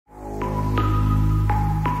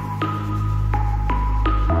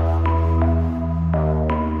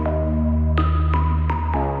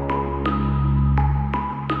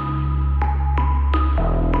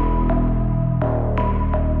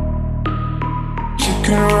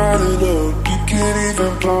can write it up, you can't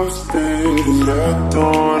even post it. I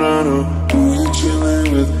don't wanna know who you chillin'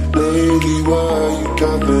 with lately. Why you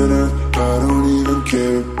got that nerve? I don't even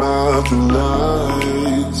care about the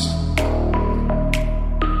lights.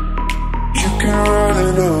 You can write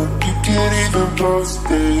it up, you can't even post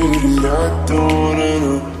it. I don't wanna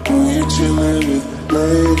know who you chillin' with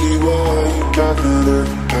lately. Why you got that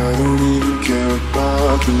nerve? I don't even care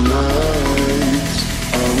about the lights.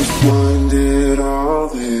 I was blinded all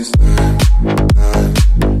this time.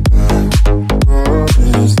 All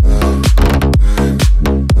this time. All this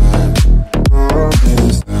time. All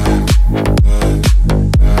this time.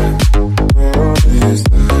 All this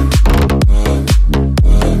time. All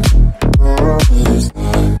this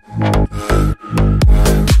time.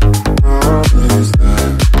 All this time.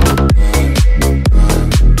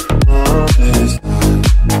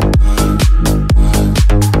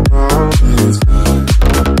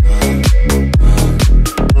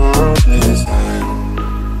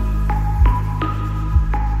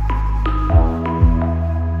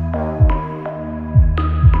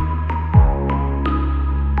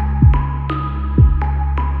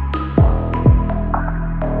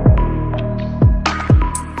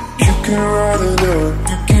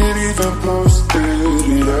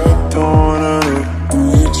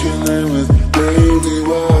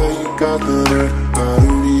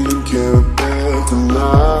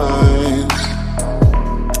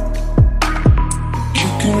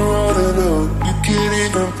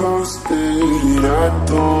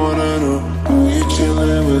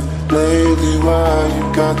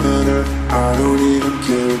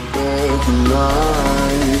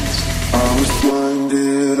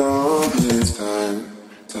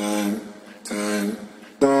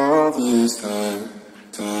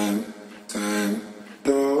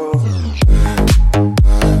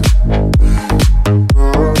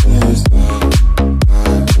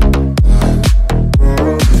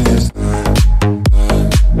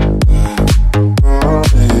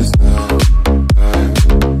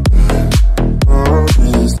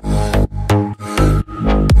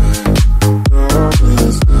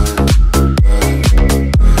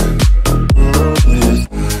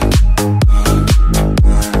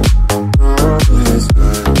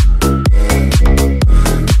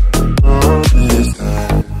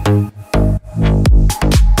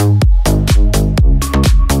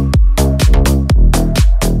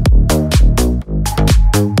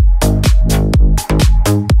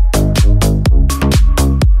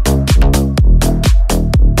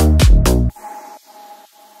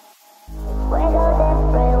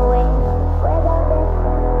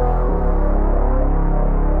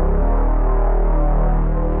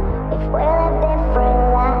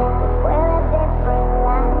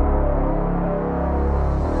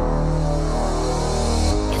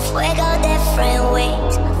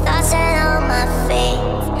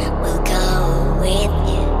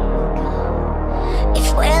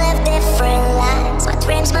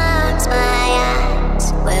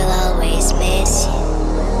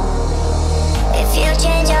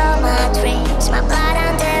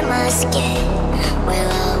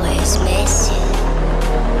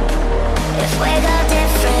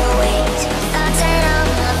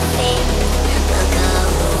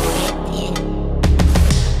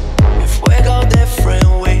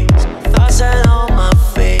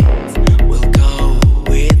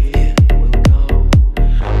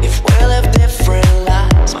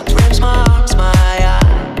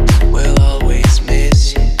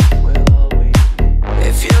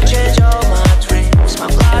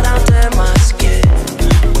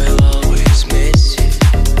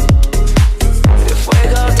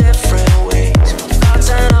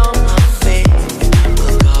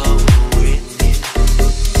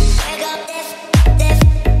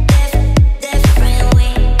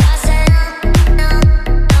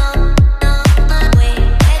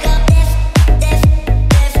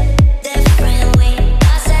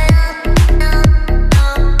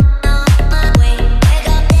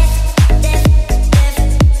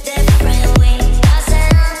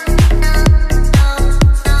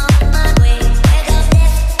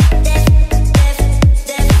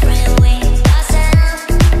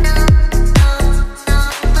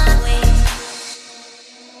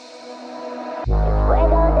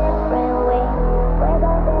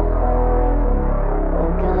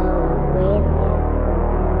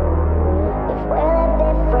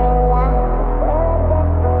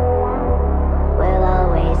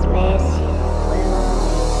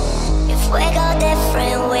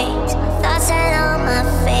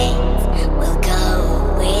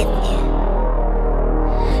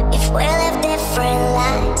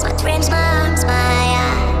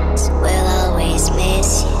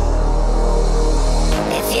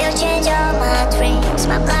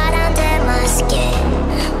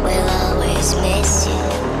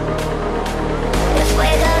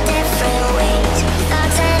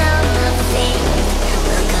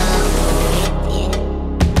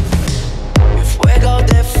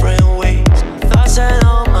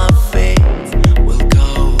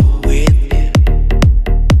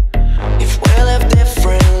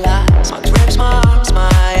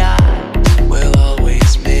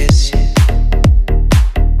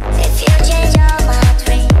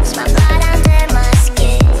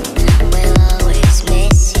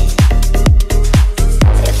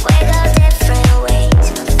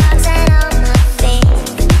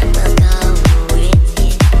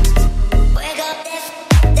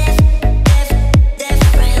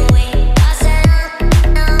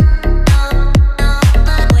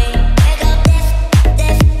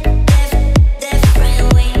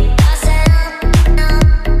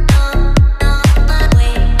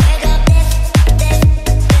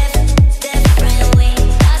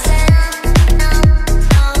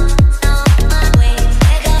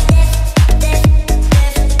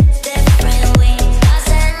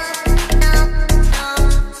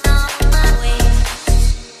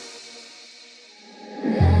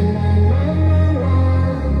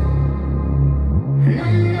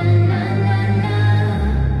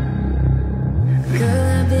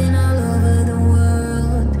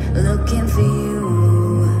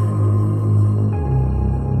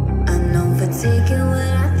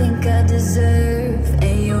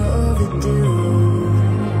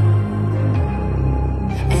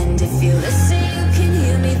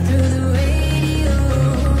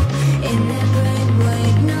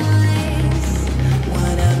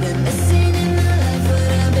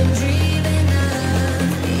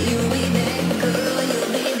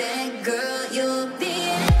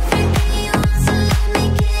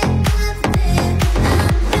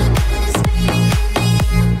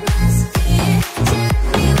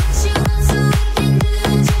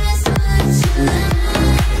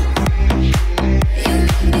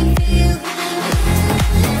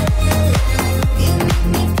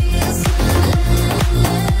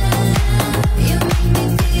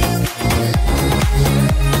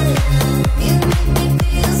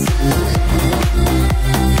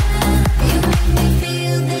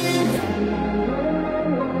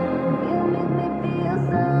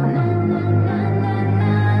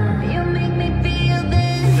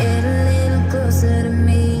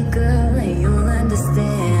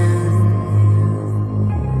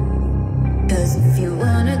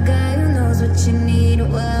 you need,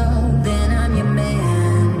 well, then I'm your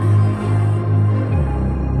man.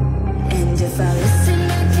 And if I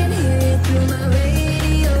listen, I can hear it through my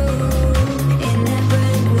radio. In that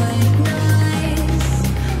bright white noise,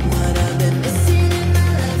 what I've been missing in my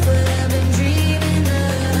life, what I've been dreaming of.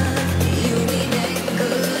 You'll be that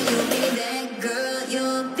girl, you'll be that girl,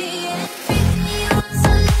 you'll be everything you want,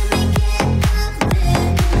 so let me get up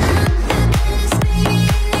there. I'm the best baby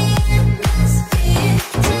in the atmosphere.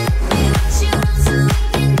 Tell me what you want so we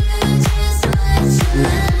can do just what you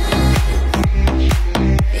like.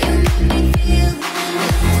 You make me feel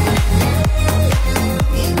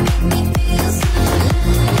you make me feel so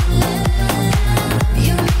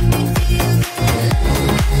you make me feel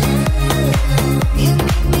you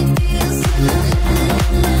make me feel so you make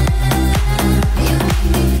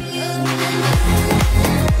me feel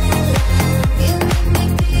you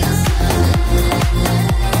make me feel so you make me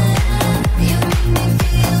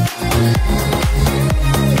feel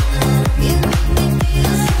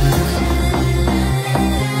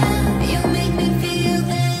you make me feel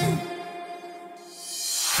that.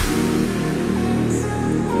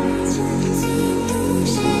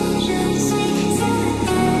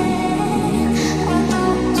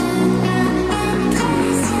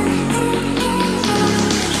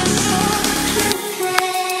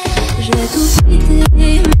 Je vais tout quitter,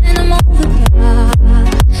 mais ne m'en veux pas.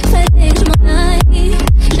 Fallait que je m'en aille,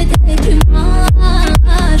 j'étais plus moi.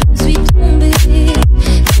 Je suis tombée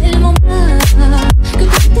tellement bas que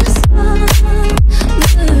plus personne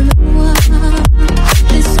ne me voit.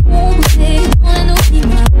 J'ai sombré dans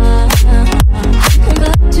l'anonymat,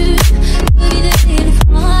 combattu de vider les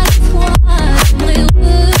phrases froides.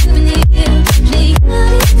 J'aimerais revenir, j'ai la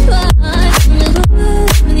l'étoile, j'aimerais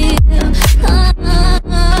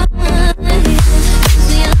revenir.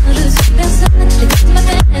 Je suis personne, j'ai toute ma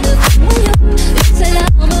peine de mon royaume. Une seule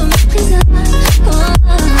arme m'emprisonne. Voir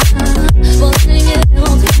la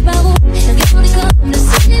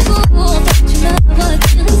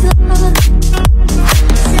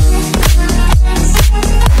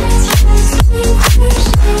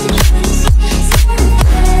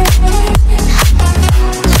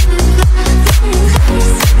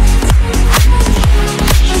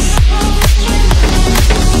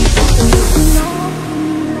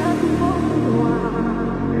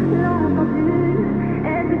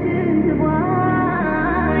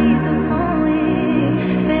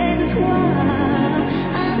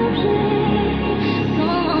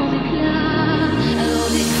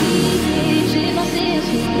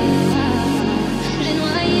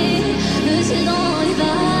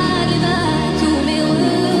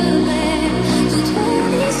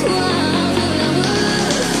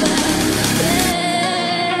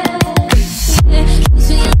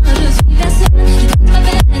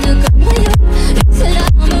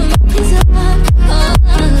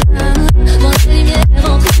lumière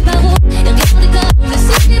entre les barreaux, regarder comme le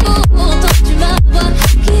ciel est beau. Entends-tu ma voix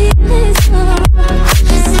qui résonne?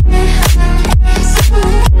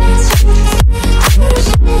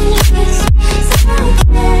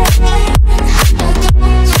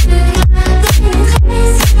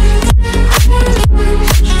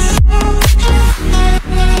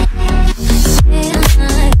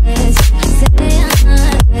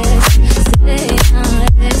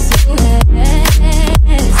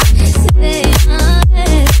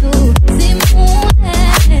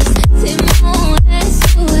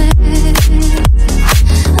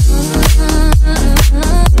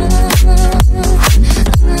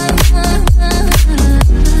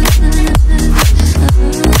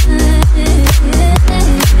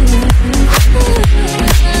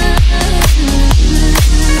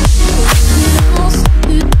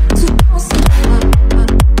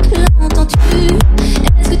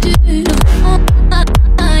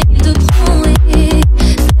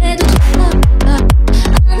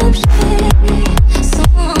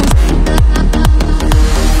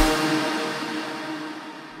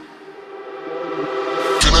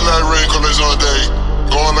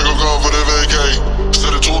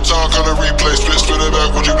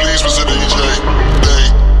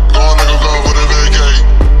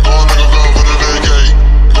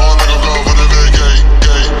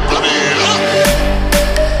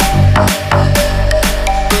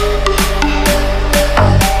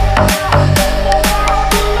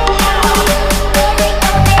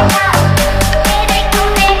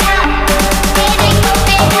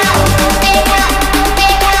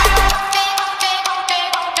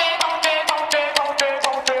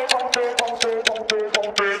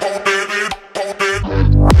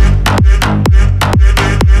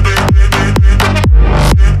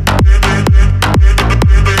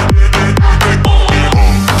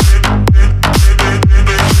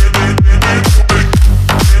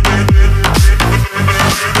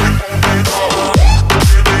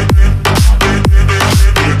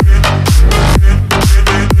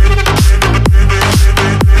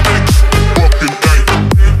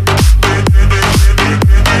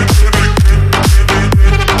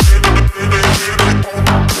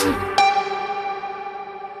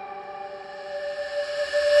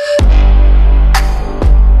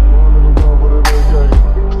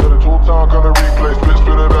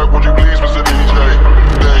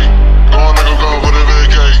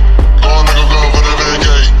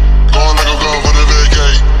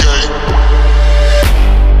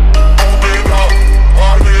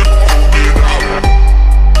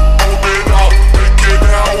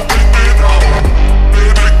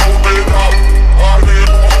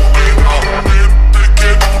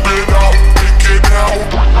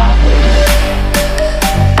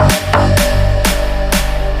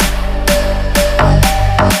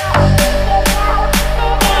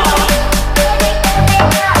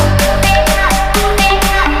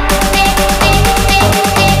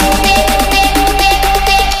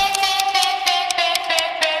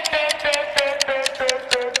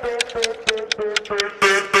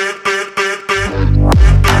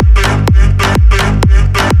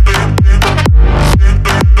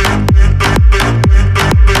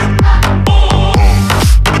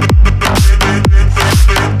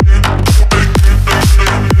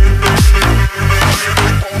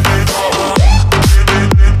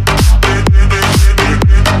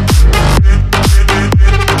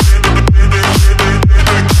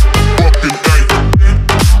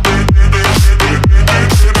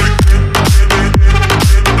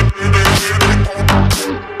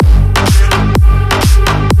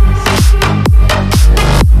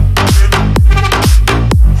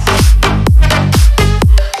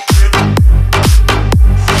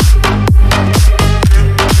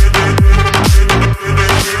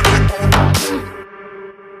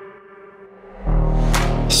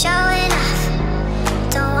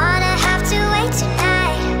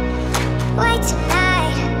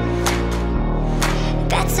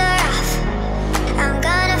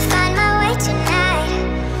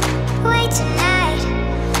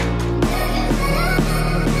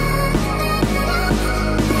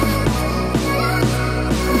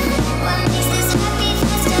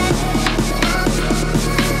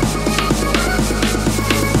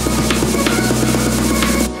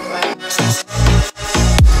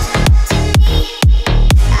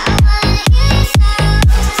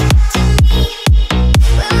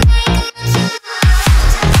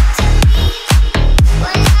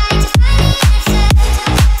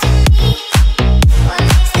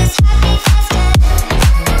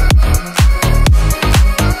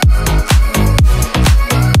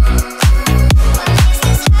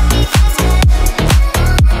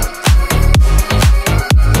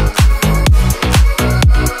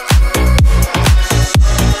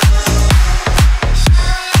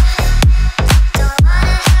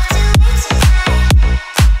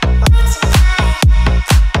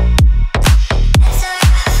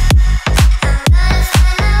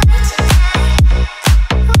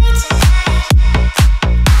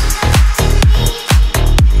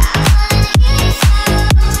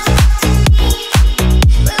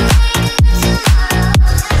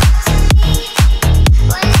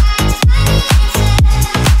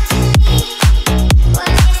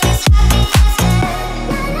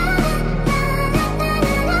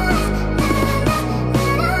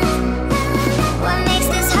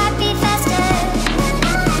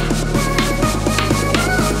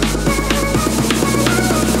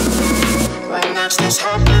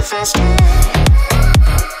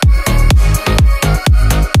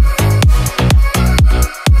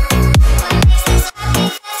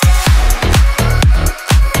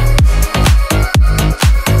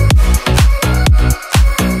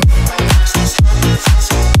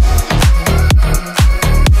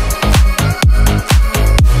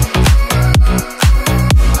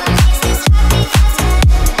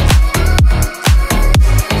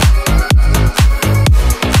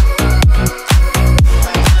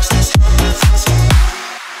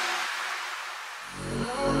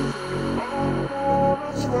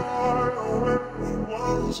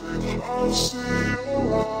 I see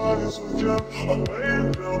your eyes again.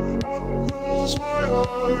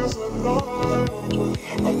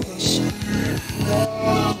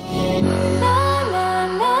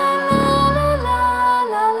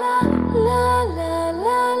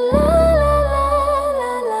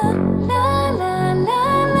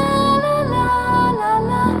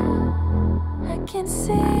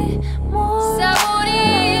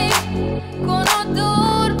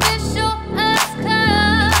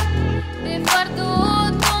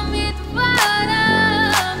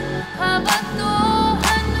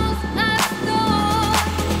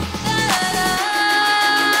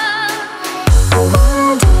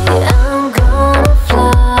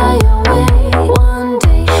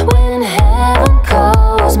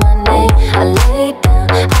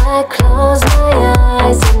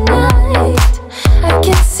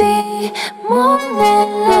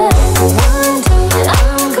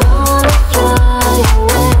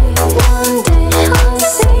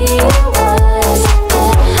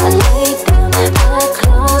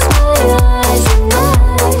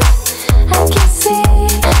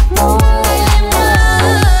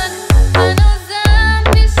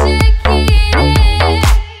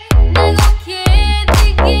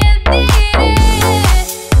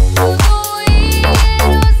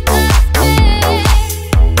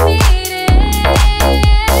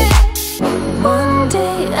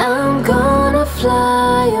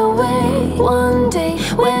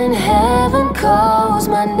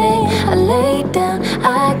 I lay down,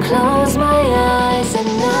 I close my eyes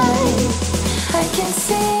and I can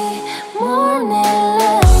see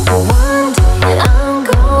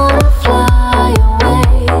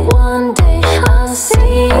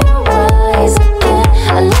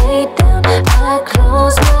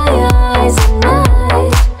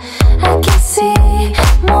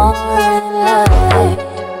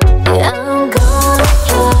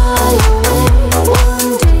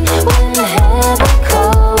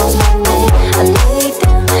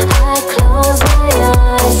close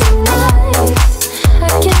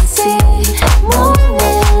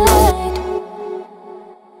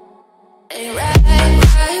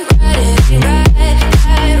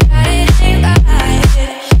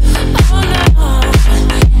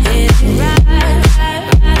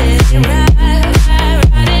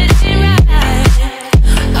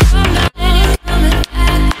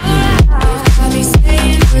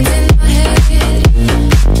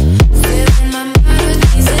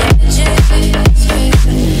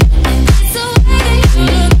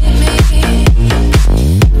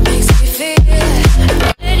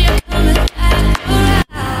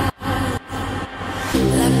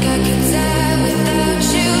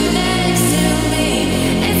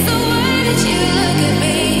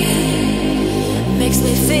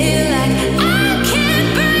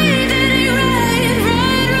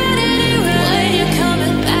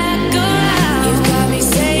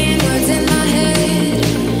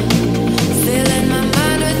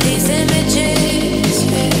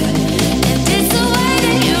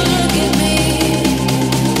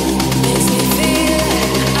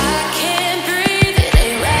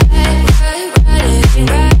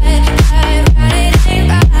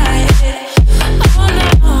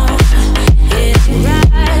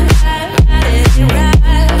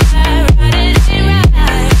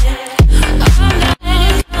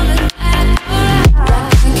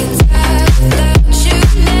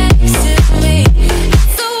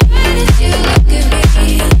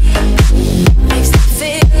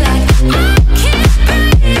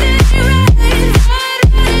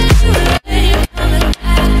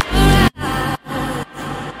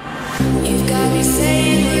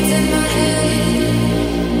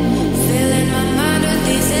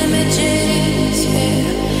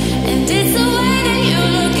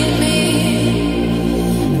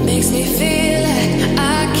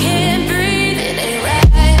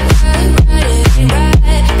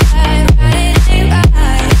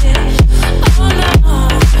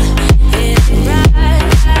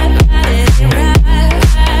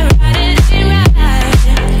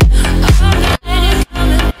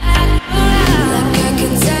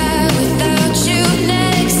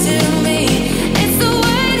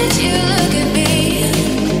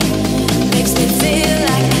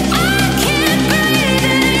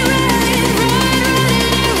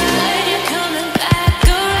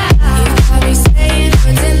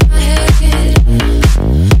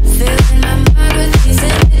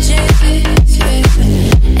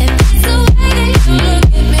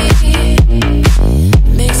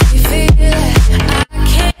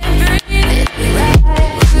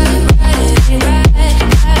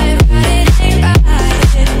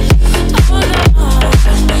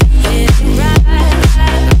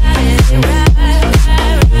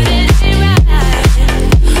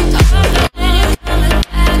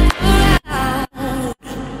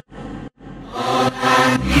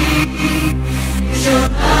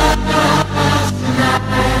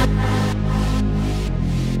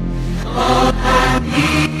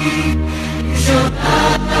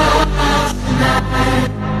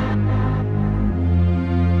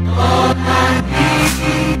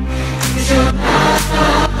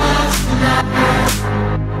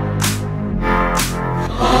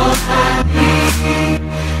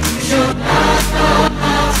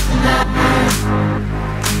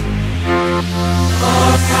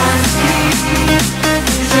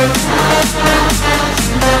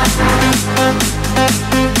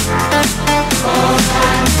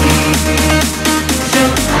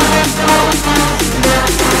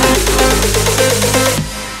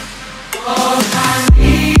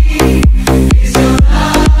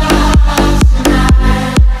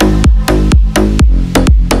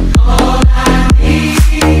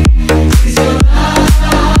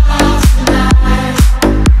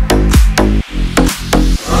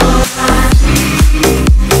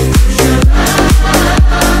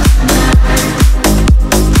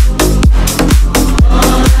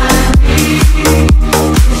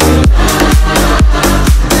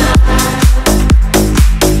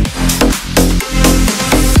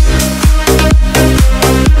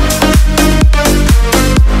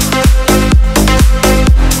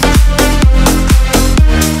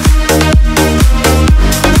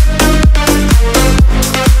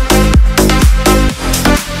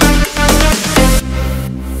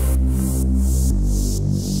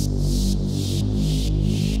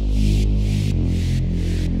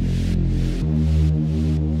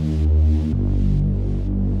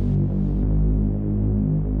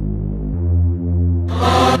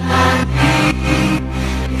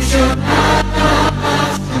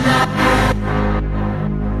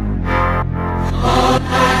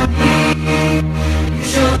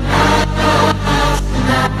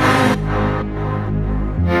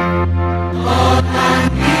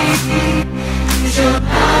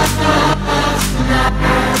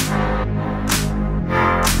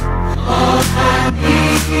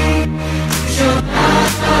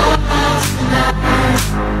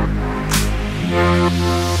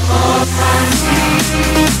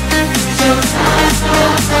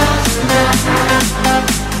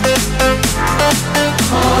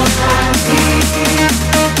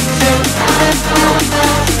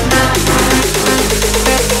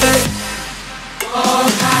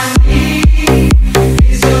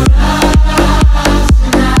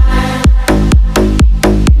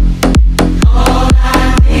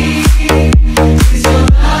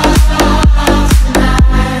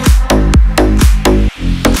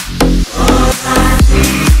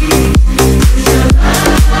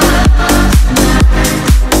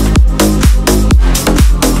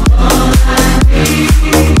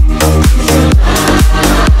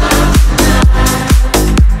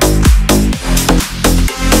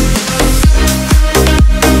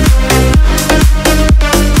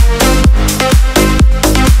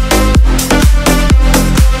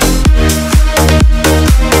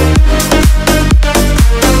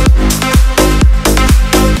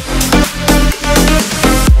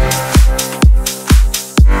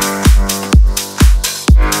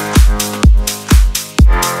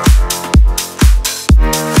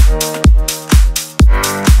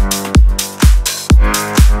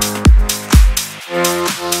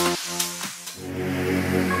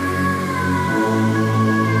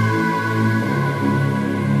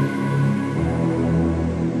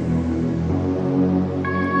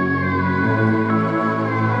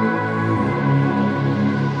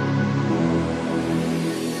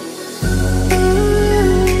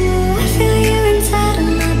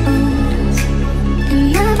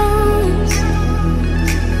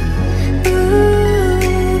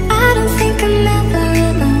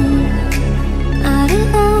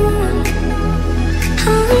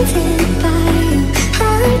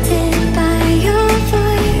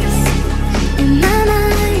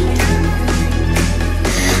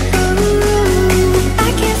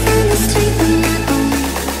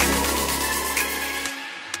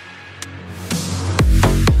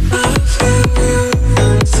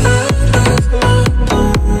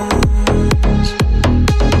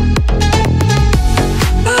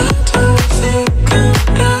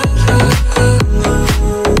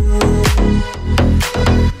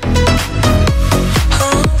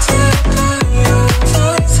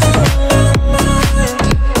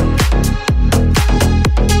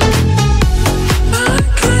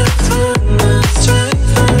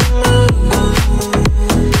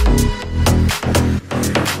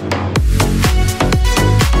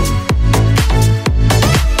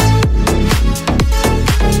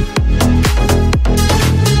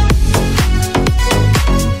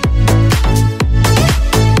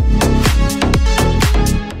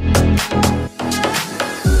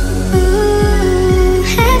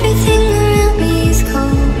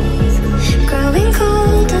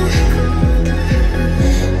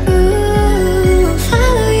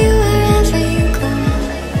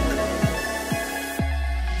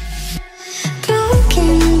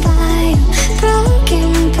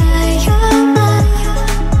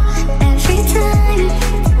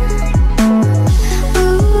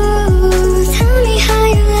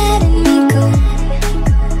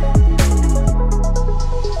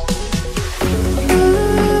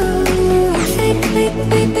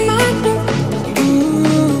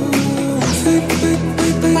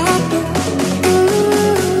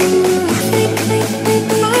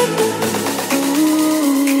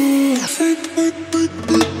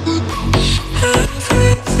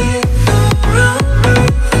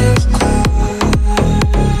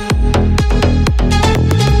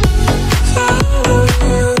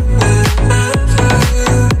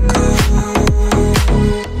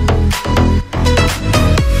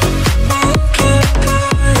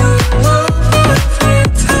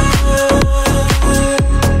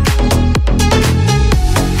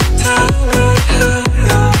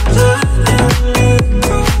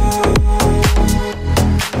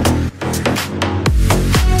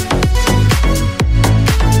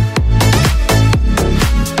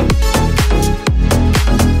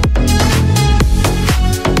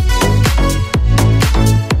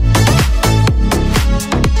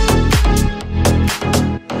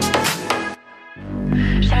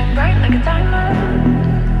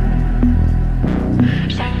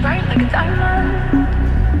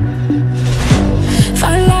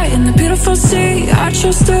see. I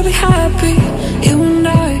chose to be happy. You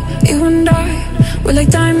and I, we're like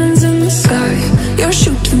diamonds in the sky. You're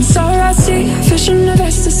shooting star, I see, fish in the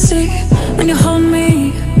ecstasy. When you hold me,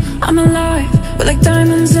 I'm alive. We're like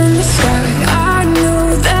diamonds in the sky. I knew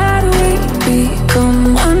that we'd become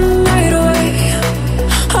one right away.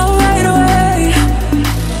 Oh, right away.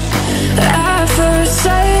 At first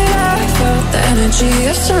sight, I felt the energy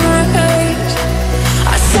of sun rays.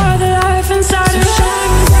 I saw the life inside your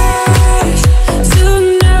shining eyes.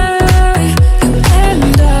 Tonight, you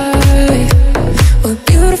and I, we're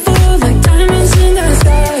beautiful like diamonds in the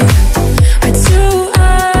sky. Eye to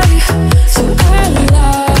eye, so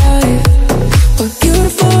alive. We're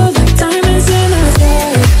beautiful like diamonds in the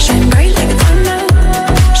sky. Shine bright like a diamond,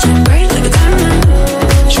 shine bright like a diamond,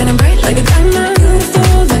 shining bright like a diamond.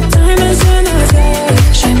 Beautiful like diamonds in the sky.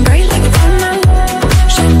 Shine bright like a diamond,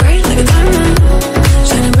 shine bright like a diamond,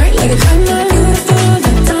 shining bright like a diamond. Beautiful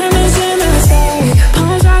like diamonds in the sky.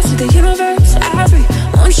 Palms rise to the universe as we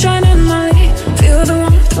moonshine in my light. Feel the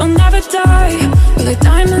warmth, we'll never die. We're like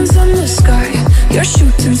diamonds in the sky. You're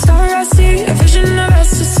shooting star, I see a vision of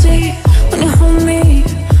ecstasy. When you hold me,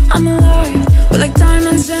 I'm alive. We're like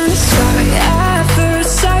diamonds in the sky. At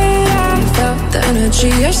first sight, I felt the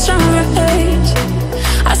energy of sun rays.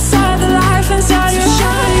 I saw the life inside your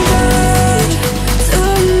shining eyes.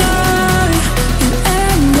 Tonight, you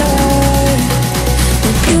and I,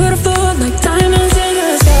 we're beautiful like diamonds in the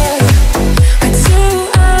sky. Eye to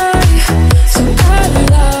eye, so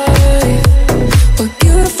alive. We're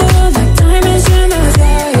beautiful like diamonds in the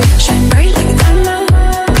sky. Shine bright like a diamond,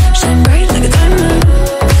 shine bright like a diamond,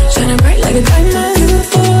 shining bright like a diamond.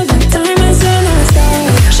 Beautiful like diamonds in the sky.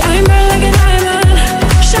 Shine bright like a diamond,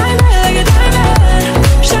 shine bright like a diamond,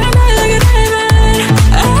 shine bright like a diamond.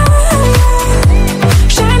 Oh,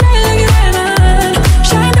 shine bright like a diamond,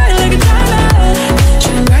 shine bright like a diamond,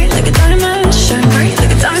 shine bright like a diamond, shine bright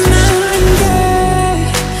like a diamond. Yeah,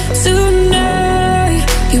 tonight,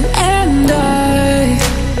 you and I,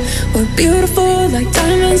 we're beautiful like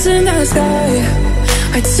diamonds in the sky.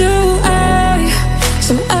 Eye to eye,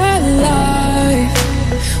 so alive.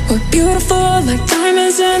 We're beautiful like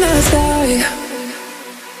diamonds in the sky.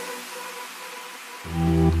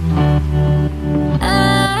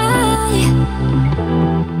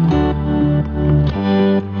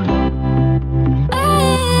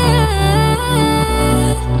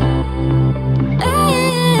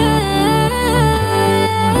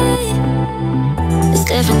 It's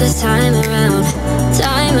different this time around,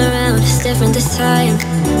 it's different this time,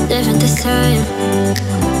 different this time.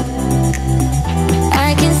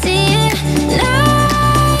 I can see it now,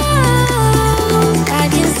 I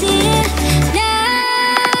can see it now.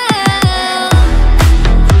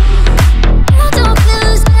 I don't feel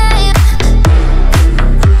the same.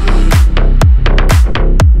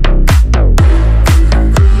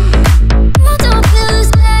 I don't feel the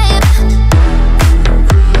same.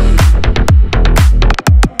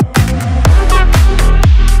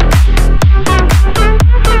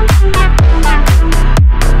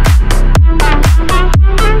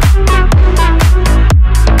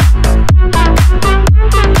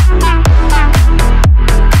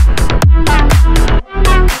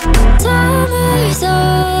 Summer's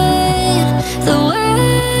on the way.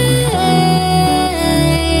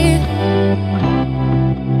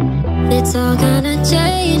 It's all gonna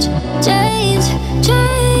change, change,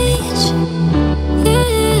 change.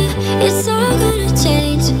 Yeah, it's all gonna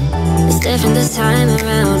change. It's different this time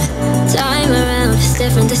around, it's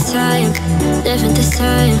different this time, different this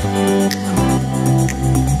time.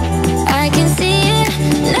 I can see it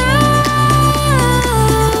now,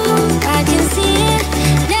 I can see it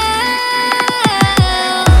now.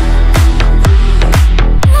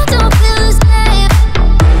 I don't feel the same.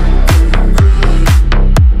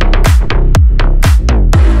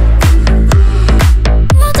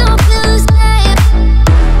 I don't feel the same.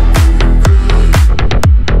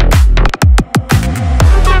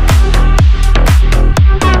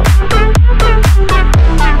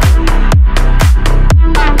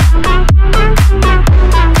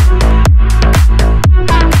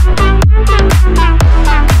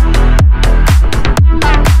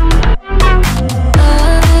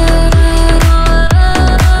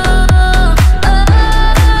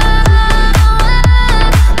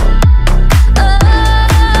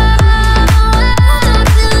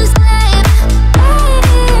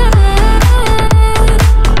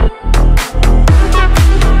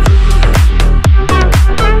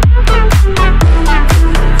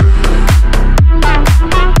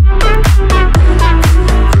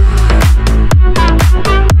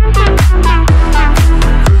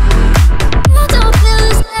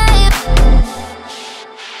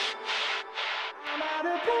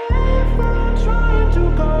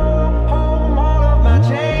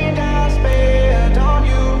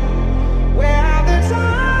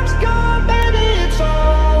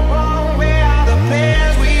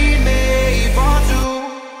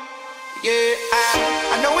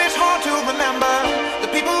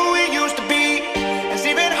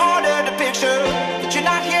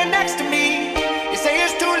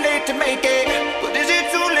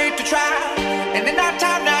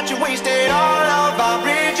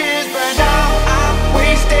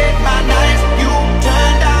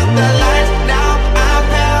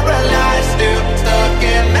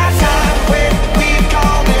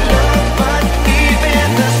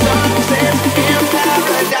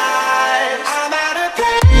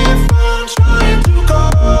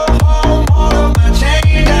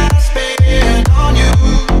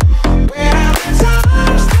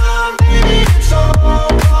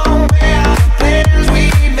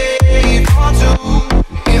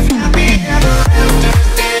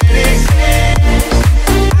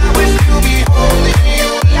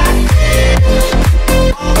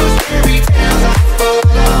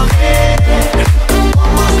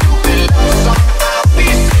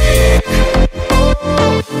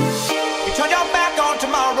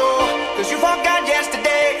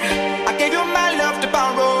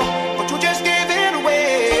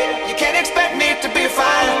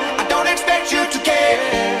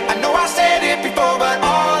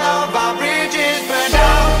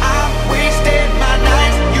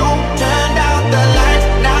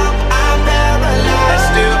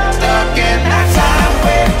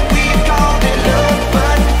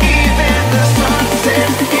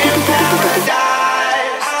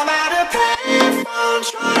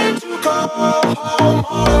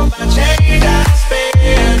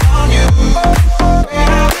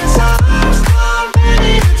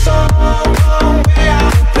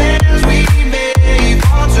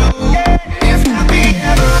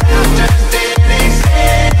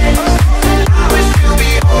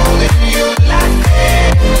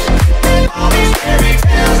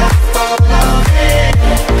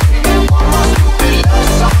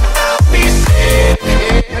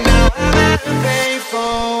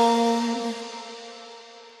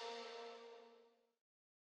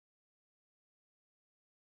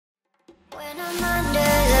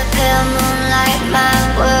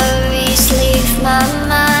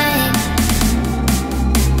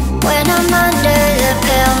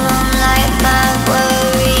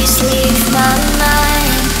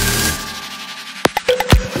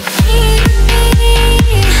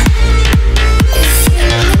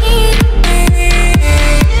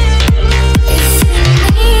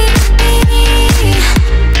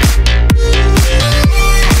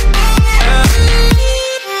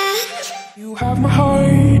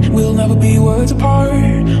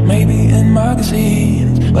 maybe in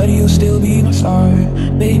magazines, but you'll still be my star,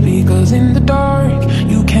 baby. Cause in the dark,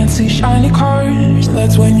 you can't see shiny cars.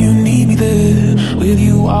 That's when you need me there. With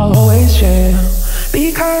you, I'll always share.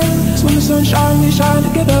 Because when the sun shines, we shine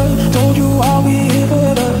together. Told you I'll be here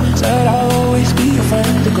forever. Said I'll always be your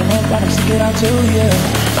friend. Took a month, but I'm stick it out till the end.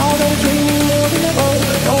 Now that it's raining more than ever,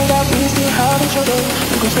 know that we still have each other.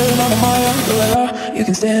 You can stand under my umbrella. You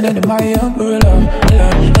can stand under my umbrella. Ella,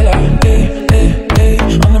 ella, eh, eh, eh.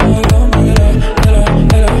 Under my umbrella. Ella,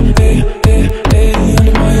 ella, eh, eh, eh.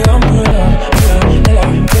 Under my umbrella. Ella, ella,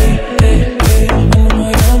 eh, eh, eh. Under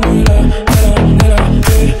my umbrella. Ella, ella,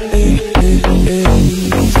 eh, eh, eh, eh.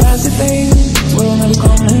 Fancy things will never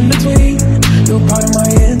come in between. You're part of my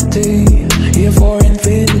entity, here for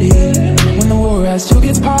infinity. When the war has took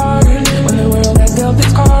its part, when the world has dealt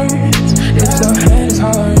its cards, if the hand is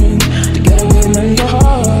hard, together we'll mend your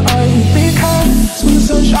heart. Because when the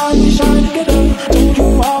sun shines, we shine together. Told you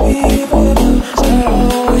I'll be here forever. Said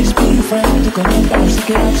I'll always be your friend. Took a month, I'm stick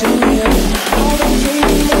it out till the end. All that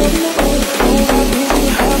dreaming more than ever. Know that we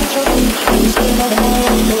still have each other. You can stand under my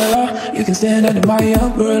umbrella. You can stand under my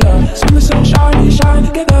umbrella. When the sun shines, we shine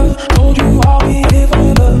together. Told you I'll be here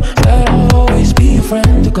forever. Said I'll always be your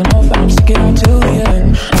friend. Took an oath, I'm sticking out till the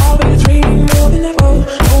end. All that it's raining more than ever.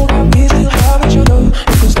 Know that we still have each other.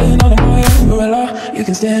 You can stand under my umbrella. You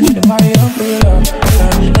can stand under my umbrella. Ella,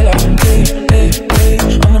 ella, eh, eh, eh.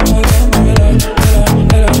 Under my umbrella. Ella,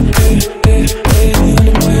 ella, eh, eh, eh.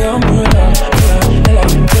 Under my umbrella. Ella, ella,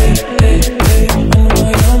 eh, eh, eh. Under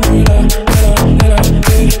my umbrella. Ella, ella,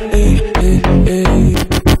 eh, eh, eh, eh.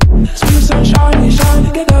 So the sunshine, we shine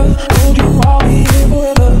together. Told you I'll be here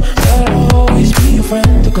forever. Said I'll always be your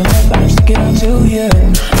friend. Took a month, I'm stick it out till the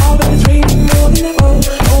end. All that it's raining more than ever.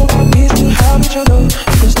 Know that we still have each other.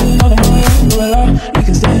 You can stand under my umbrella. You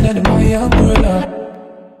can stand under my umbrella.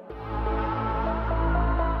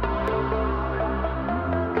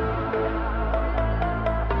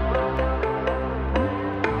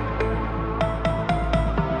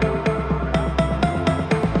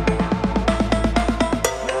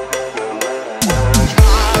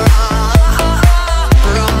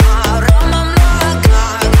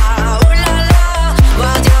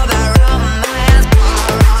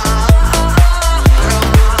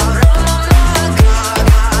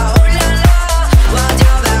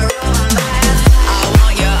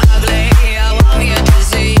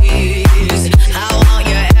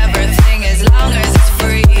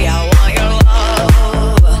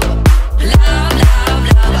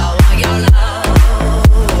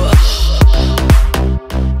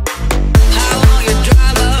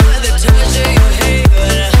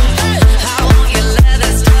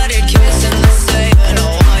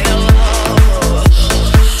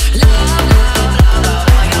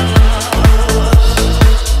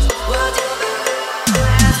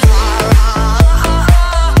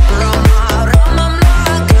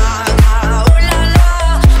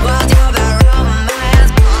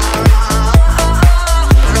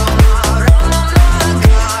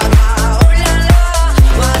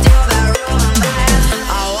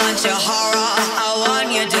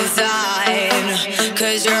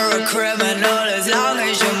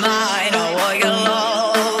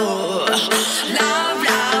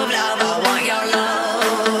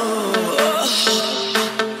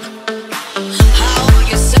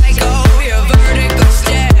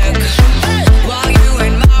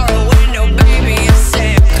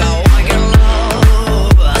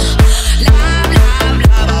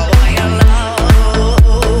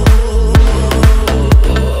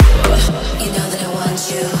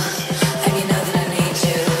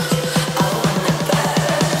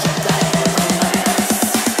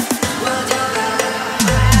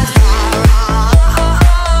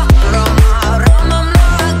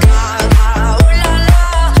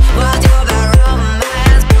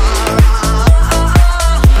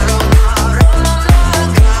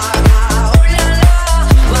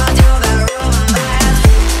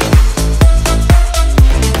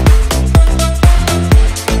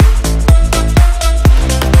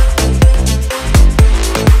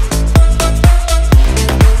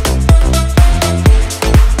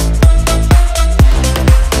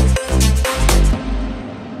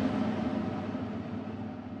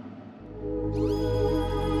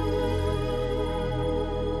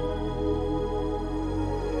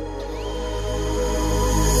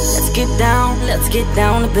 Let's get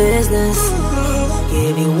down to business.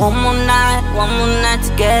 Give you one more night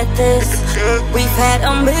to get this. We've had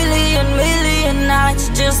a million nights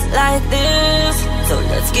just like this. So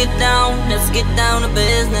let's get down to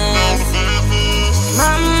business.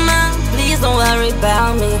 Mama, please don't worry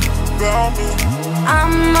about me.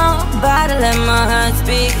 I'm about to let my heart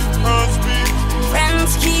speak.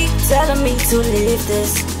 Friends keep telling me to leave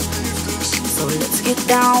this, so let's get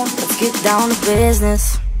down to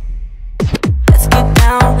business. Let's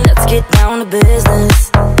get down to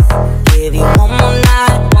business. Give you one more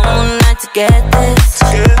night to get this.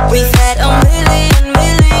 We've had a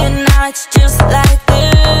million nights just like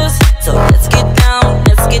this, so let's get down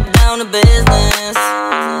to business.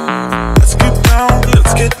 Let's get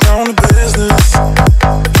down to business.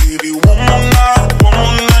 Give you one more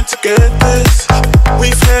night to get this.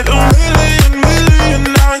 We've had a million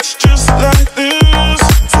nights just like this,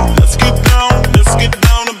 so let's get down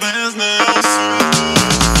to business.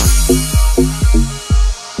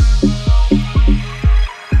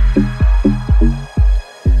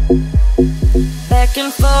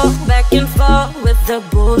 Back and forth with the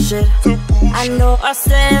bullshit. I know I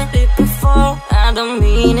said it before, I don't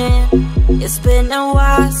mean it. It's been a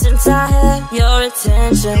while since I had your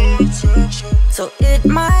attention, so it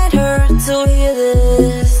might hurt to hear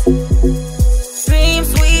this.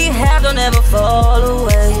 Dreams we have don't ever fall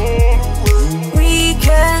away. We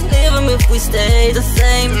can't live them if we stay the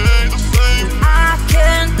same. I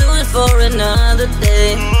can't do it for another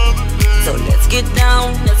day, so let's get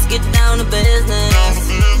down to business.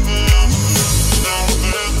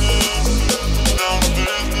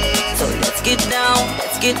 So let's get down. So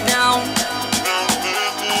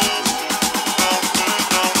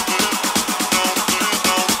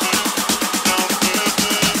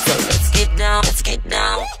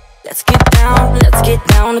let's get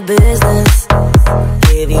down to business.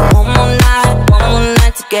 Give you one more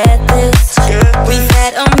night to get this. We've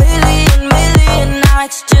had a million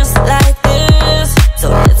nights just like this, so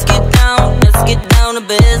let's get down to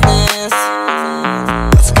business.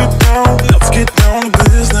 Let's get down to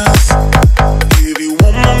business. Give you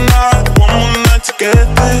one more night to get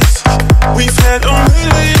this. We've had a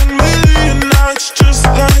million nights just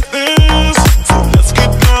like this, so let's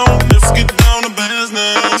get down to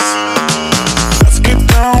business.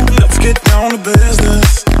 Let's get down to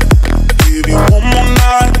business. Give you one more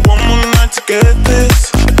night to get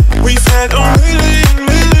this. We've had a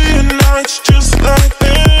million nights just like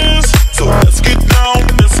this, so let's get down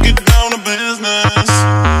to business.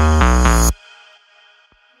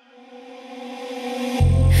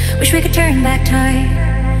 Wish we could turn back time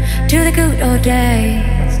to the good old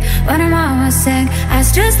days when our mama sang I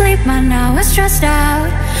was to sleep, man, now we're stressed out.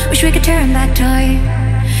 Wish we could turn back time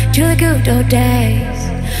to the good old days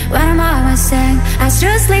when our mama sang I was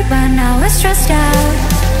to sleep, man, now we're stressed out.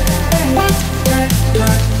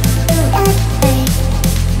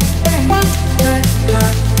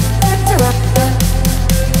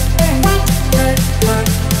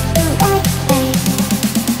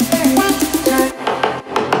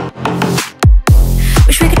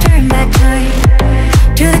 Wish we could turn back time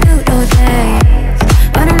to the good old days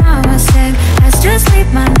when our mama sang I was to sleep,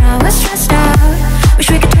 man, now we're stressed out. Wish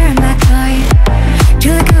we could turn back time to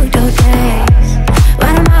the good old days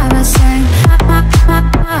when our mama sang,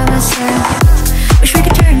 mama sang. Wish we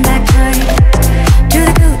could turn back time to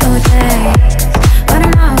the good old days when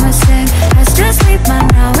our mama sang I was to sleep, man,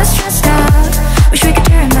 now we're stressed out. Wish we could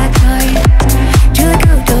turn back time to the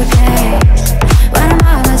good old days when our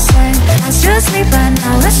mama sang I was to sleep, man,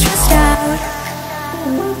 now we're stressed out.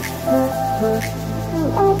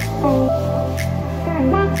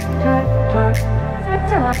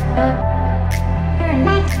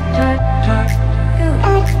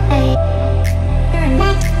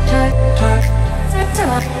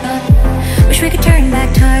 Wish we could turn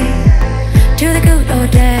back time to the good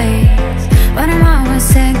old days when our mama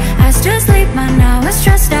sang I was to sleep, man, now we're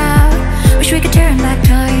stressed out. Wish we could turn back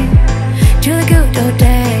time to the good old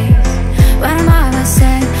days when our mama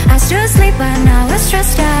sang I was to sleep, man, now we're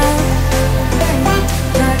stressed out.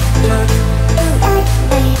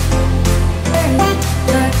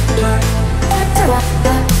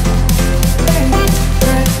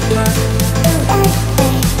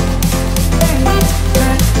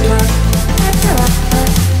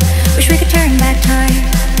 Wish we could turn back time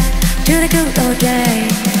to the good old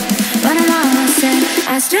days when our mama said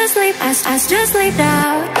I was to sleep, I was to sleep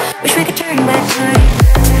now. Wish we could turn back time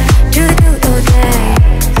to the good old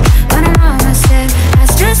days when our mama said I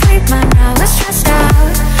was to sleep, man, now we're stressed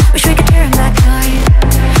out. Wish we could turn back time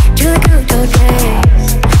to the good old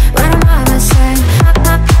days when our mama said,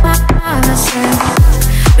 mama said.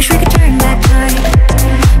 Wish we could turn back time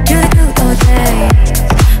to the good old days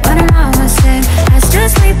when our mama said I was to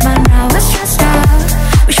sleep, man, now we're stressed out.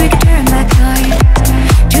 Wish we could turn back time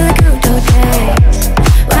to the good old days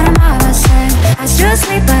when our mama said I was to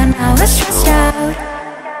sleep, man.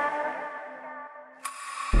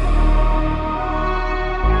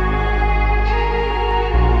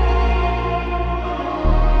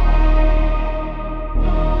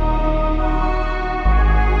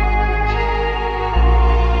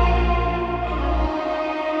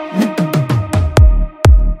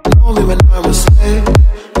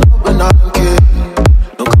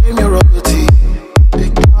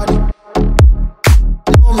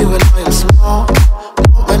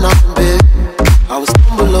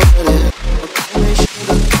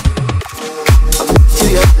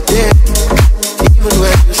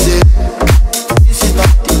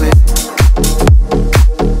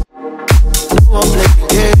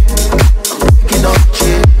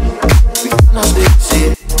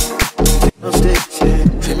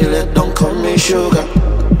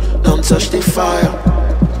 touch the fire,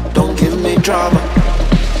 don't give me drama.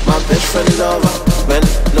 My best friend lover, when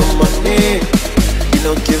no money, you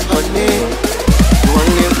don't give honey. You want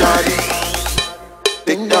live daddy,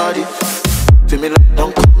 big daddy. Feel me like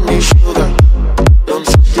don't cut me sugar, don't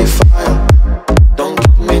touch the fire, don't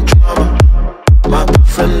give me drama. My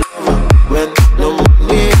best friend lover, when no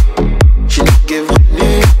money, she don't give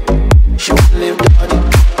honey. She want live daddy,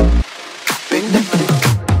 big daddy.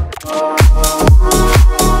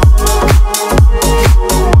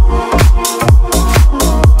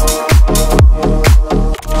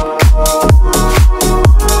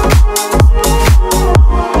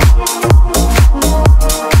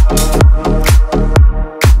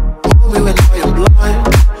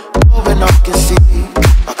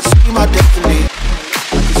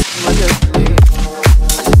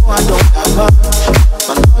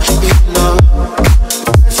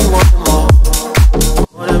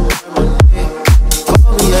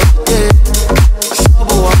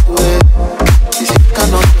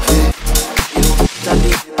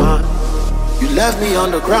 On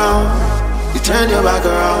the ground, you turn your back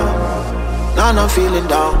around. Now I'm feeling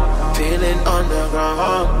down, feeling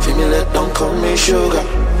underground. Feel me like don't call me sugar,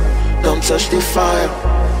 don't touch the fire,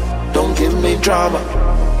 don't give me drama.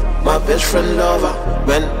 My best friend lover,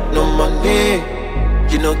 when no money,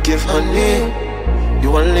 you don't give honey. You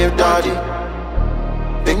want live daddy,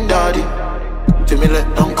 big daddy. Feel me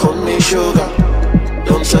like don't call me sugar,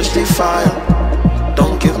 don't touch the fire,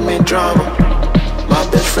 don't give me drama. My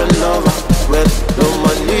best friend lover, when no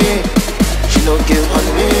money, she don't give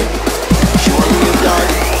honey. She want me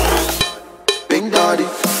daddy, big daddy.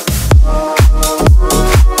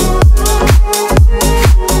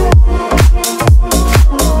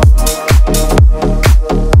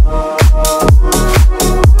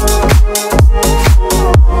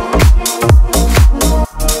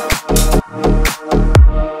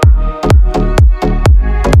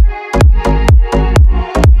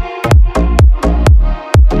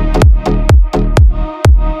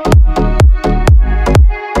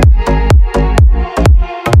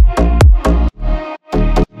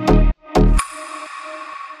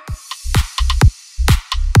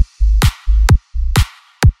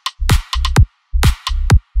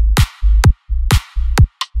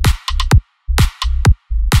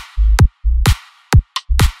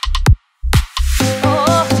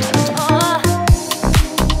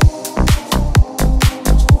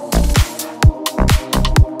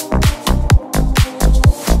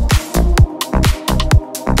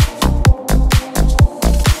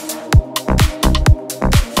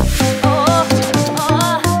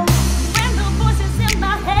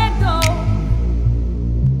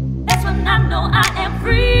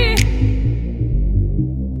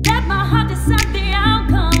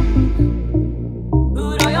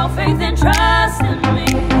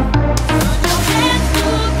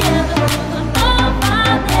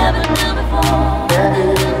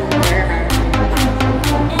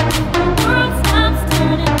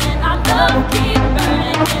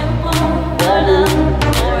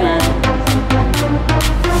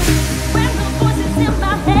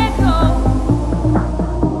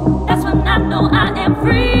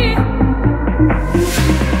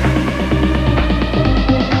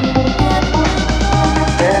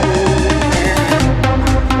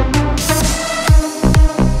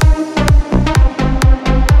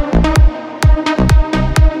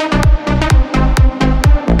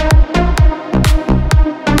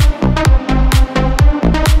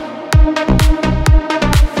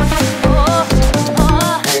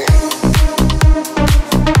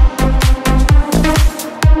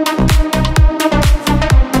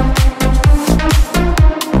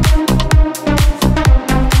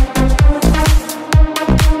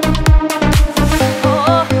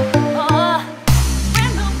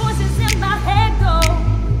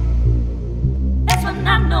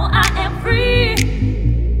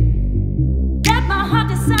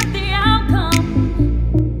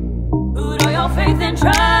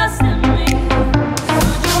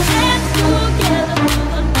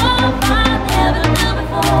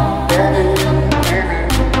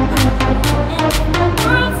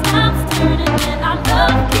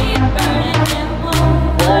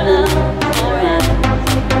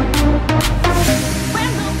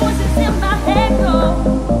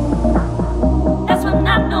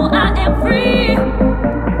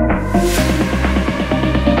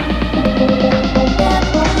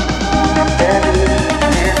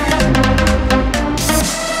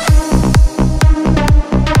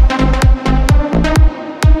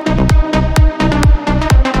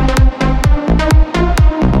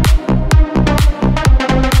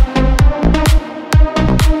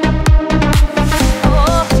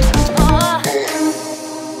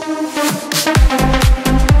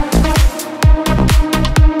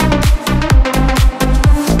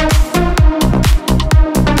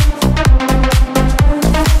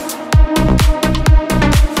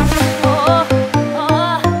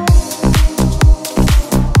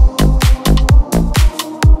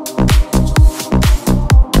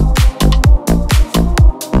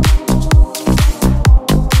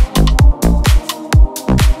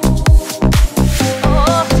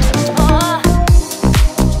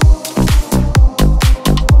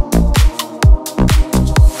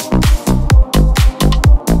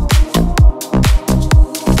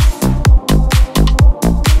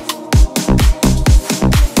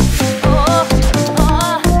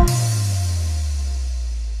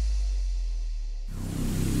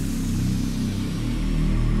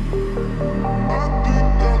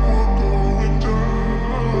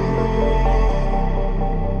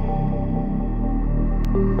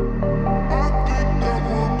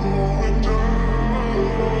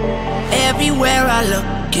 Everywhere I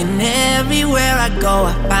look and everywhere I go,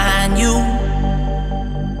 I find you.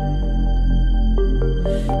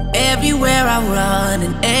 Everywhere I run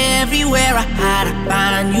and everywhere I hide, I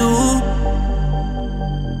find you.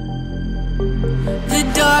 The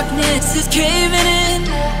darkness is caving in.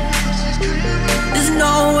 There's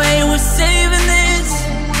no way we're saving this.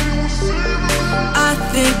 I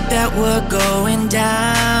think that we're going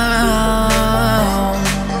down.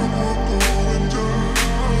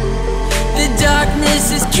 The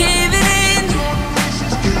darkness is caving in.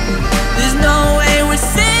 There's no way we're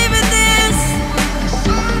saving this.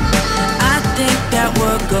 I think that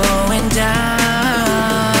we're going down.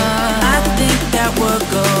 I think that we're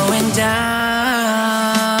going down.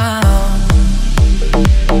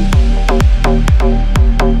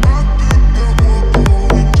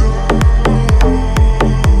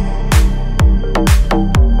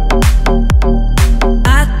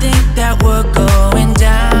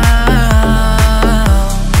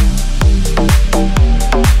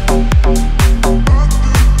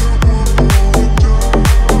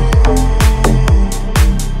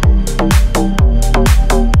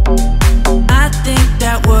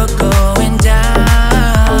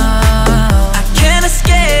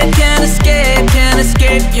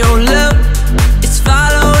 Your love is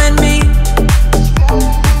following me.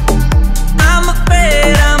 I'm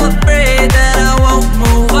afraid that I won't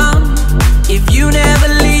move on if you never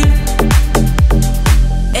leave.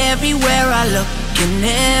 Everywhere I look and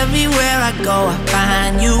everywhere I go, I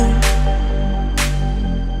find you.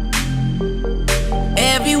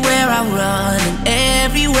 Everywhere I run and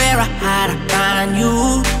everywhere I hide, I find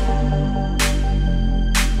you.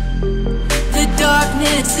 The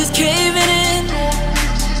darkness is caving in.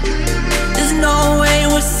 There's no way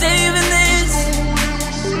we're saving this.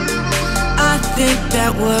 I think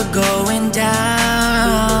that we're going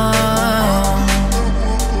down.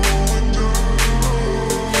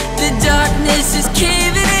 The darkness is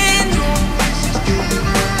caving in.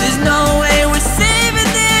 There's no way we're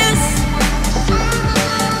saving this.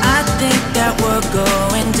 I think that we're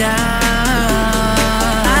going down.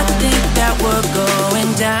 I think that we're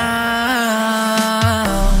going down.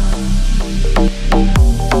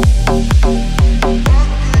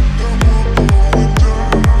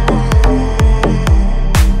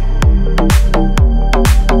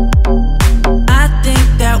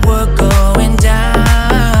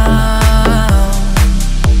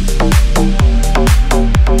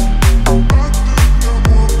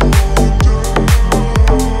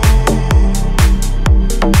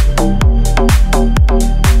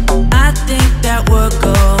 We're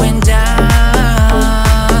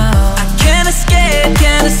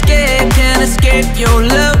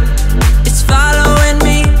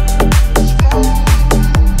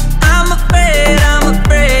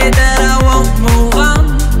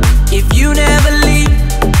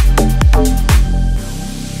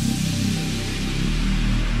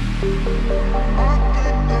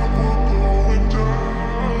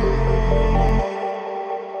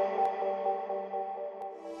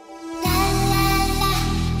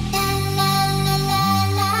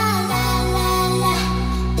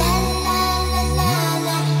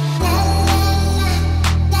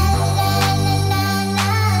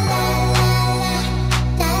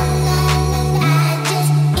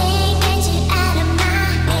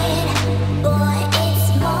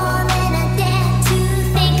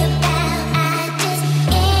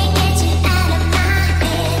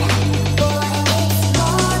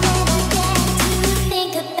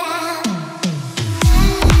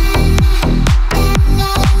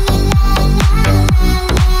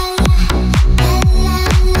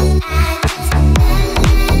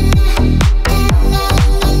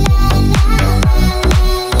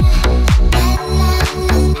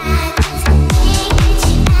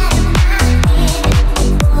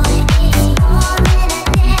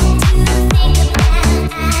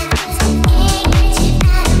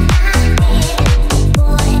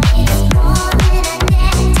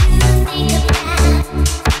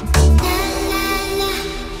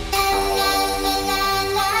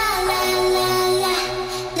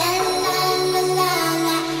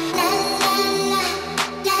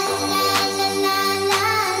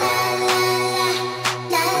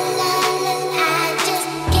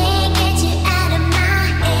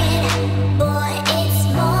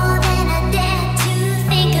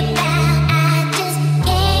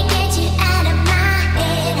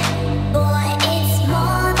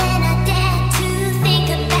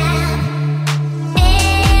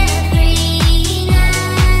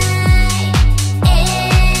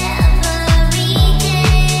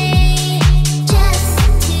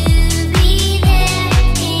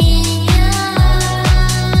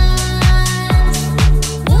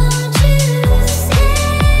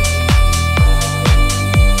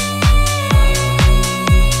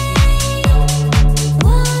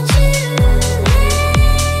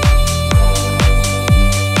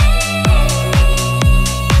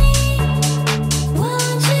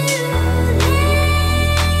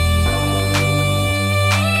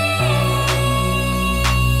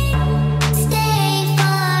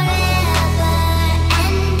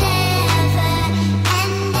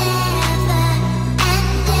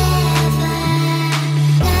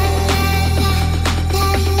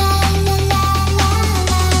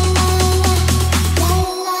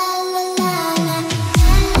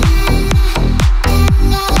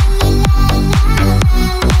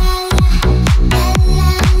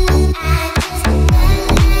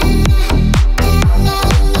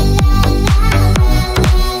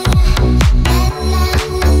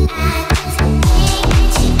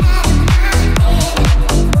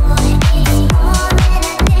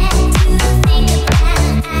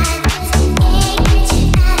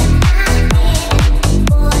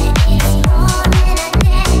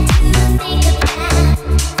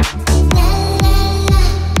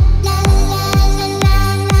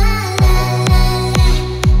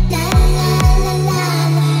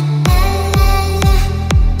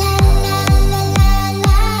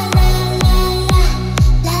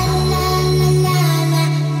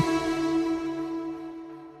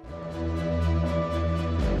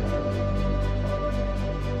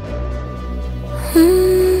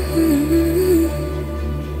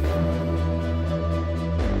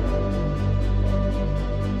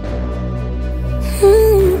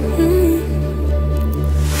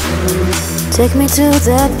Take me to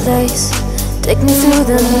that place, take me through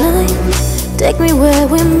the night, take me where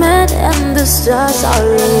we met and the stars are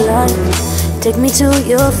aligned. Take me to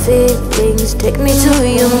your feelings, take me to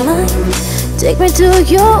your mind, take me to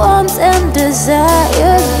your arms and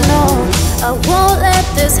desire. No, I won't let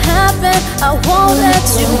this happen, I won't let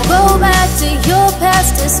you go back to your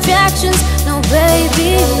past distractions. No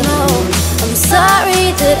baby, no, I'm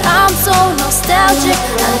sorry that I'm so nostalgic.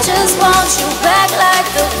 I just want you back like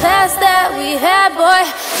the past that we had, boy.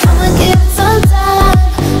 I'ma give it some time,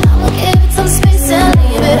 I'ma give it some space and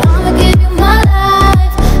leave it. I'ma give you my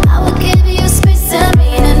life, I will give you space and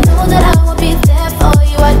mean, and know that I will be there for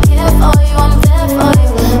you. I care for you, I'm there for you.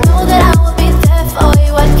 Know that I will be there for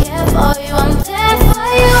you. I care for you, I'm there for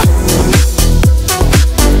you.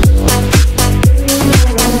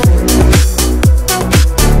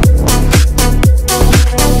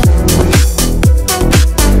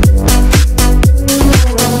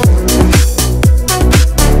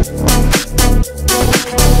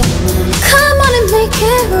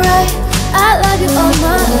 I love you all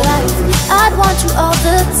my life, I'd want you all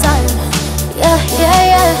the time. Yeah, yeah,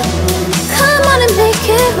 yeah. Come on and make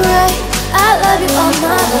it right. I love you all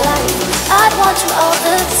my life, I'd want you all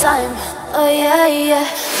the time. Oh yeah, yeah.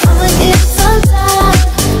 I'ma give it some time,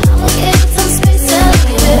 I'ma give it some space and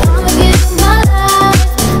leave it. I'ma give you my life,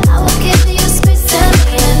 I will give you space and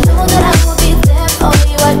leave it. Know that I will be there for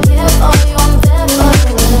you. I care for you, I'm there for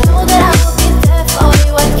you. Know that I will be there for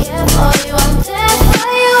you. I care for you, I'm there for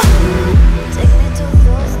you. Take me to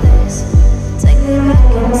those days, take me back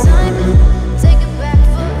in time, take it back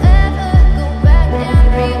forever, go back and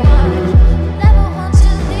rewind. Never want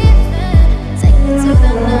you leaving. Take me to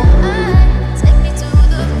the night, take me to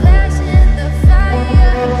the passion, the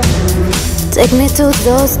fire. Take me to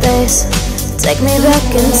those days, take me back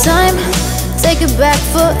in time, take it back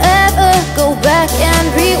forever, go back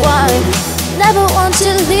and rewind. Never want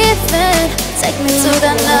you leaving. Take me to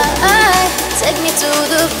the night, take me to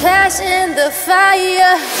the passion, the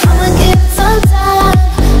fire. I'ma give it some time,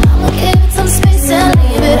 I'ma give it some space and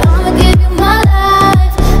leave it. I'ma give you my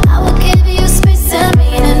life, I will give you space and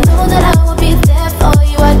mean, and know that I will be there for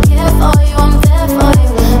you. I care for you, I'm there for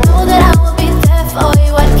you. Know that I will be there for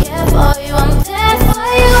you. I care for you, I'm there for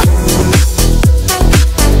you.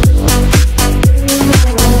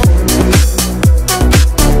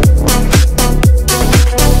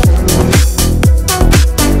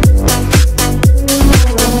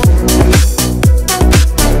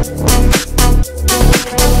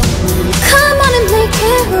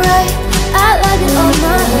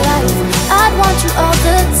 All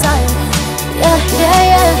the time, yeah, yeah,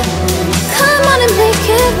 yeah. Come on and make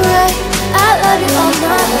it right. I love you all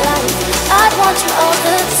my life, I'd want you all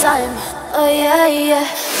the time. Oh yeah, yeah.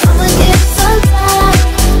 I'ma give it some time,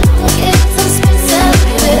 I'ma give it some space and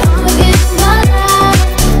leave it. I'ma give you my life,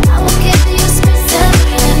 I will give you space and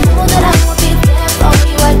leave it. Know that I will be there for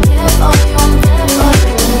you. I care for you, I'm there for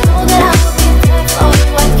you. Know that I will be there for you.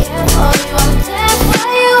 I care for you, I'm there for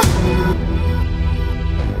you.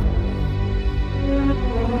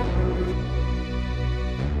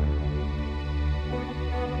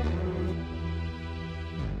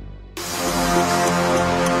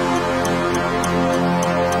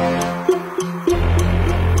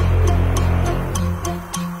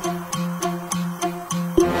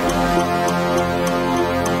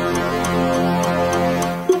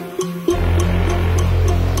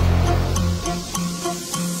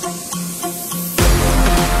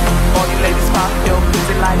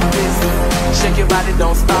 Shake your body,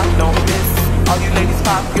 don't stop, don't miss. All you ladies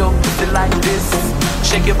pop your pussy like this.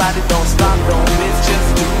 Shake your body, don't stop, don't miss.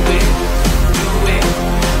 Just do it, do it,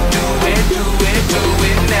 do it, do it, do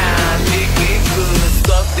it now. Lick it good,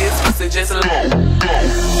 suck this pussy just like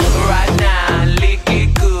right now. Lick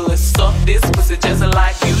it good, suck this pussy just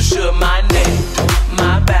like you should. My neck,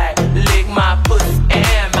 my back, lick my pussy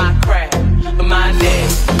and my crack. My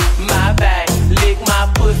neck, my back, lick my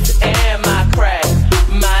pussy and my crack.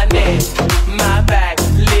 My neck, my back,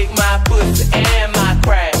 lick my pussy and my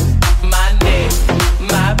crack. My neck,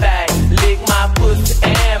 my back, lick my pussy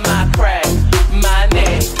and my crack. My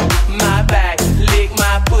neck, my back, lick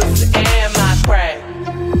my pussy and my crack.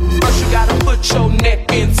 First you gotta put your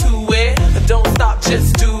neck into it. Don't stop,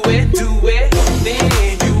 just do it, do it.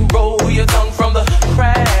 Then you roll your tongue from the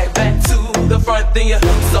crack back to the front. Then you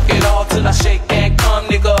suck it all till I shake and come,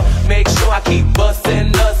 nigga. Make sure I keep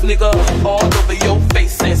busting us, nigga. All over your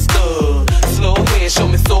face and stuff. Slow head, show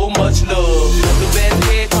me so much love. The best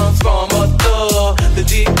head comes from a thug. The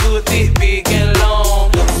dick good, dick big and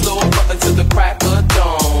long. Slow up until the crack of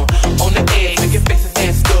dawn. On the edge, make your faces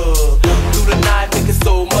and stuff. Through the night,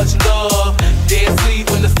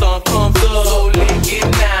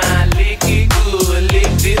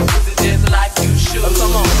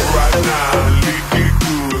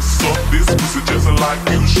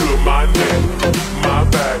 my neck, my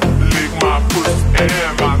back, lick my pussy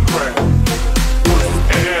and my crack.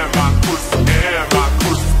 Pussy and my pussy and my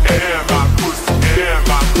pussy and my pussy and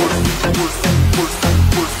my pussy, pussy, pussy,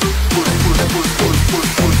 pussy, pussy, pussy,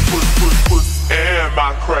 pussy, pussy, pussy, pussy and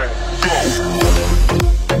my crack.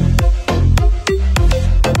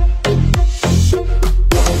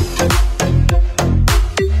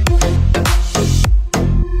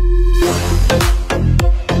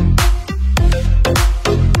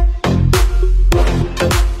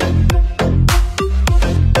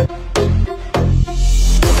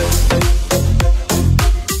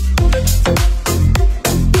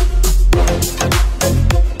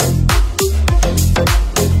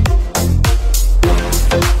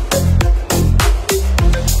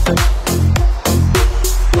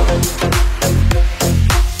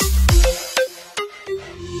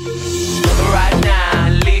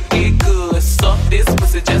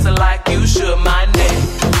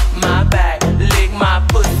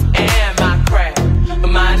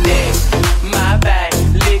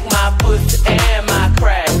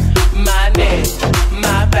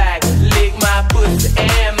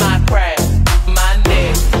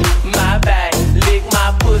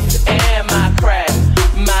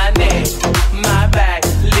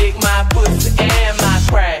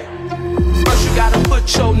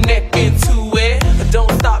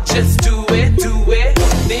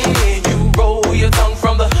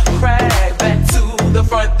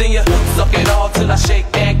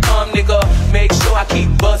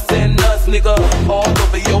 Go.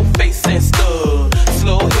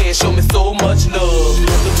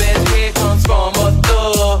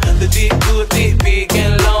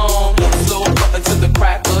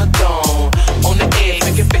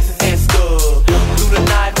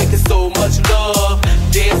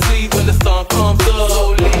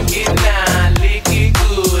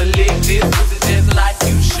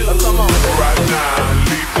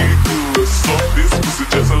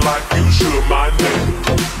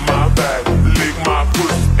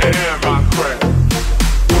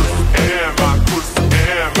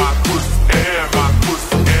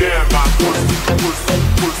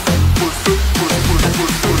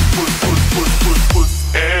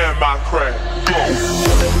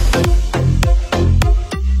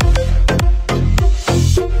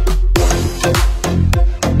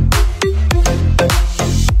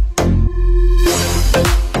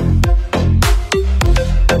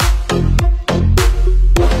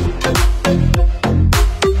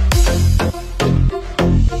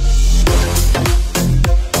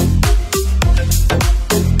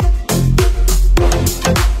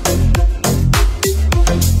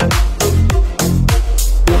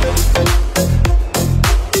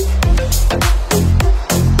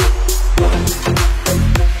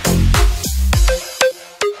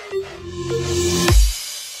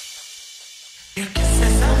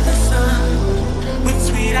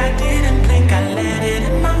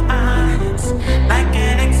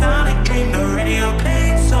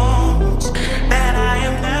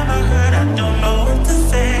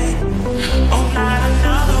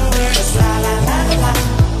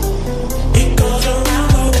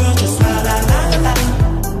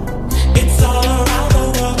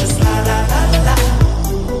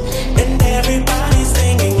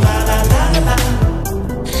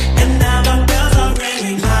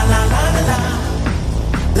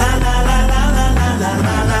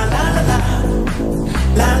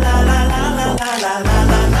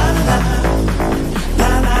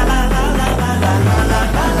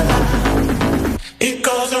 It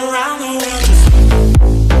goes around.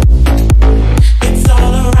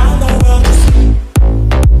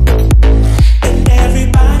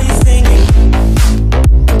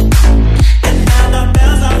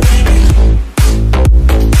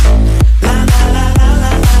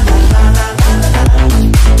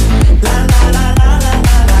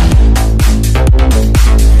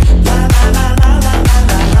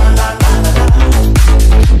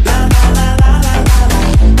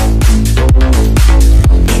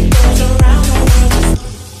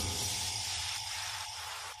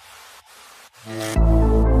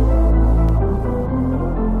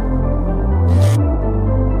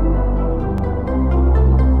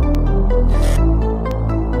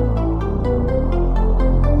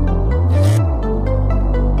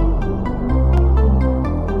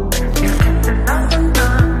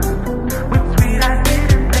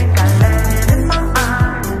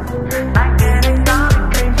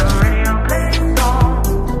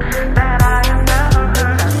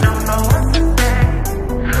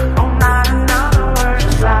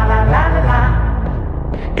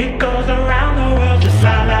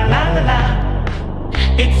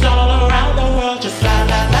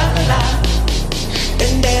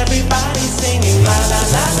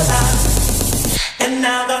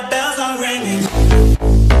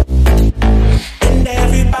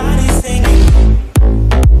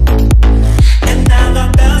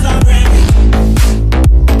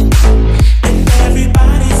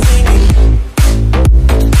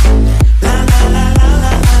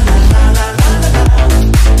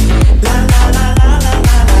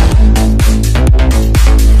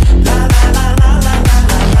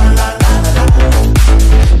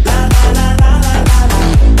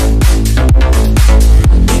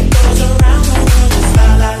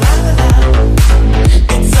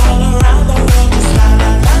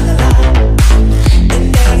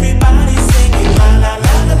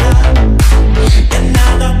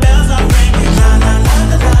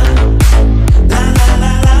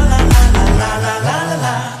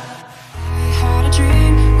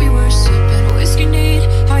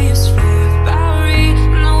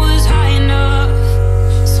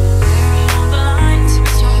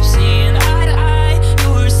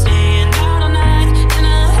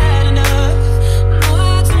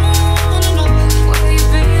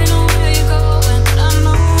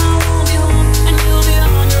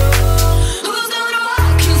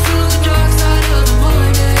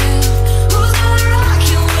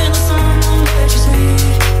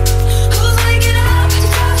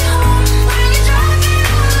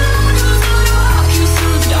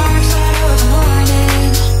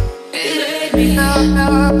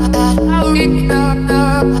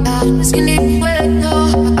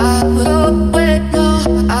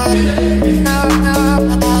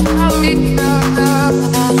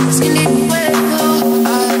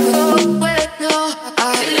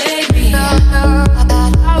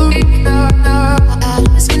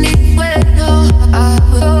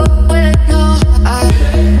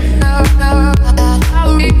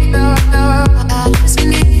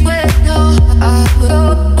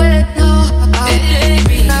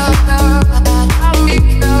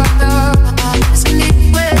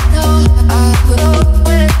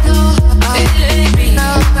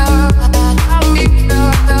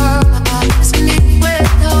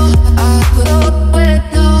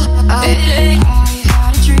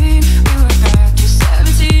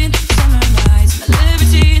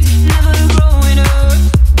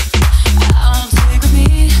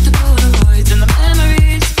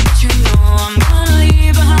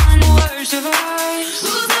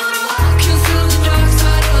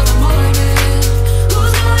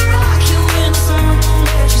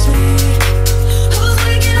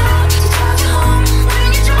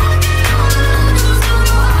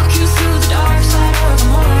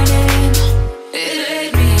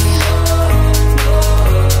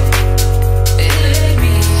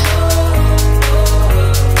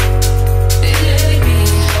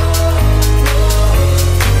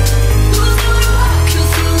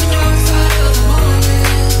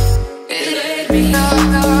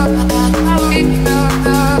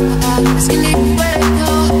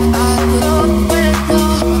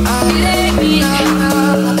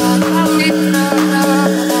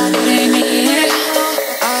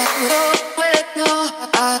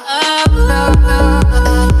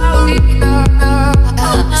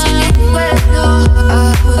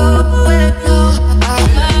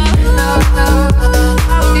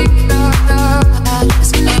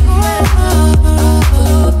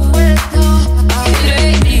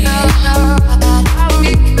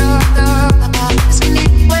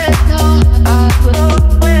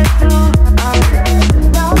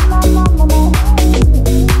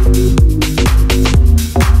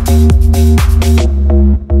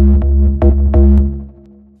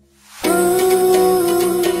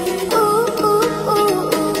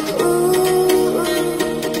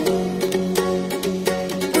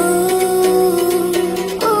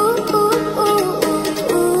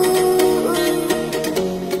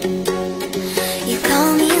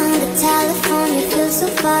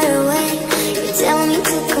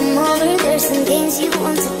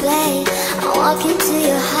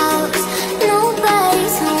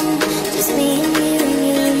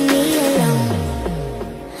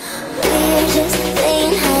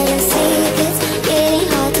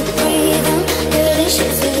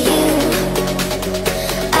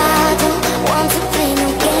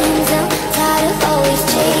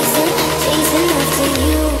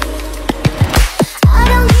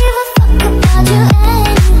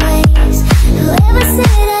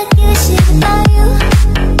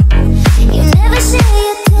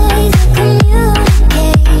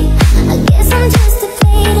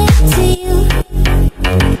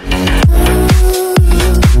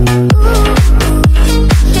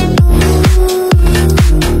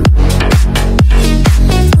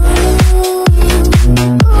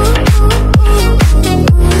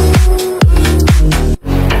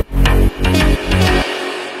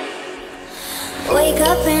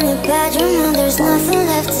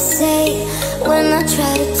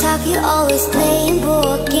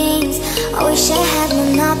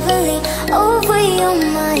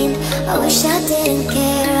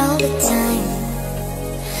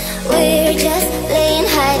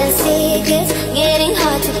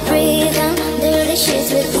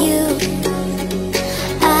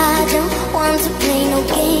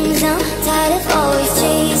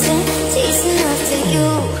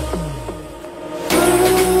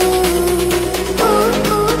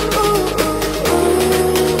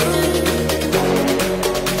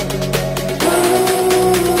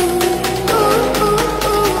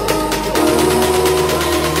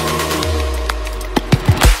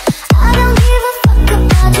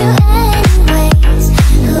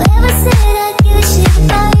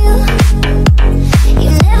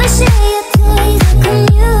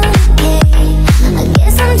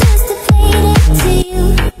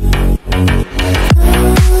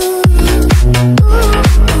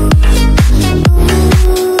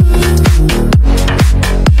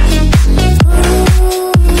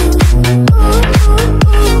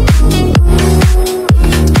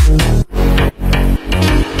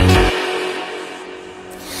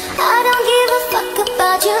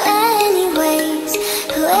 about you anyways.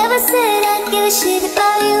 Whoever said I'd give a shit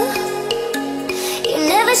about you,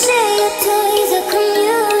 share your toys or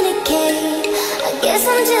communicate. I guess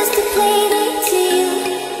I'm just a playdate to you.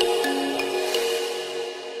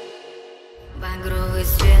 Багровый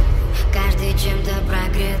свет, каждый чем-то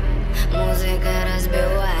прогрет. Музыка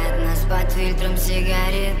разбивает нас под фильтром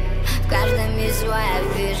сигарет. В каждом есть своя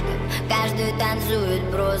фишка, каждый танцует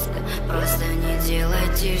броско. Просто не делай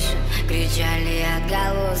тише, кричали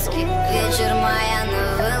отголоски. Вечер моя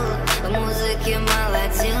новелла, в музыке мало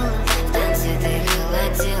дела. В танце ты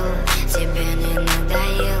холодела, тебе не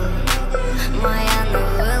надоело. Моя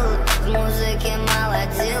новелла, в музыке мало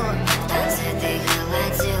дела. В танце ты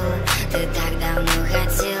холодела, ты так давно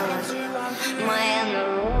хотела. Моя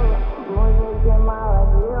новелла, в музыке мало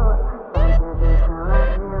дела. В танце ты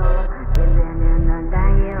холодела, тебе не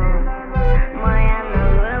надоело. Моя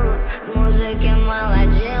новелла, в музыке мало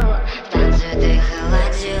дела. В танце ты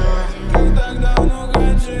холодела.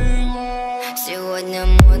 Сегодня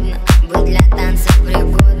модно быть для танца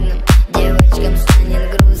пригодным. Девочкам станет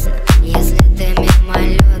грустно, если ты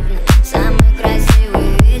мимолетна. Самый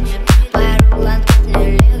красивый вечер, пару глотков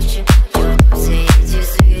не легче. Черту все эти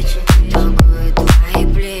свечи, трогают твои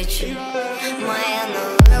плечи. Моя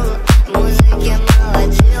новелла, в музыке мало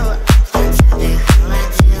дела. В танце ты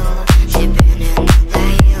холодела, тебе не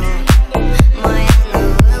надоело. Моя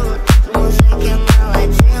новелла, в музыке мало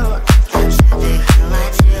дела. В танце ты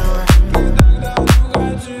холодела.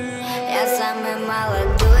 Я самый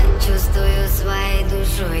молодой, чувствую своей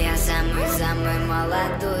душой. Я самый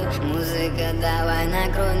молодой. Музыка, давай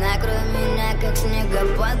накрой меня, как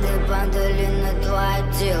снегопады. Падали на твое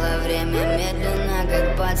тело. Время медленно, как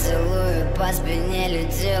поцелуй. По спине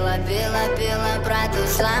летела, пела про ту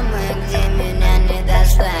самую, где меня не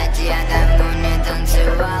достать. Я давно не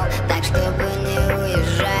танцевал, так чтобы не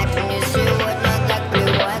уезжать. Мне сегодня так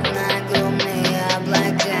плевать на огромные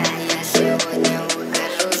облака. Я сегодня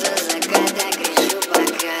ухожу за закат, а кричу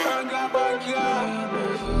пока.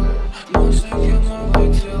 Музыке мало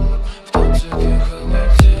дела, в танце ты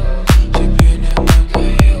холодела, тебе не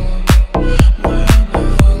надоело. Моя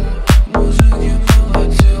новелла, в музыке мало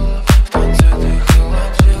дела, в танце ты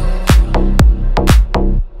холодела.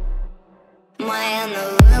 Моя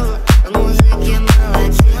новелла, в музыке мало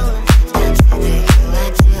дела. В танце ты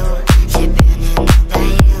холодела, тебе не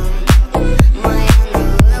надоело. Моя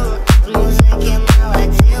новелла, в музыке мало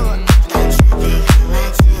дела. В танце ты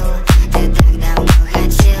холодела, ты так давно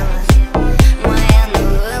хотела. Моя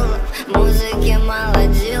новелла, в музыке мало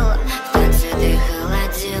дела. В танце ты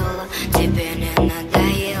холодела, тебе не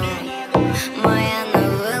надоело. Моя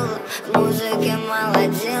новелла, в музыке мало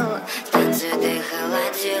дела. В танце ты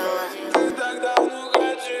холодела.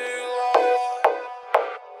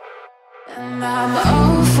 And I'm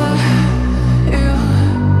over you,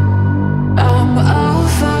 I'm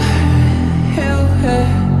over you,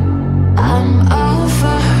 I'm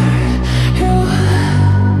over you.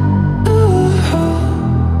 Ooh, ooh,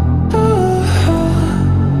 ooh, ooh.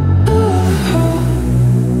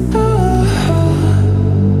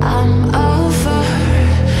 I'm over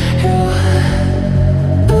you.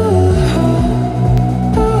 Ooh,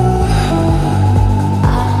 ooh,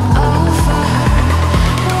 I'm over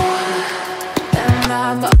you.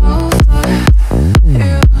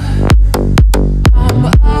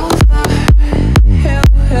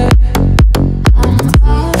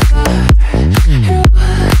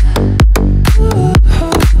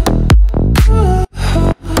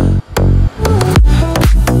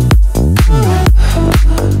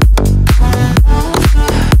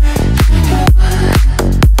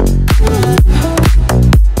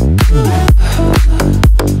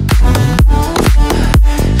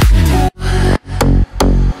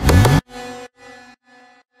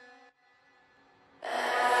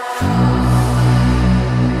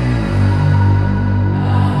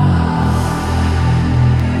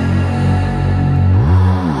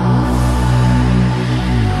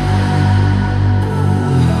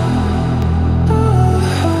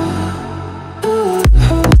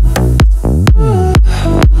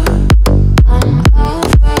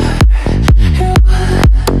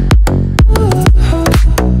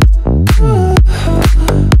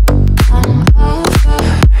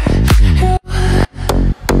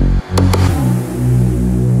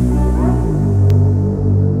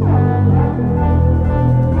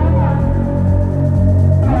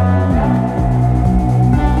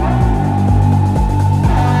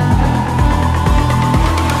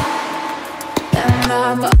 And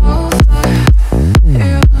I'm over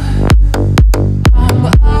you. I'm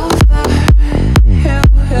over you.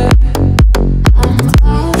 I'm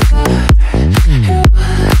over you.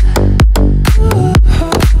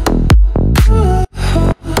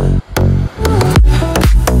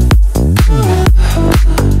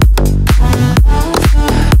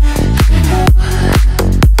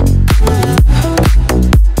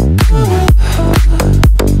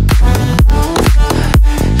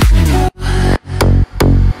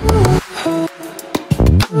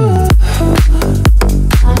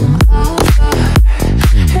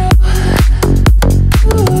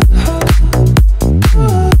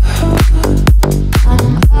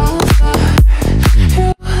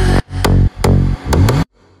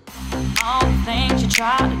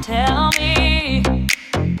 try to tell me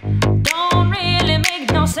don't really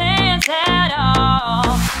make no sense at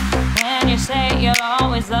all. When you say you'll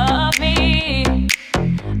always love me,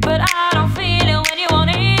 but I don't feel it when you won't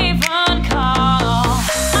even call.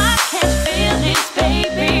 I can't feel this,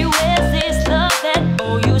 baby. Where's this love that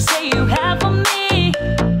you say you have for me?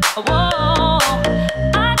 Whoa,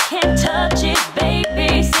 I can't touch it,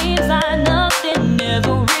 baby. Seems like nothing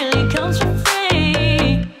ever really comes for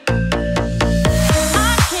free.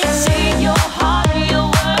 I can't see your heart, your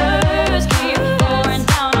words keep pouring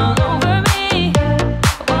down all over me.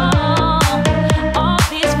 Whoa, all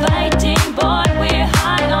this fighting, boy, we're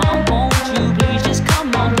high on. Won't you please just come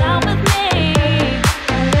on down with me?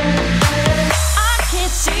 I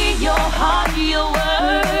can't see your heart, your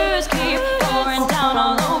words keep pouring down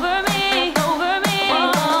all over me, over me.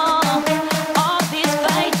 Whoa, all this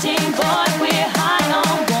fighting, boy, we're high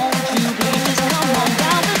on. Won't you please just come on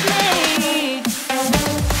down with me?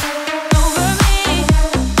 Over me.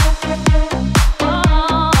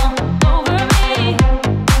 Whoa, over me.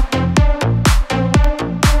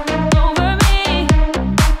 Over me.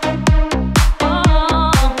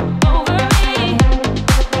 Whoa, over me.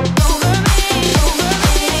 Over me.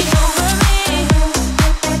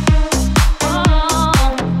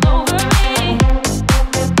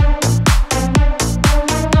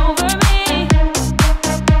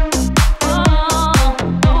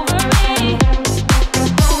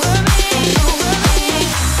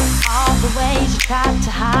 All the ways you tried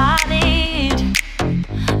to hide it,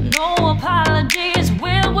 no apologies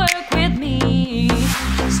will work with me.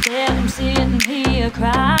 Instead I'm sitting here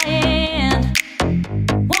crying,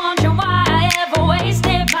 wondering why I ever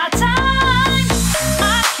wasted my time. I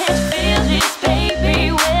can't feel this,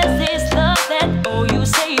 baby. Where's this love that you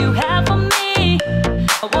say you have for me?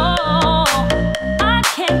 Whoa, I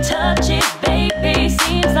can't touch it, baby.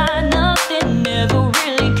 Seems like nothing ever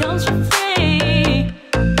really comes for free.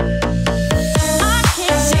 I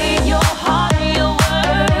can't see your heart, your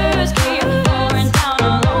words keep pouring down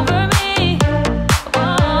all over me.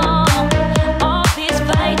 Whoa, all this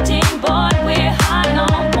fighting, boy, we're high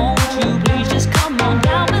on. Won't you please just come on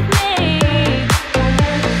down with me?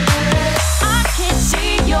 I can't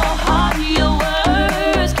see your heart, your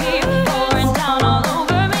words keep pouring down all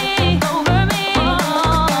over me, over me.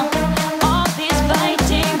 Whoa, all this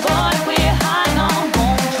fighting, boy, we're high on.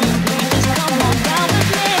 Won't you please just come on down with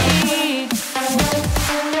me?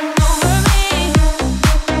 Over me.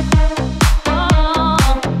 Whoa,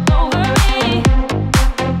 over me.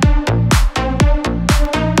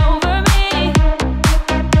 Over me. Whoa,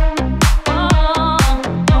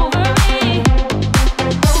 over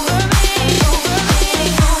me.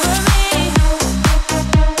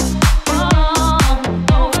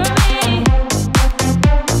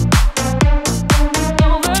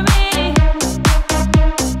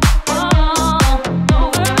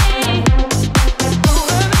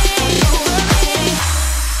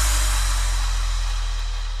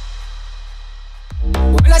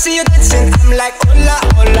 When I see you dancing, I'm like hola,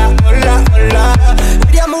 hola, hola, hola.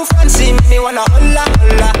 With your move fancy, make me wanna hola,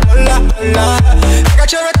 hola, hola, hola. I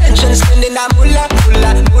got your attention, spending that moolah,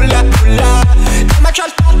 moolah, moolah, moolah. Them a try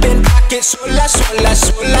popping, pocket, sola, sola,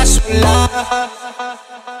 sola, sola.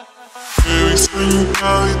 Baby,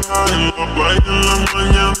 sentadita en la playa en la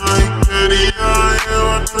mañana y quería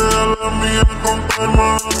llevarte a la mía con calma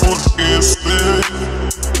porque sé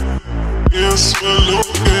que eso es lo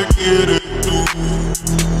que quieres tú.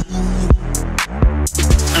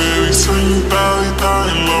 Baby, sentadita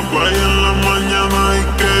en la playa en la mañana y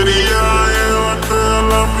quería llevarte a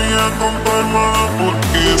la mía con calma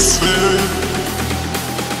porque sé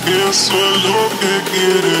que eso es lo que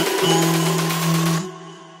quieres tú.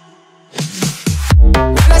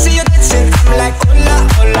 When I see you dancing, I'm like hola,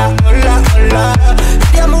 hola, hola, hola.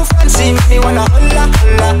 With your move fancy, make me wanna hola,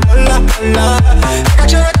 hola, hola, hola. I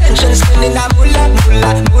got your attention, spending that moolah,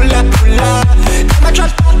 moolah, moolah, moolah. Them a try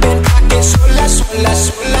popping, pocket, sola, sola,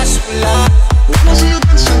 sola, sola. When I see you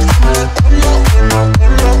dancing, I'm like hola, hola,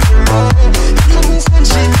 hola, hola. With your move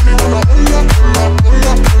fancy, make me wanna hola, hola,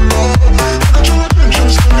 hola, hola. I got your attention,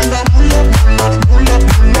 spending that moolah, moolah, moolah,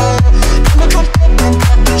 moolah. Them a try popping,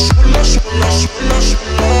 pocket, sola, sola, sola,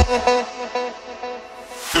 sola.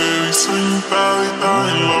 Baby, sentadita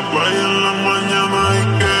en la playa en la mañana y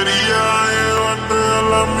quería llevarte a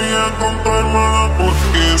la mía con calma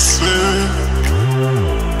porque sé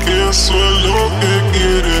que eso es lo que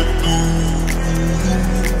quieres tú.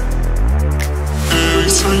 Baby,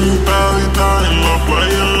 sentadita en la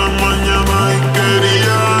playa en la mañana y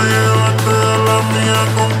quería llevarte a la mía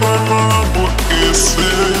con calma porque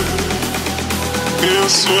sé que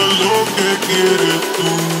eso es lo que quieres tú.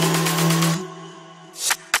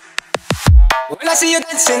 I see you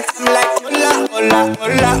dancing, I'm like hola, hola,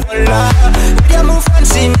 hola, hola. When you move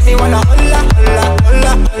fancy, make me wanna hola, hola,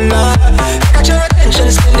 hola, hola. I got your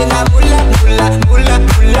attention, spending that moolah, moolah, moolah,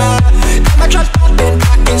 moolah. Got my trap popping,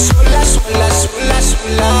 packing sola, sola, sola,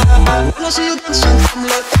 sola. When I see you dancing, I'm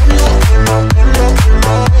like hola, hola, hola,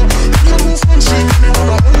 hola. When you move fancy, make me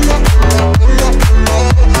wanna hola, hola, hola, hola.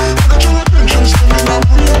 I got your attention, spending that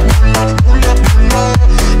moolah, moolah, moolah, moolah.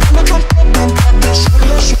 Got my trap popping, packing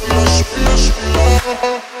sola, sola, sola, sola.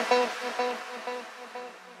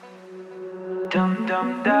 Dum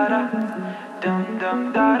dum da da, dum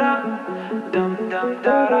dum da da, dum dum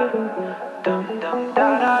da da, dum dum da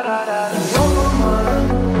da da da. You on my mind,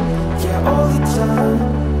 yeah, all the time.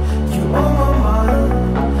 You on my mind,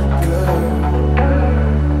 girl.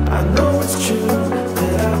 I know it's true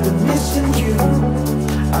that I've been missing you.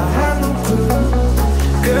 I had no clue,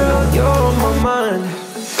 girl, you're on my mind.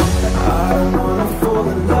 I don't wanna fall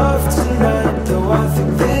in love tonight, though I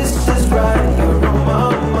think this is right. You're on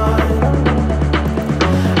my mind.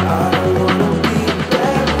 I don't wanna be in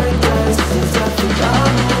paradise, since I think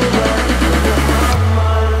I'm alright. You're on my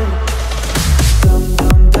mind. Dum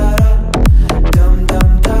dum da da, dum dum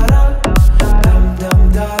da da, dum dum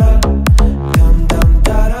da da, dum dum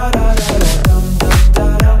da da da da, dum dum da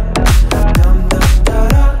da, dum dum da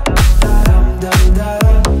da, dum dum da da,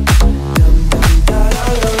 dum dum da da.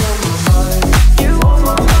 You on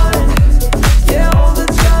my mind, yeah, all the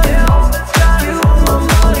time. You on my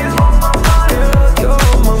mind, girl, you're on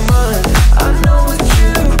my mind. I know it's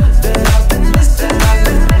true that I've been missing you.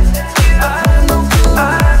 I had no clue,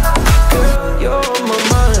 girl, you're on my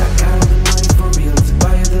mind. I got all the money for real to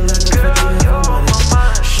buy you the leather, girl, you're on my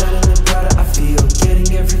mind. Shining the brighter I feel, getting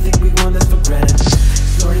everything we want, that's for granted.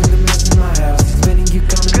 Sorting the mess in my house, spending you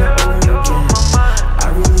coming up over again. I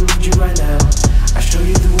really need you right now. I show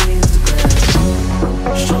you the way Instagram.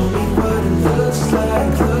 Show me what it looks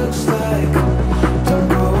like, looks like. Don't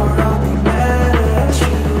go or I'll be mad at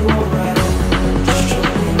you, alright. Just show me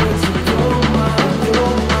what you don't mind,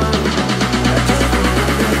 you're mine. I just wanna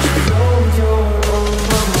let you know you're on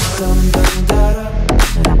my mind. Dum dum da da,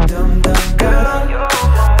 dum dum da da, dum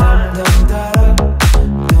dum da da,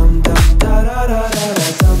 dum dum da da da da,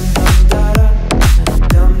 dum dum da da,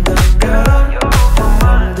 dum dum da da, dum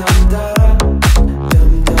dum da da,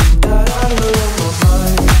 dum dum da da.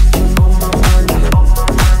 You're on my mind,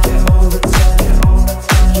 yeah, all the time.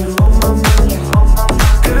 You on my mind,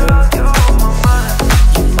 girl, you're on my mind. You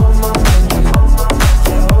on my mind, yeah,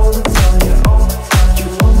 all the time. You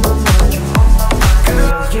on my mind,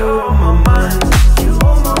 girl, you're on my mind. You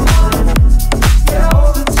on my mind, yeah,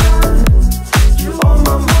 all the time. You on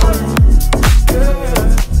my mind, girl.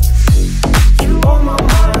 You on my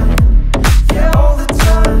mind, yeah, all the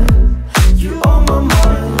time. You on my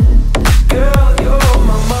mind, girl, you're on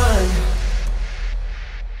my mind.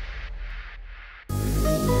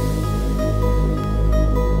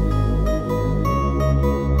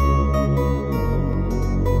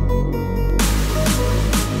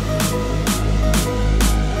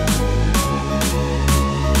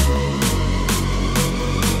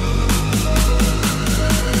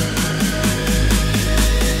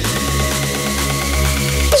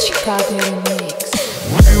 Chicago mix.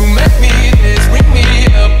 You make me this, bring me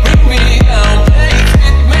up, bring me down. Take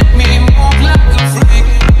it, make me move like a freak.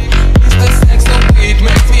 It's the sex so sweet,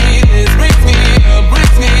 make me this, bring me up,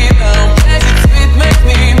 bring me down. Take it sweet, make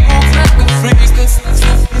me move like a freak. It's the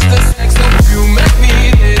sex so you make me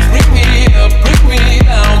this, bring me up, bring me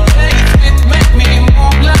down. Take it, make me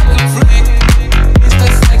move like a freak. It's the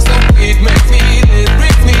sex so sweet, make me this,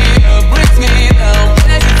 bring me up, bring me down.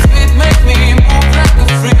 Take it sweet, make me move like a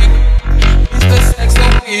freak. It's the sex so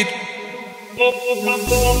sweet.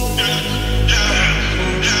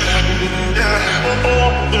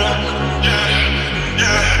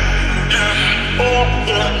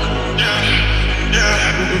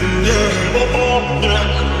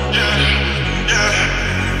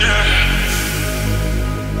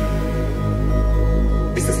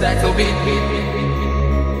 the sex so beat.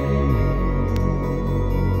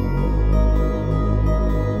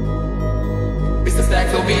 It's the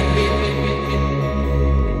sex so beat.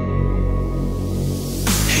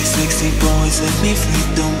 Hey sexy boy, set me free.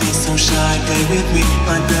 Don't be so shy, play with me.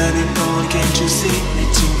 My daddy boy, can't you see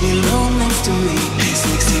that you belong next to me? Hey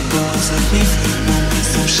sexy boy, set me free. Don't be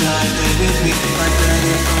so shy, play with me. My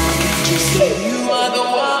daddy boy, can't you see you are the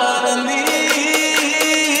one I need?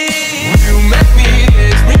 You make me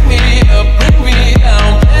this, bring me up, bring me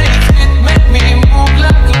down. Take it, make me move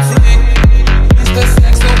like a freak. It's the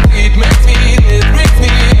sex so sweet, make me this, bring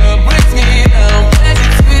me up, bring me down. Take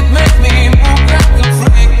it sweet, make me move like a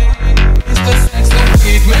freak. It's the sex so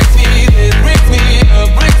sweet, make me this, bring me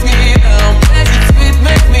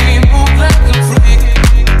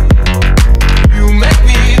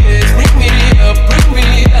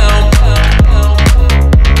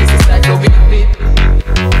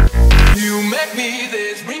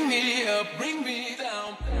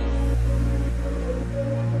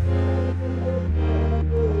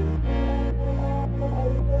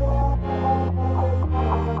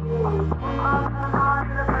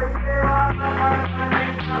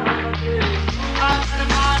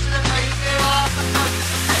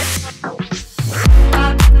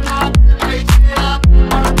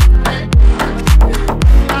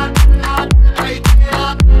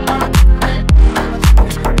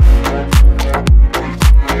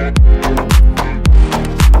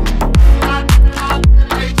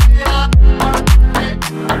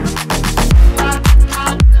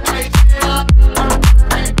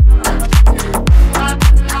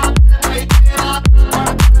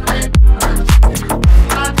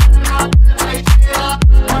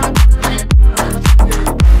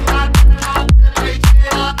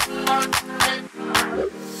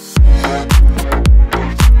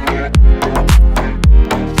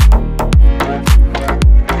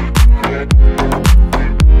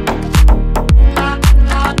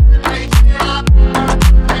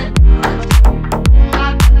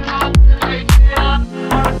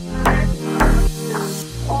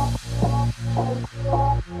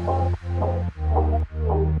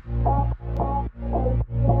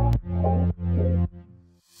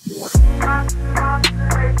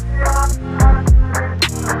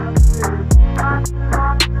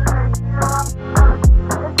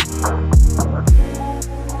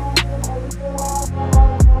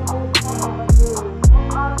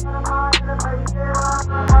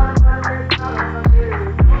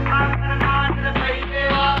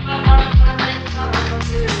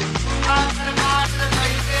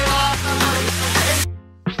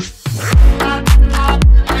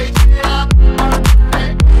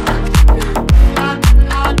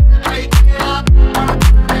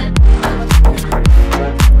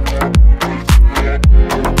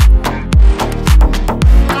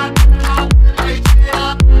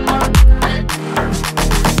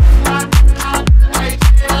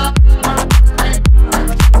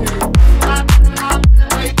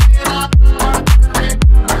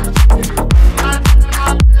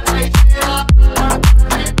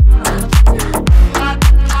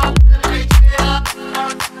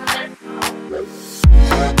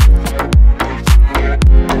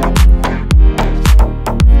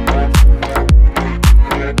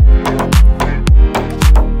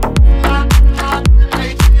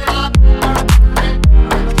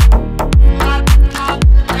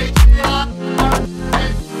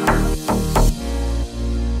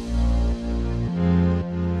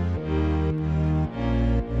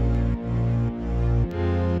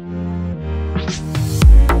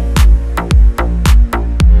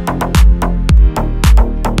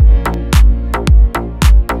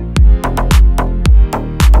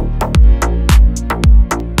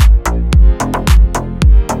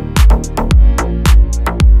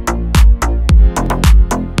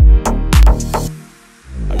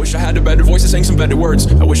better words.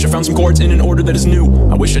 I wish I found some chords in an order that is new.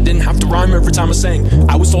 I wish I didn't have to rhyme every time I sang.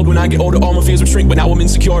 I was told when I get older all my fears would shrink, but now I'm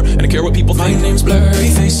insecure and I care what people think. My name's blurry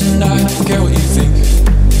face and I don't care what you think.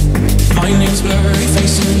 My name's blurry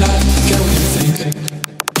face and I don't care what you think.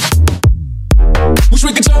 Wish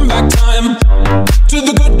we could turn back time to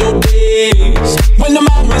the good old days when the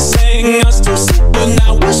mama sang us to sleep, but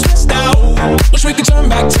now we're stressed out. Wish we could turn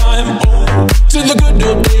back time to the good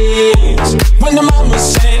old days when the mama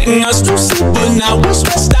sang us to sleep, but now we're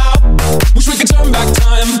stressed out. Wish we could turn back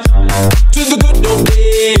time to the good old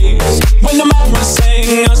days when the mama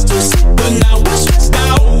sang us to sleep, but now we're stressed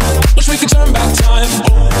out. Wish we could turn back time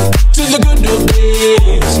to the good old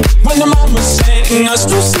days when the mama sang us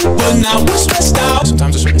to sleep, but now we're stressed out.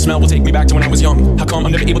 Sometimes a certain smell will take me back to when I was young. How come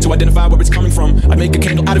I'm never able to identify where it's coming from? I'd make a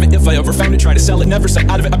candle out of it if I ever found it. Try to sell it, never sell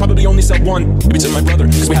out of it. I probably only sell one. Maybe to my brother,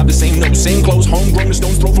 cause we have the same nose, same clothes, homegrown, a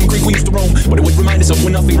stone's throw from a creek we used to roam. But it would remind us of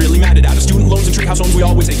when nothing really mattered. Out of student loans and treehouse homes, we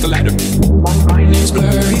always take the ladder. My name's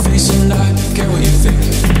blurry face and I don't care what you think.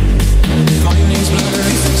 My name's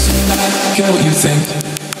blurry face and I don't care what you think.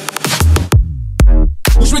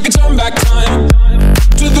 Wish we could turn back time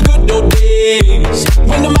to the good old days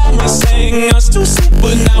when the mama sang us to sleep,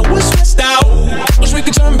 but now we're stressed out. Wish we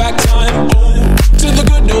could turn back time to the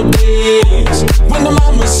good old days when the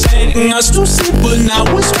mama sang us to sleep, but now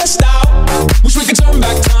we're stressed out. Wish we could turn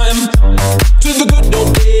back time to the good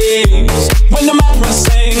old days when the mama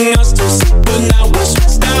sang us to sleep, but now we're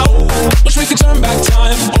stressed out. Wish we could turn back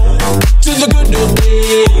time to the good old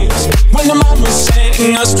days when the mama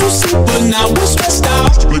sang us to sleep, but now we're stressed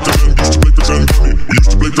out. Used to play pretend bunny. We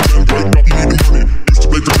used to play pretend wake up, you need the money. Used to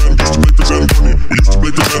play pretend bunny. We used to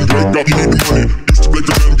play pretend wake up, you need the money. Used to play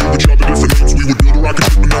pretend, give each other different names. We would build a rocket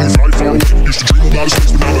ship and then we fly far away. Used to dream about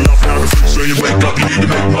space, but now we're laughing at the face, saying wake up, you need to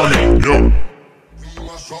make money. Yo.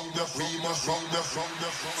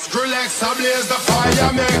 Skrillex, ablaze the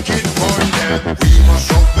fire, make it burn them. We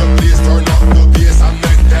must up the place, turn up the bass and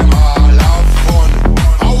make them all have fun.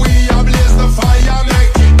 How we ablaze the fire,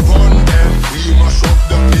 make it burn them. We must up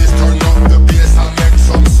the place, turn up the bass and make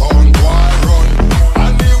some sound, boy run.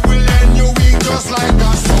 And it will end your week just like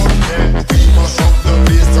a Sunday. We must up the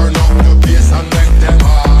place, turn up the bass and make them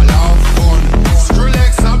all have fun.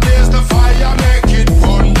 Skrillex, ablaze the fire, make it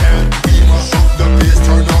burn them. We must up the place,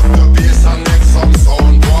 turn up the bass and make some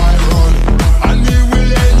sound, boy run. And we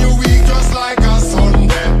will end your week just like a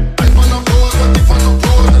Sunday. If I no pose, but if I no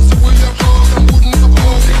pose, then see we your clothes and wouldn't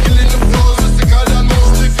suppose. They killing the flows, we sicker than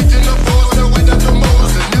most. They fit in the pose, they weather the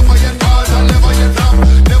most. They never yet pause and never yet drop.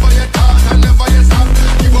 Never yet talk and never yet stop.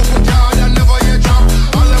 Give up with yard and never yet drop.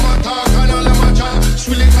 All them a talk and all them a chat.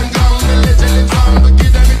 Swilling and down, the legend is long. We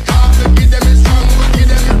give them it calm, we give them it strong. We give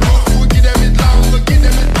them it rough, we give them it long. We give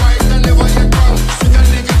them it bright and never yet wrong. Sweet and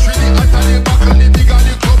the victory, the hot and the buckle. The big and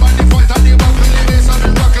the club and the fight and the buckle. The bass and the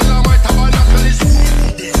rockle, I might have a knuckle. It's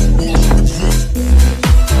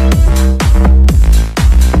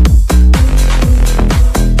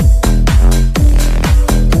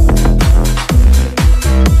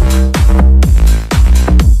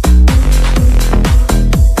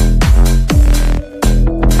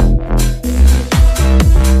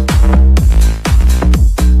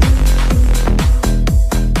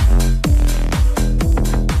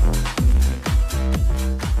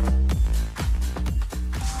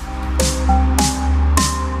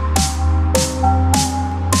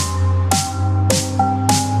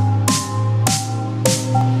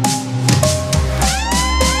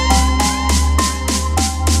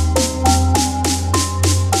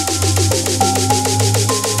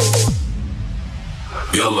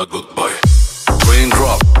Yalla goodbye.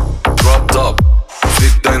 Raindrop, drop top.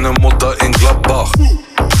 Fick deine Mutter in Gladbach.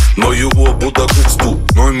 Neue Uhr, Bruder, guckst du.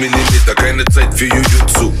 9 mm, keine Zeit für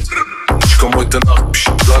Jujutsu. Ich komm heute Nacht, psch,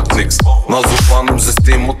 sag nix. Nasopan im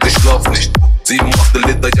System und ich schlaf nicht. 7 machte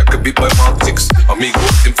Lederjacke wie bei Matrix. Amigo,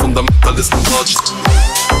 dem Fundamentalisten watscht.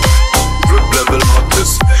 Rip-Level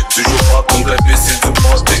Artist, Psychopath und ein bisschen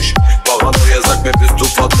sympathisch. Paranoia sagt mir, bist du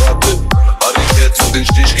verdrahtet. Ariket zu den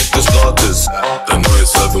Stich gibt es gratis. Ein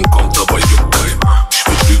neues Album kommt, aber juckt kein. Ich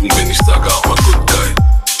würd lügen, wenn ich sage, I'm a good guy.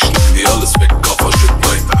 Ich nehm dir alles weg, Kaffer, shit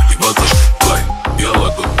rein. Die Wörter steht klein. Yalla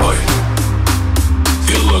goodbye.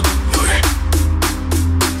 Yalla goodbye.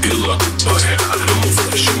 Yalla goodbye. Alle Mufe,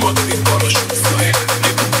 ich immer die Parachute frei.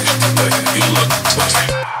 Gib mir nicht dabei. Yalla goodbye.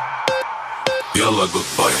 Yalla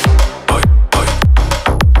goodbye. Bye, bye.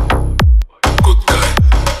 Good guy.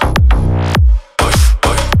 Bye,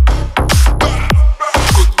 bye.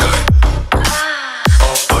 Good guy.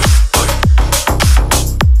 Bye, bye.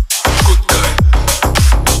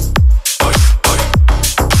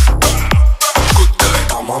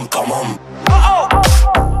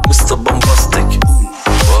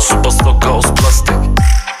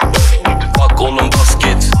 Alkohol und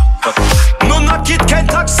Basket. Nur Naked, kein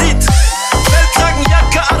Taxit.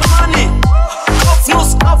 Feldkragenjacke Armani.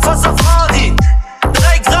 Kopfnuss, Alpha Safari.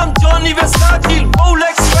 3 Gramm Johnny Versace.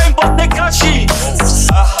 Rolex, Rainbow, Tekashi.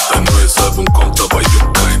 Ein neues Album kommt, aber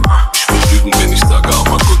juckt kein. Ich will lügen, wenn ich sage,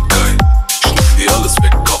 aber good guy. Schnitt dir alles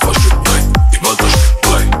weg, Kaffer, Stück rein. Im Alter steckt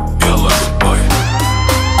Blei. Yalla, goodbye.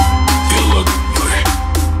 Yalla, goodbye.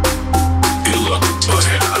 Yalla,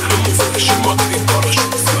 goodbye. Alle Mufe, ich immer den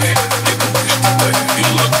Parachute frei. Jeder nicht dabei.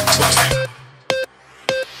 Yalla, goodbye.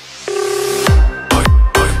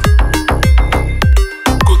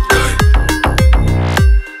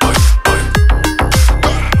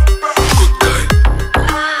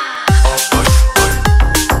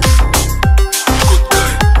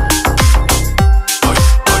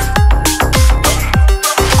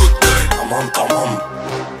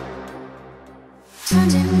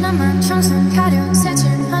 천진난만 평생 가려 새침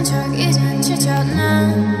한 척 이젠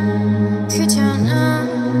지쳤나 귀찮아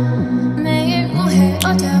매일 뭐해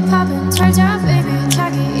어디야 밥은 잘자 baby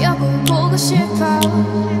자기 여보 보고 싶어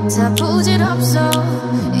다 부질없어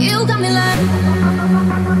You got me like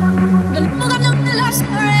넌 뭐가 없는 love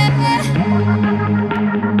story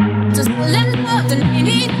Just let love the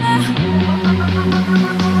need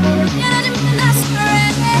미안하지만 love story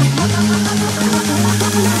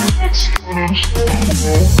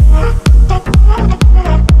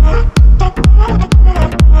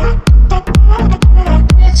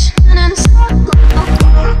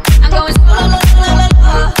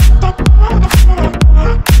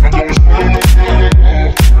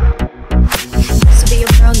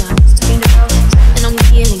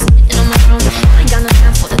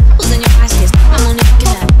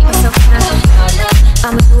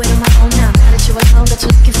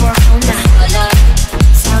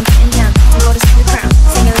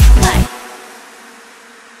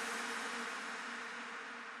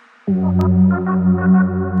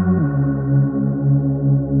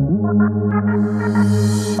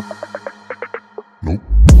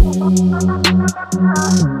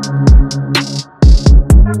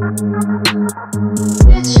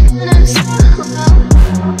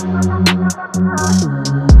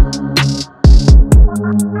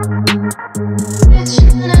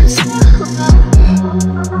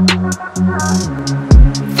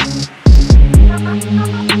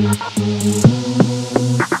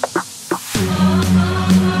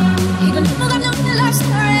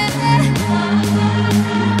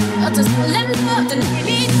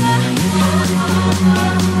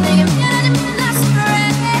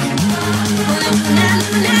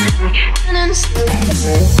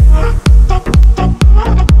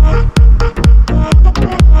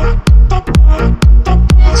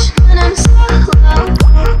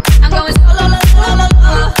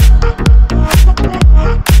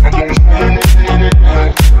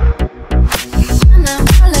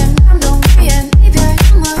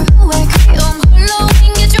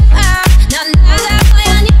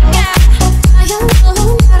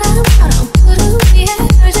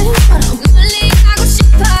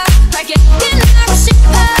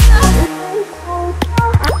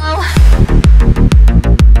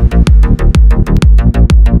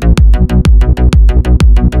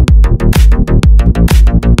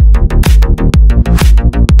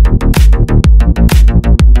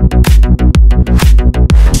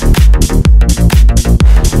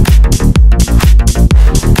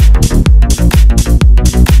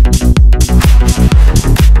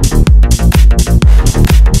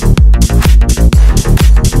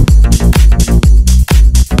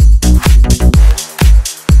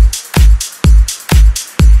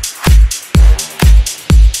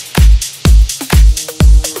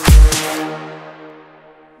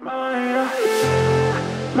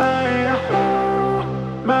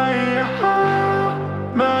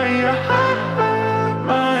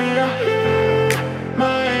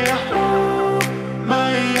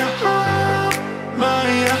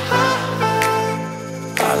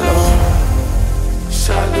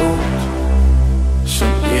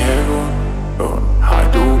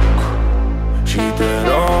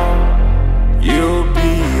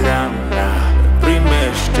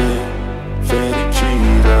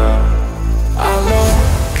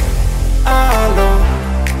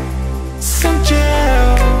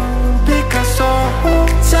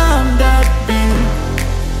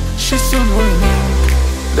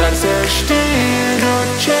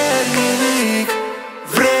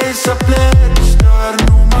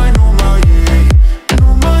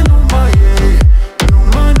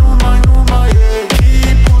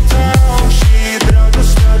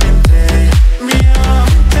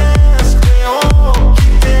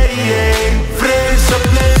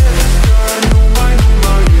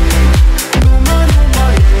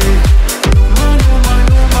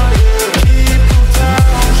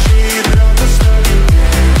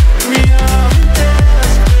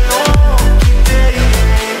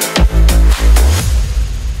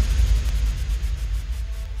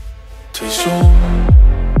Tvij son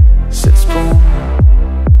sätts på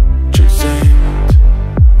Tjusigt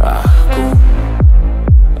acum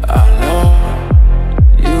alla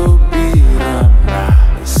iubirea mea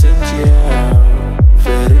sunt eu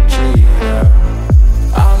fericirea.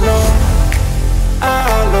 Alo,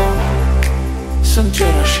 alo, sunt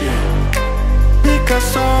Gerașie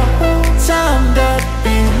Picasso, ți-am dat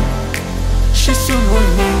pin și sunt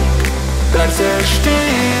voinic, dar să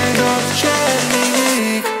știi doar ce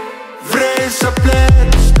nimic. Vrei să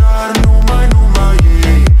pleci, dar numai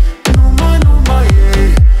ei, numai ei,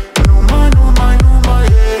 numai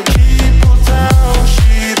ei. Chipul tău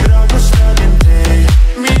și dragostea din tei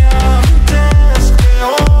mi-amintesc de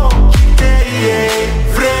ochii tăi.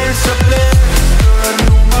 Vrei să pleci, dar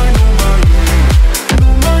numai ei,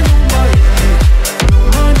 numai ei,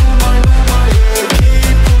 numai ei.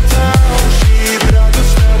 Chipul tău și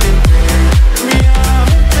dragostea din tei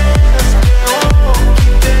mi-amintesc de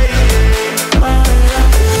ochii tăi.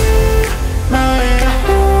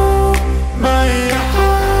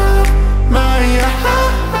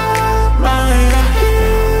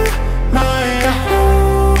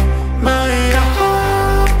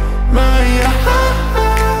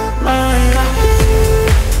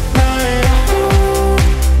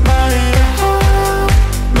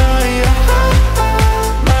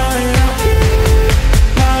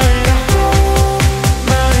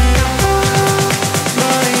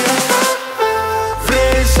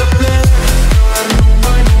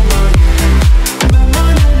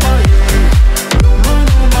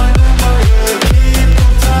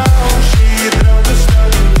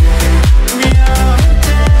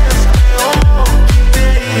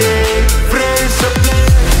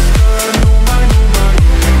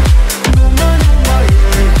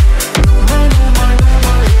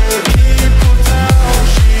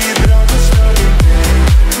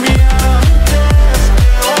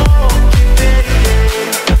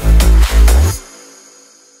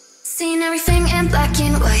 Seen everything in black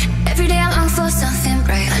and white. Every day I long for something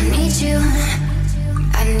bright. I need you,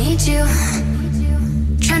 I need you.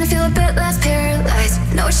 Trying to feel a bit less paralyzed.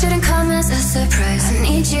 No, it shouldn't come as a surprise. I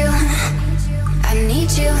need you, I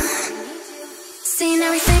need you. Seen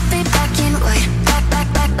everything black and white. Black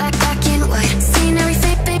and white. Seen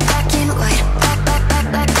everything black and white.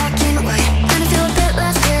 Black and white. Trying to feel a bit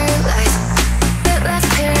less paralyzed. Bit less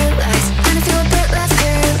paralyzed. Trying to feel a bit less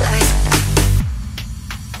paralyzed.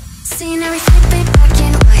 Seen everything black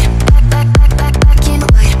and white. Black and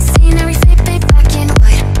white. Seen everything black and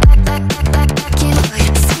white. Black and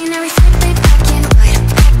white. Seen everything black and white.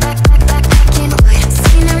 Black and white.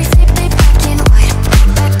 Seen everything black and white.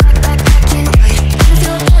 Black and white. I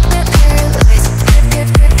feel a bit paralyzed.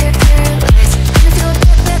 Paralyzed. I feel a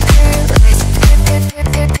bit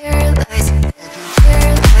paralyzed.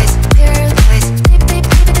 Paralyzed. Paralyzed. Paralyzed.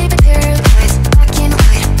 Paralyzed. Black and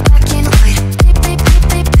white. Black and white.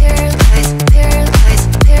 Paralyzed. Paralyzed.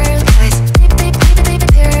 Paralyzed.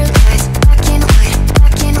 Paralyzed. Black and white.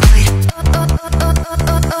 Black and white. Oh,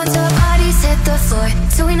 the bodies hit the floor.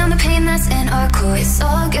 Chewing on the pain that's in our core. It's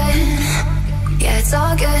all good. Yeah, it's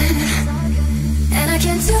all good. And I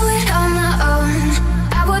can't do it on my own.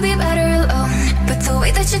 I would be better alone. But the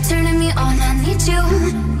way that you're turning me on, I need you.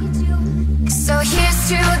 So here's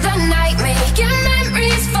to the night, making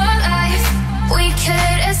memories for life. We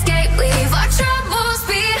could escape, leave our troubles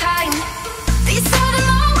behind. These are the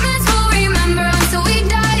moments we'll remember until we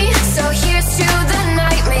die. So here's to the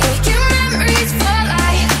night, making memories for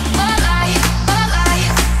life. For life, for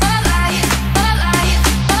life, for life, for life,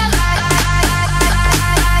 for life.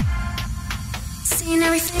 Seen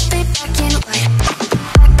everything black and white.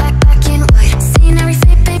 Black and white. Seen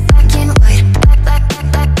everything black and white. Black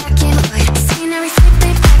and white. Seen everything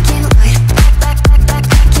black and white. Black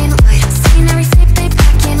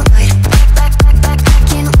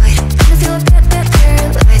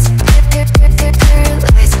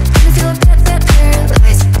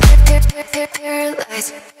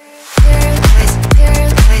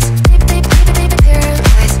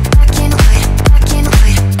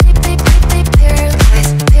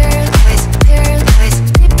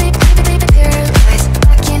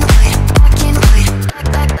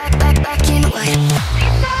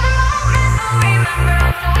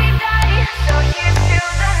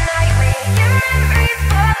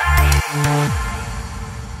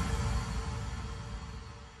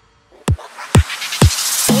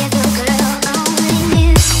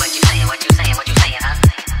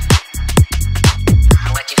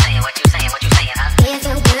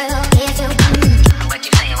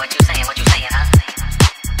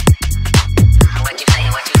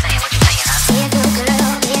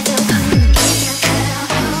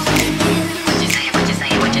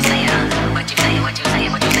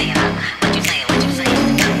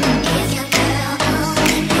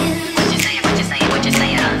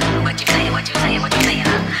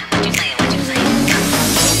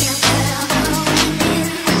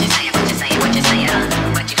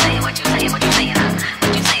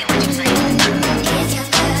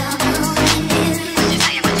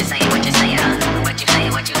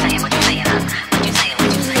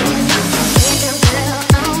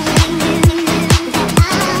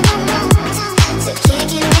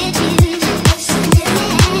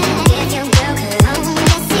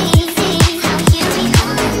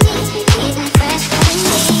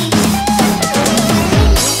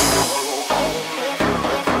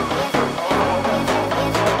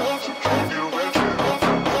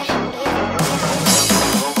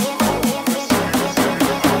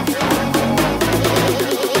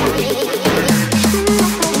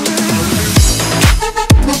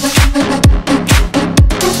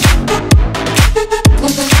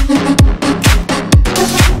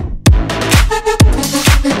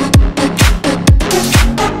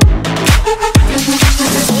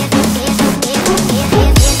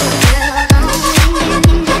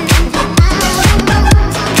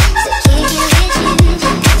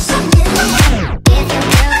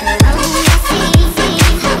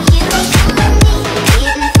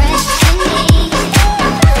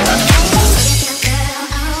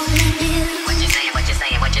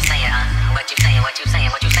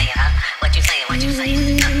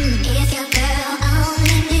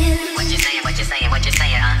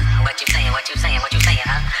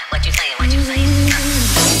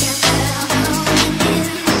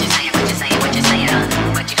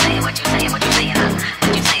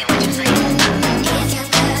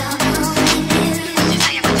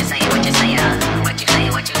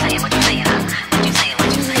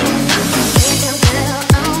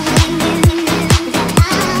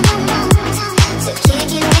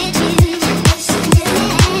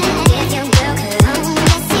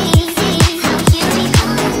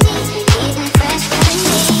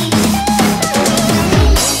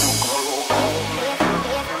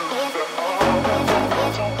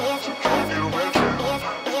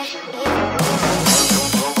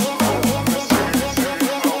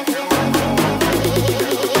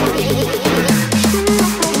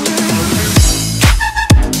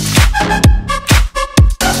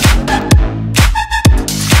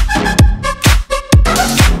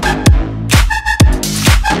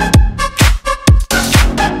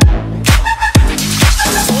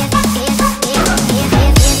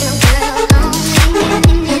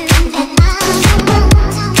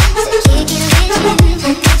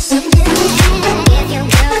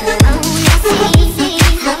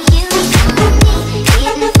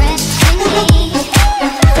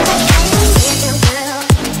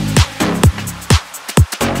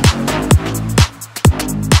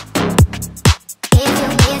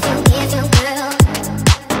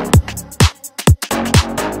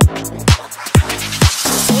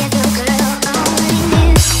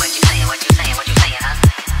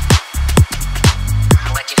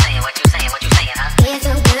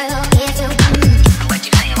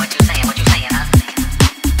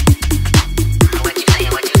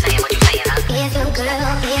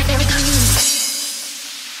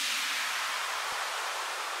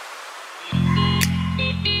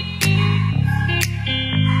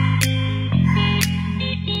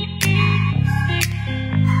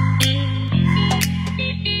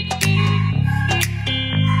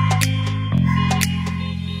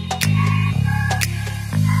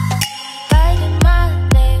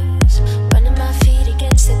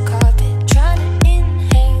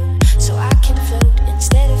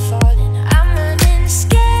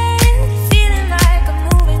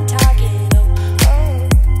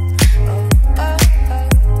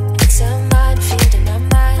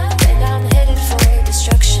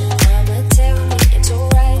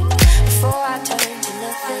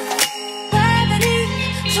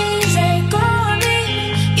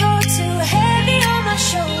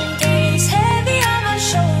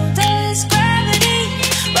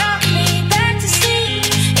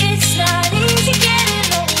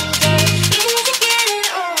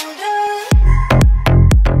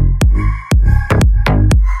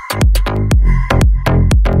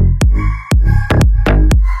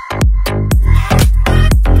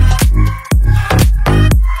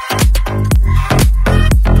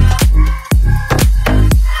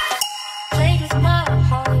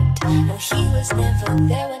was never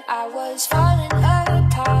there when I was falling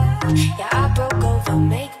apart. Yeah, I broke over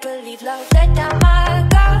make-believe love, let down my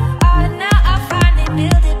guard. Now I finally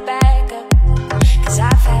build it back up, 'cause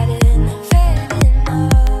I've had enough, had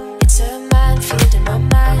enough. It's a minefield in my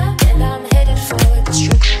mind, and I'm headed for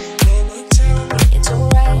destruction. It's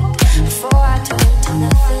alright, before I turn to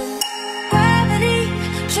nothing. Gravity,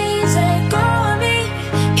 please let go of me.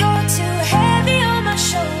 You're too heavy on my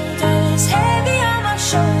shoulders, heavy on my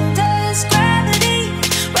shoulders. Gravity,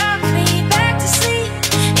 rock me back to sleep.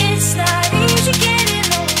 It's not easy getting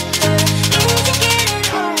older, easy getting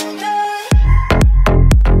older.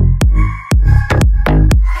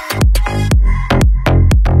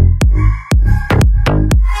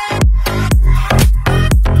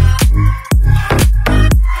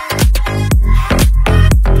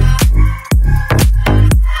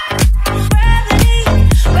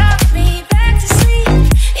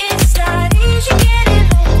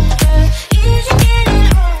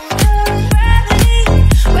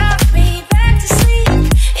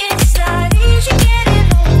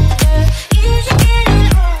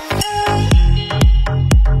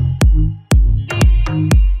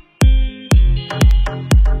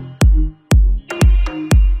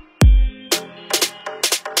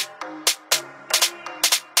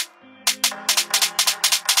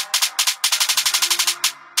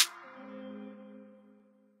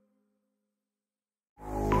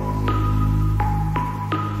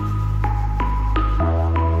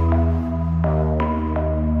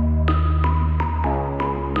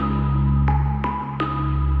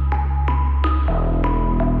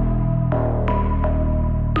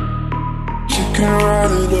 You can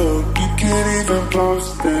write it up, you can't even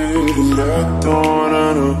post it. And I don't wanna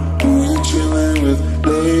know who you chillin' with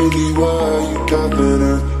lately. Why you got that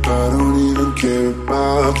nerve? I don't even care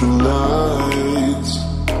about the lights.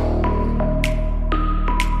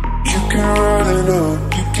 You can write it up,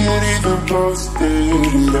 you can't even post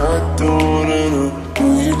it. And I don't wanna know who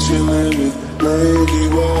you chillin' with lately.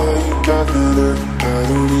 Why you got that nerve? I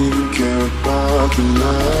don't even care about the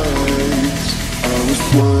lights. I was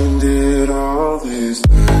blinded all this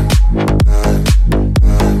time,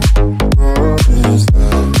 all this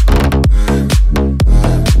time,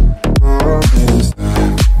 all this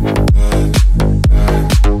time,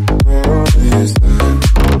 all this time,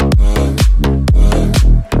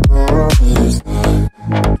 all this time, all this time,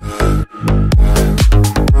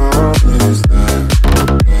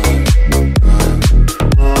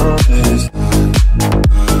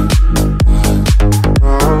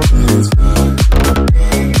 all this time,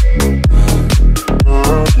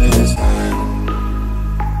 all this time.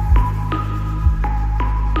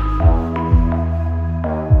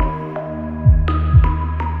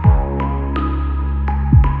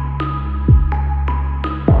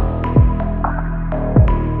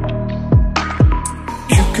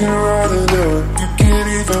 You can write it up, you can't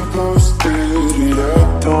even post it. And I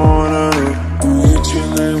don't wanna know who you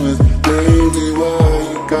chillin' with lately. Why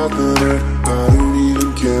you got the nerve? I don't even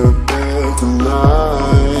care about the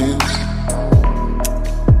lights.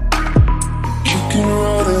 You can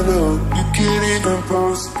write it up, you can't even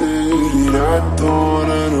post it. And I don't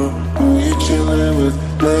wanna know who you chillin' with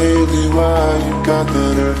lately. Why you got the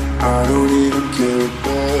nerve? I don't even care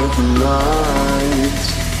about the lights.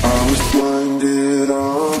 I was blinded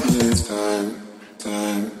all this time,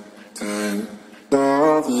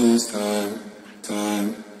 all this time, all this time,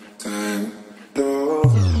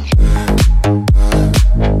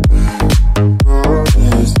 all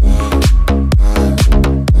this time,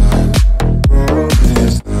 all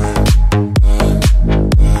this time,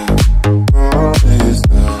 all this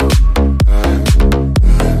time,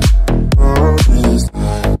 all this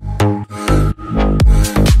time,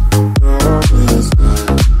 all this time.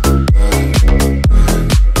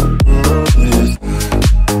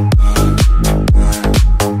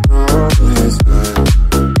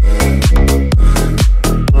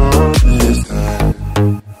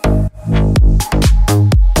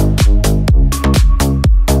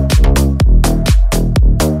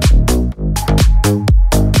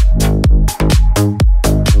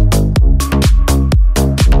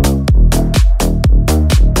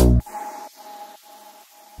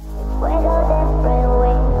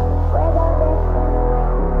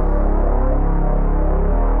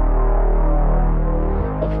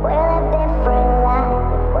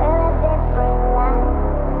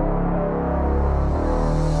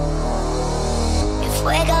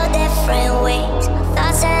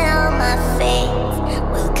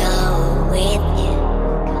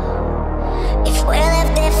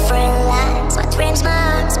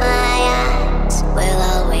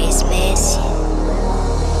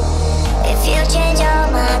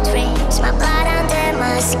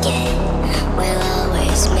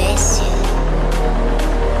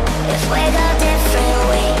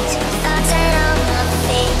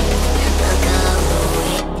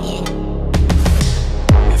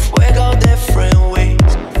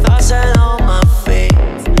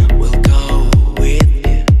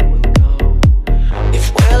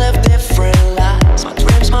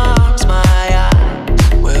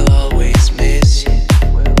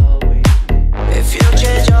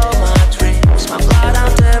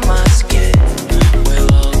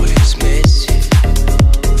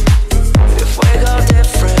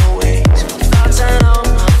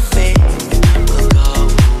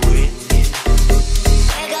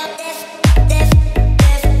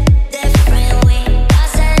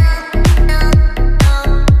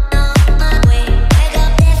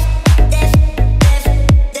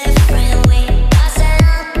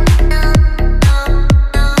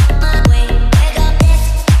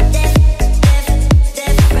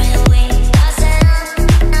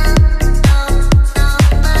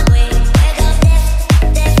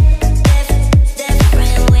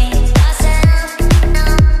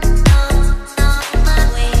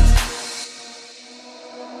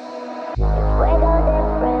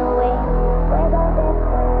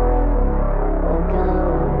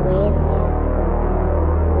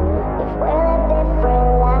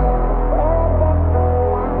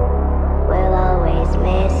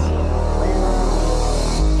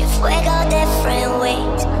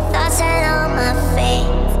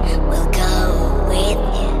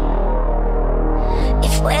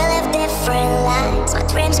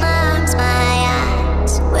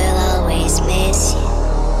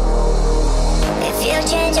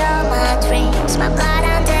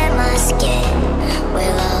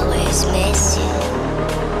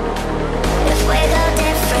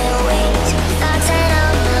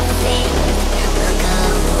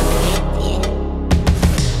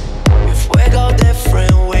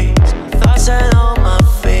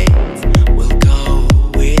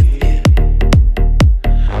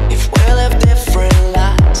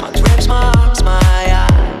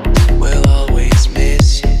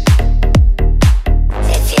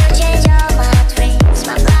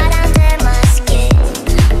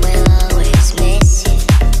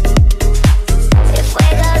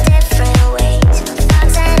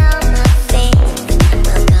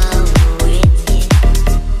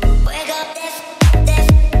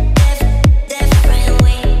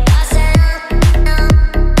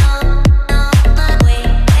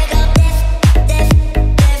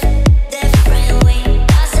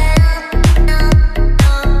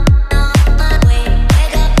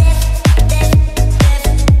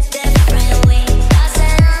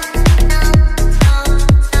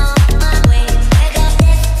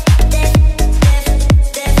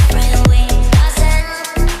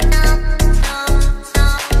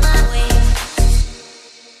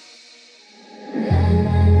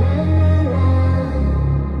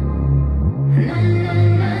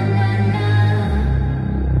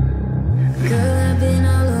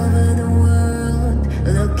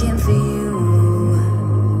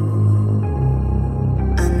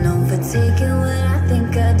 taking what I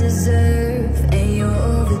think I deserve, and you're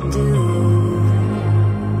overdue.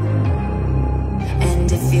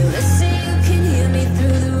 And if you listen, you can hear me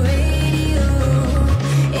through the radio,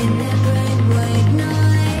 in that bright white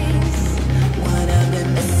noise. What I've been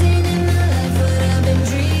missing in my life, what I've been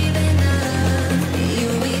dreaming of.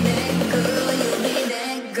 You'll be that girl, you'll be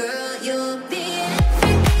that girl, you'll be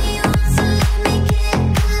everything you want, so let me get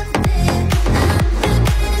out there. I'm the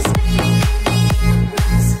baddest baby in the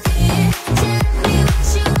atmosphere. Tell me what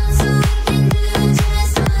you want, so we can do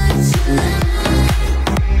just what you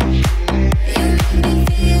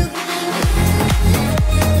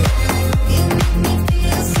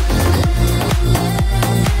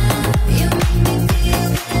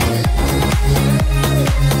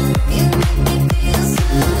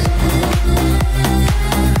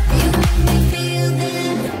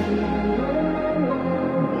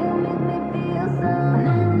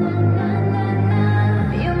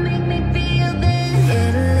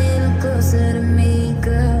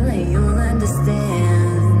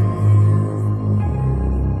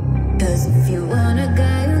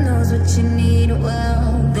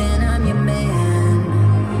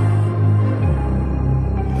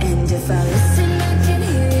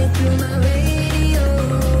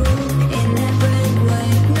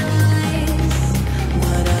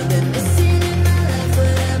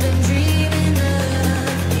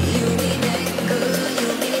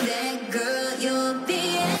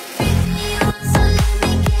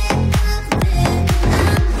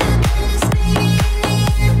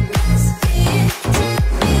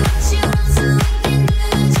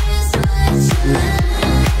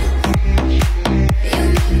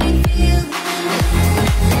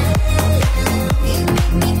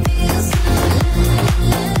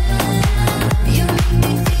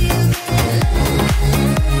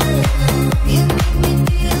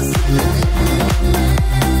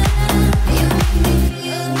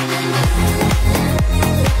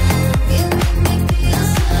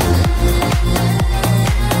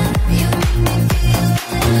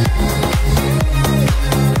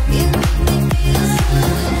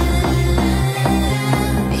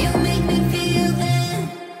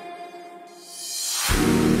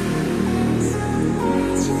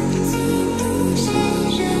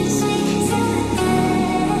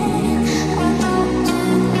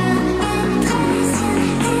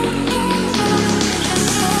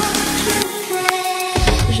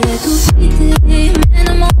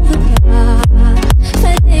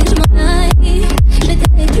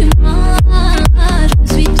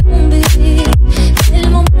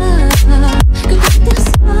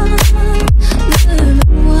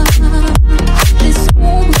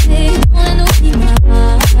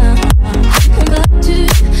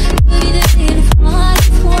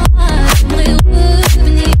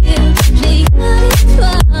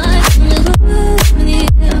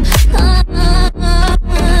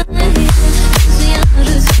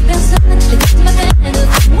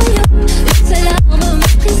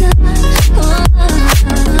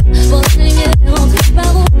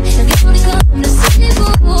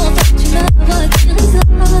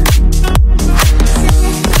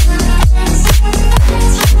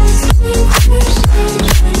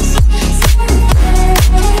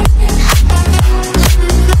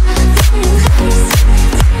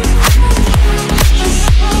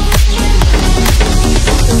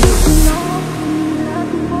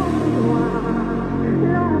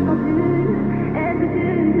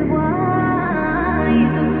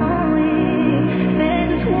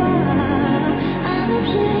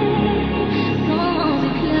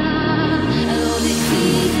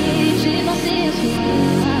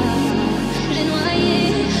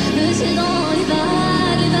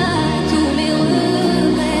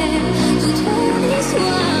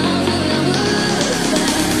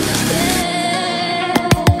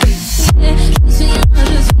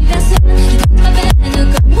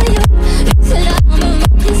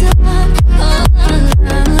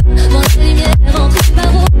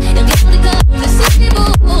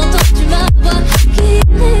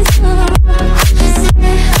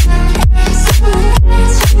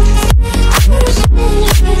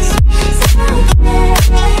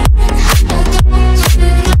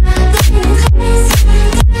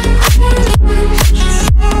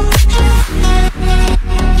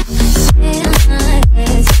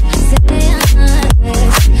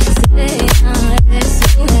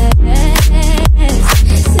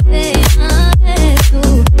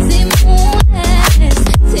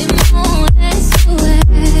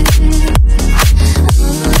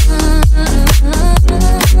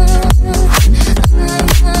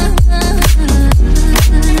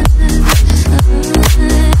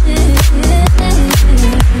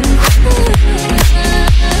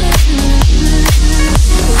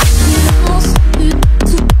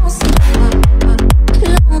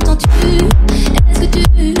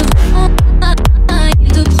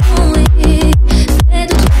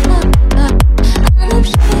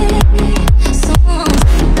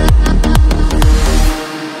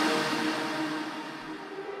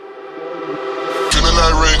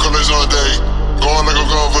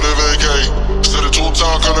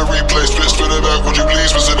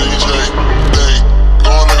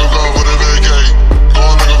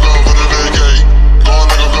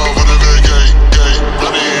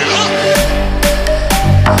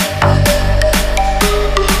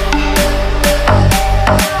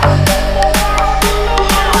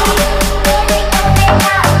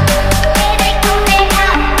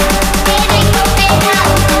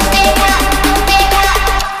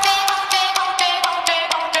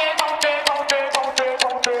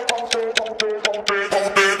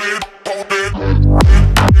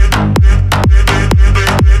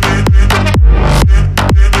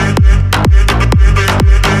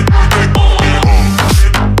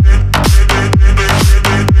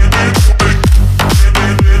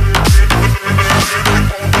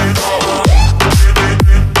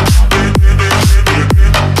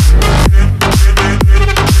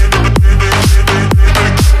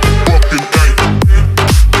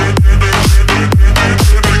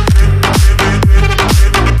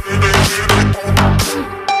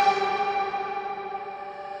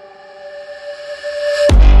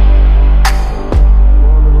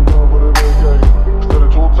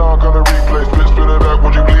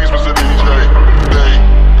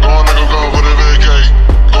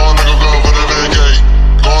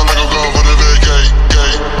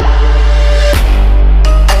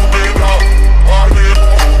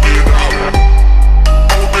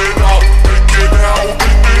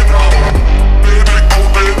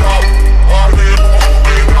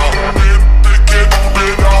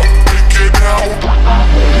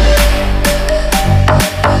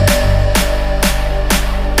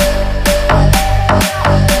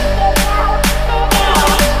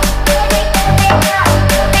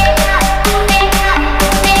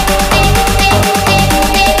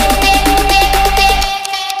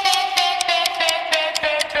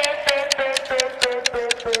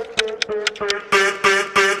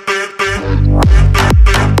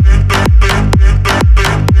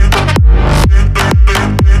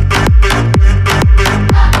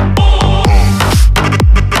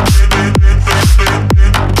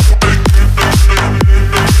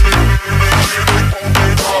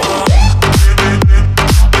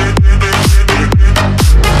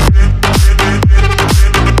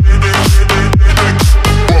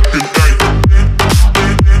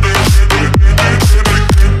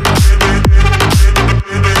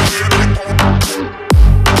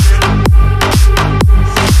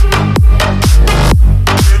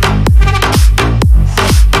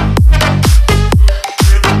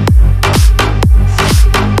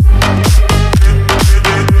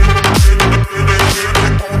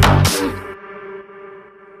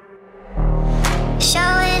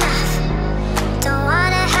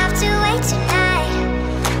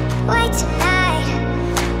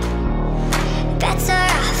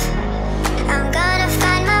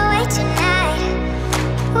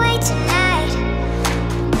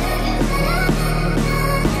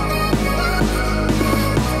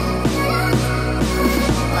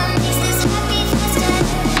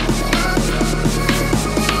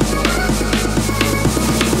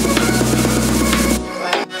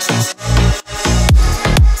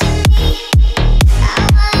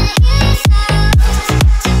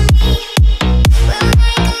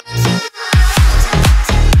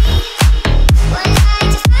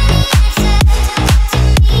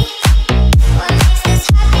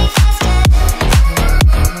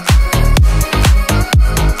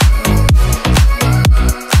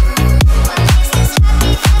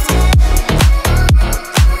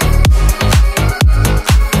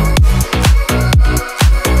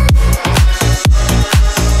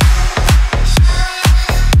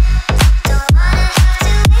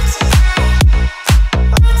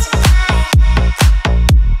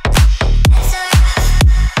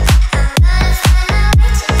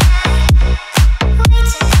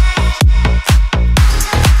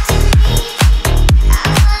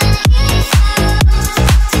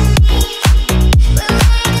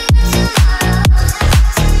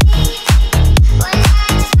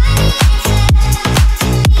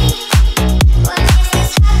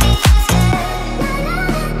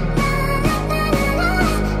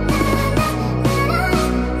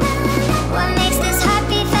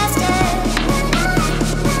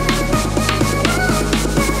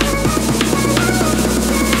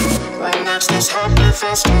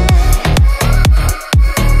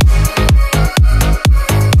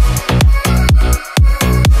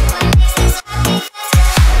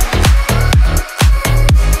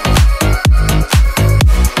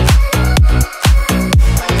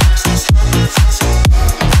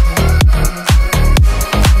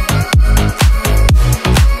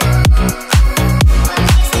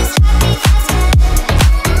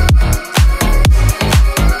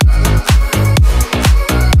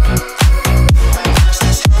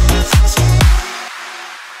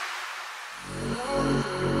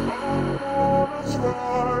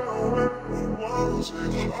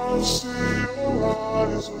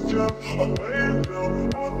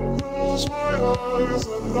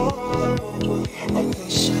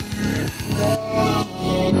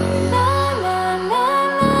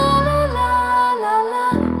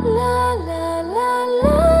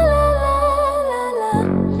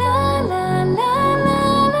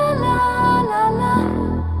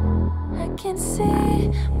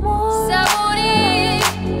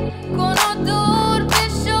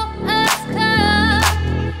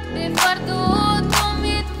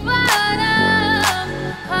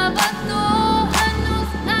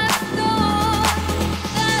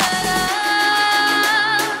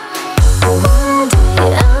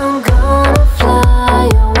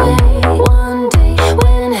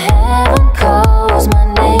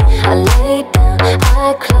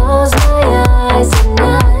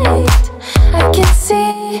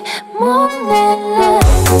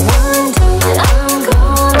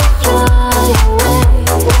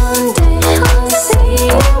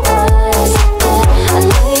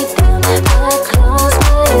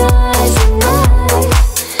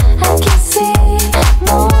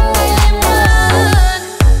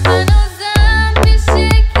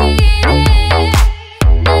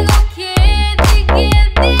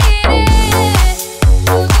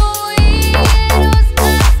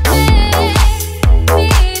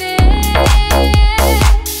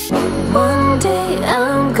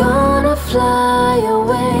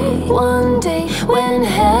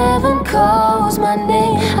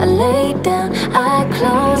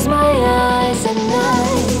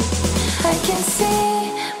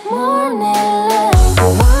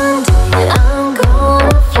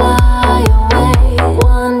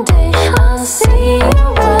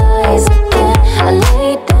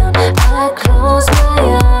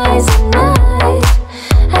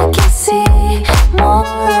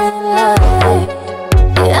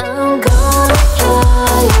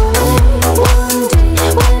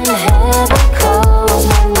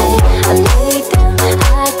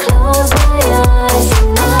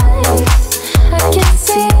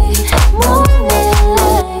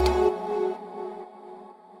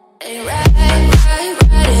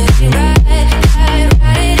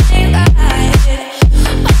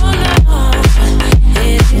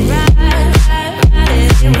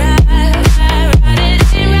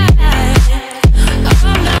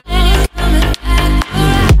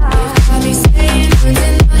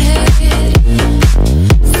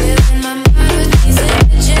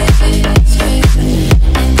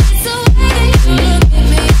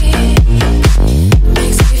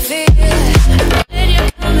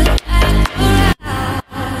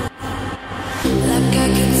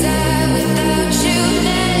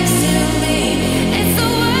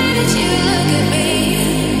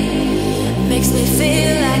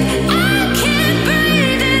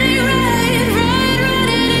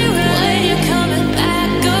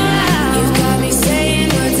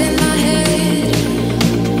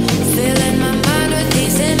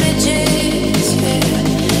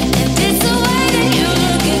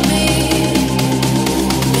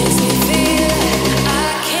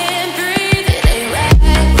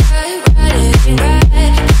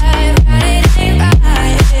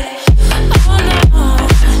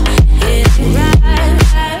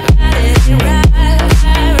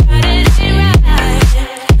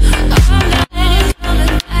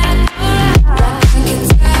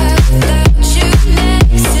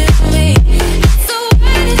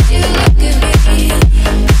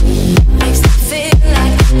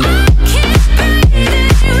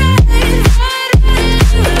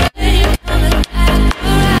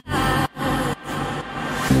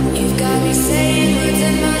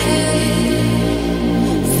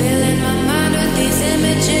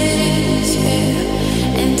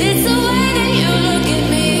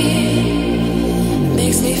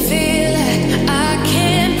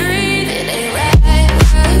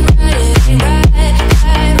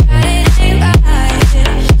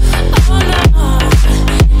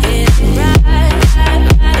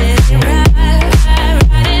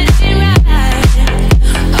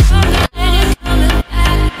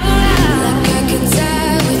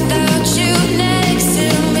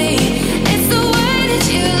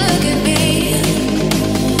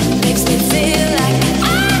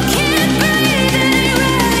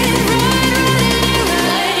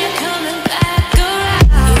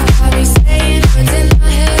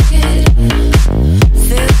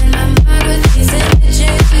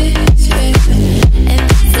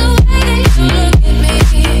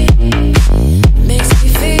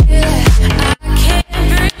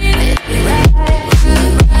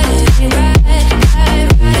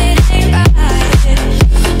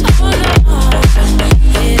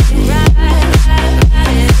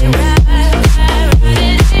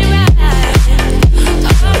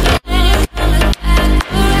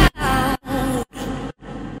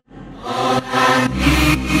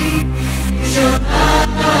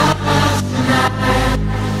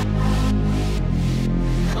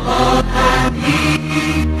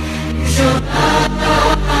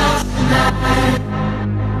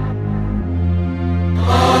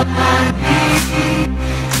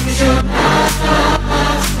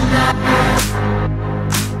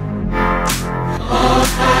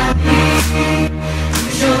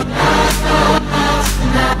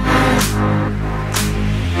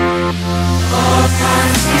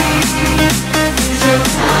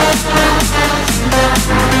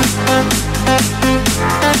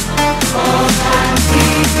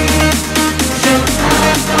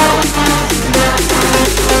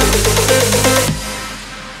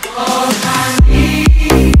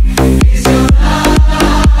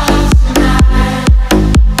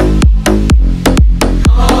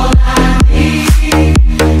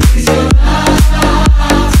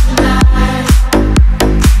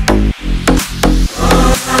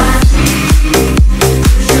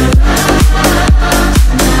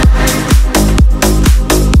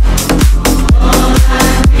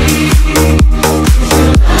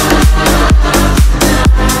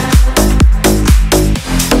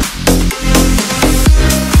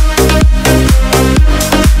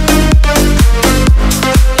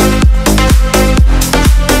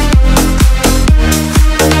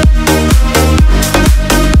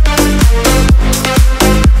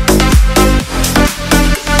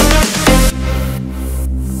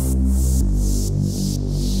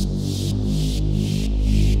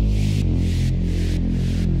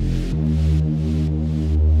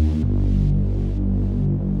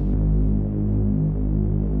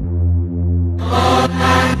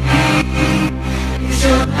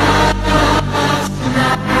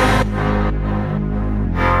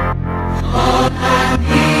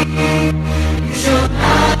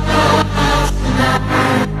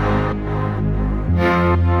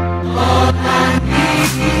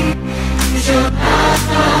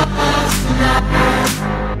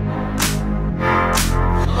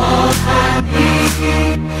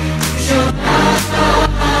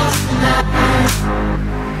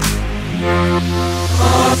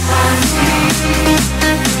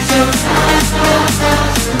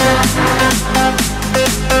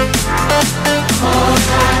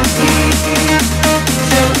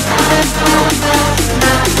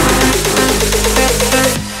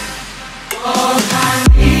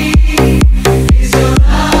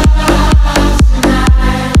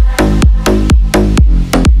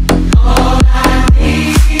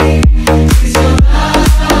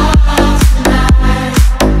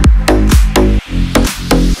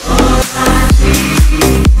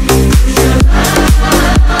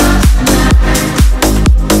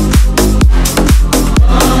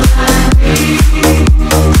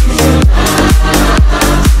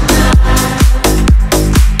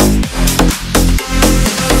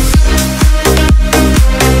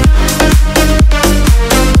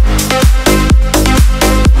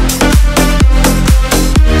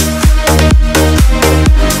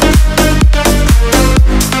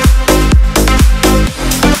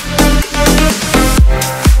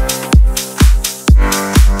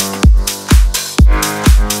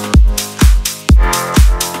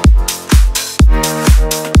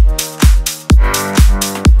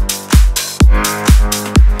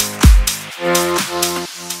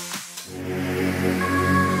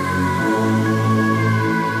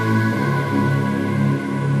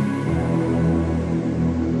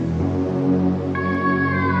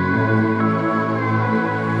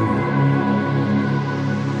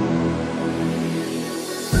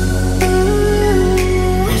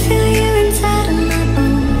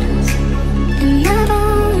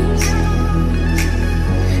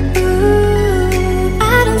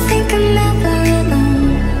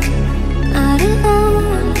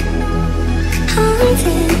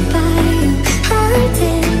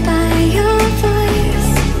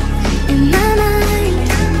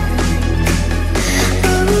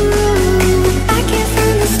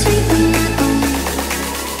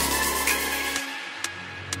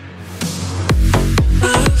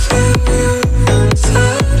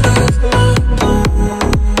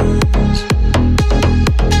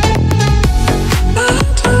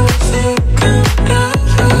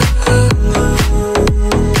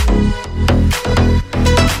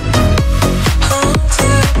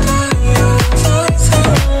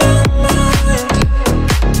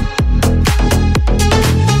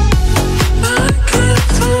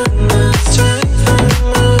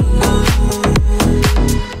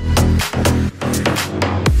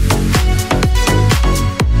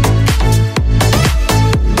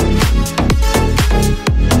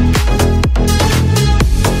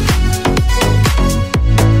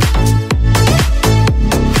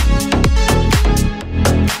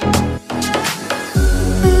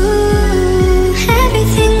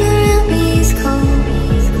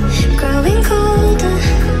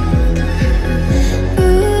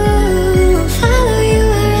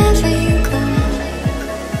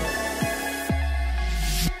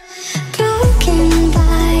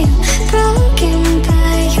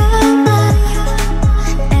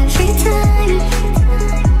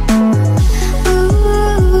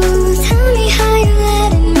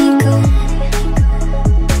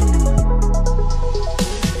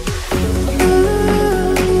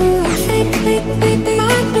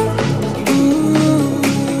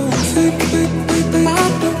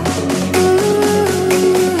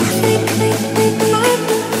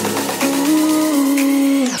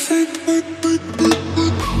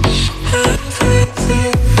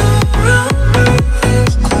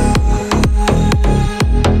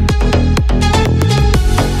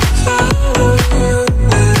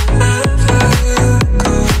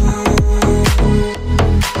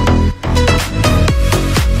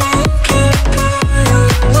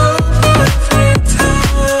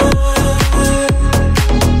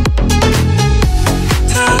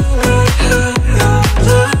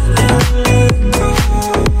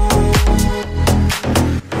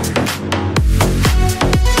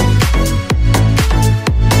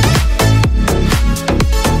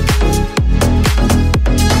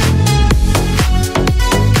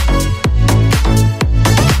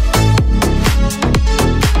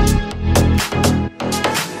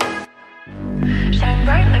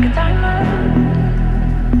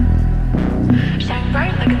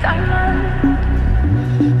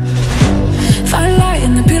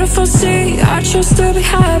I chose to be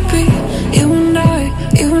happy. You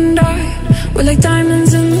and I, we're like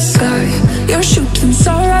diamonds in the sky. You're shooting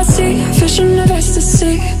star I see, fish in the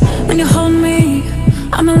ecstasy. When you hold me,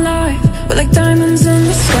 I'm alive. We're like diamonds in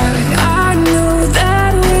the sky. I knew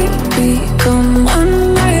that we'd become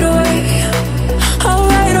one right away. Oh,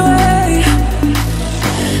 right away.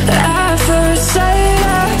 At first sight,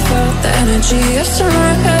 I felt the energy of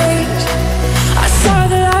sunrise. I saw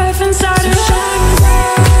the life inside your shining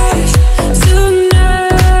bright.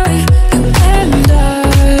 Tonight, you and I,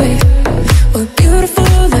 we're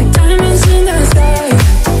beautiful like diamonds in the sky.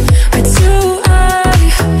 Eye to eye,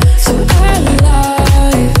 so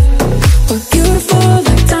alive. We're beautiful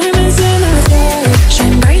like diamonds in the sky.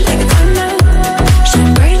 Shine bright like a diamond,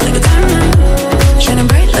 shine bright like a diamond, shining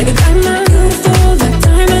bright like a diamond. Beautiful like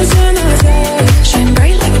diamonds in the sky. Shine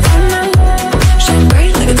bright like a diamond, shine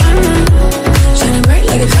bright like a diamond, shining bright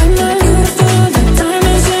like a diamond. Beautiful like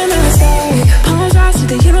diamonds in the sky. Palms rise to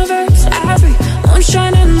the universe, every moon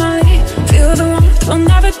shining my light. Feel the warmth, we'll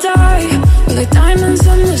never die. We're like diamonds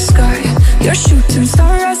in the sky. You're shooting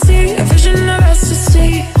star I see, a vision of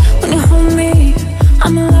ecstasy. When you hold me,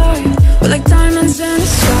 I'm alive. We're like diamonds in the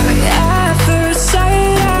sky. At first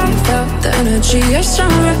sight, I felt the energy of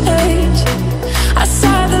sunrise. I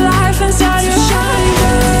saw the life inside your shining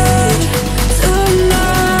bright.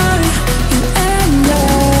 Tonight, you and I,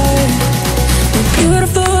 we're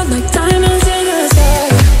beautiful like diamonds in the sky.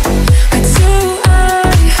 Eye to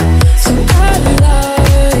eye, so alive.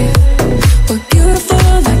 We're beautiful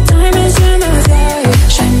like diamonds in the sky.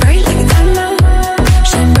 Shine bright like a diamond,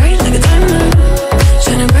 shine bright like a diamond,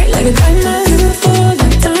 shining bright like a diamond. Beautiful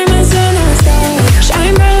like diamonds in the sky.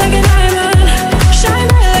 Shine bright like a diamond, shine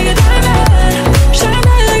bright like a diamond, shine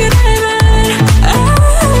bright like a diamond. Oh,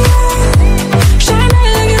 shine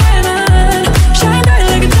bright like a diamond, shine bright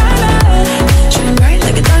like a diamond, shine bright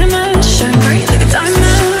like a diamond, shine bright like a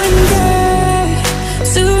diamond. Yeah,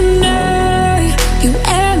 tonight, you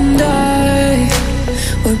and I,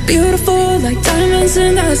 we're beautiful like diamonds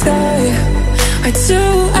in the sky. Eye to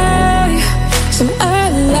eye, so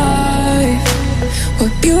alive.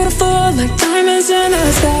 We're beautiful like diamonds in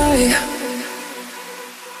the sky.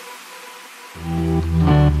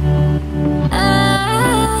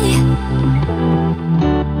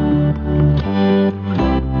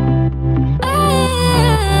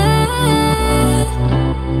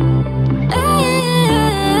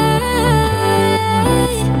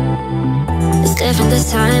 It's different this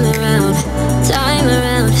time around,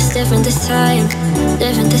 it's different this time,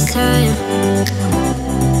 different this time.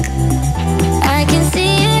 I can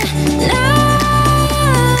see it now,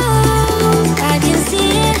 I can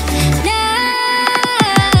see it now.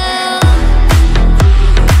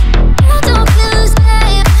 Don't feel the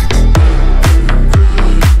same.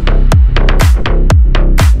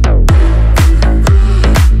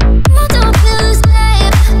 Don't feel the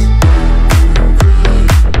same.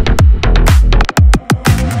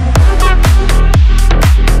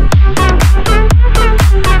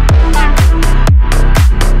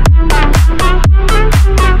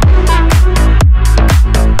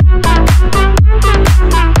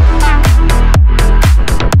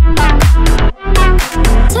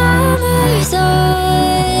 Summer's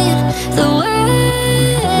on the way.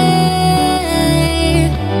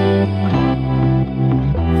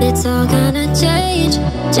 It's all gonna change,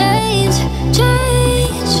 change,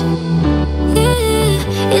 change.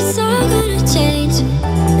 Yeah, it's all gonna change.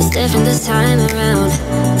 It's different this time around,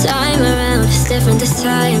 it's different this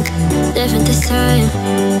time, different this time.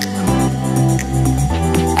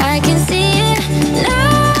 I can see it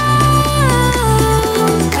now,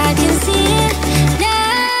 I can see it now.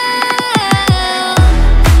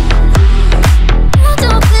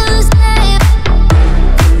 Don't feel the same.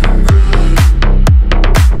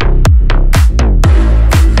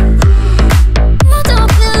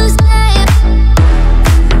 Don't feel the same.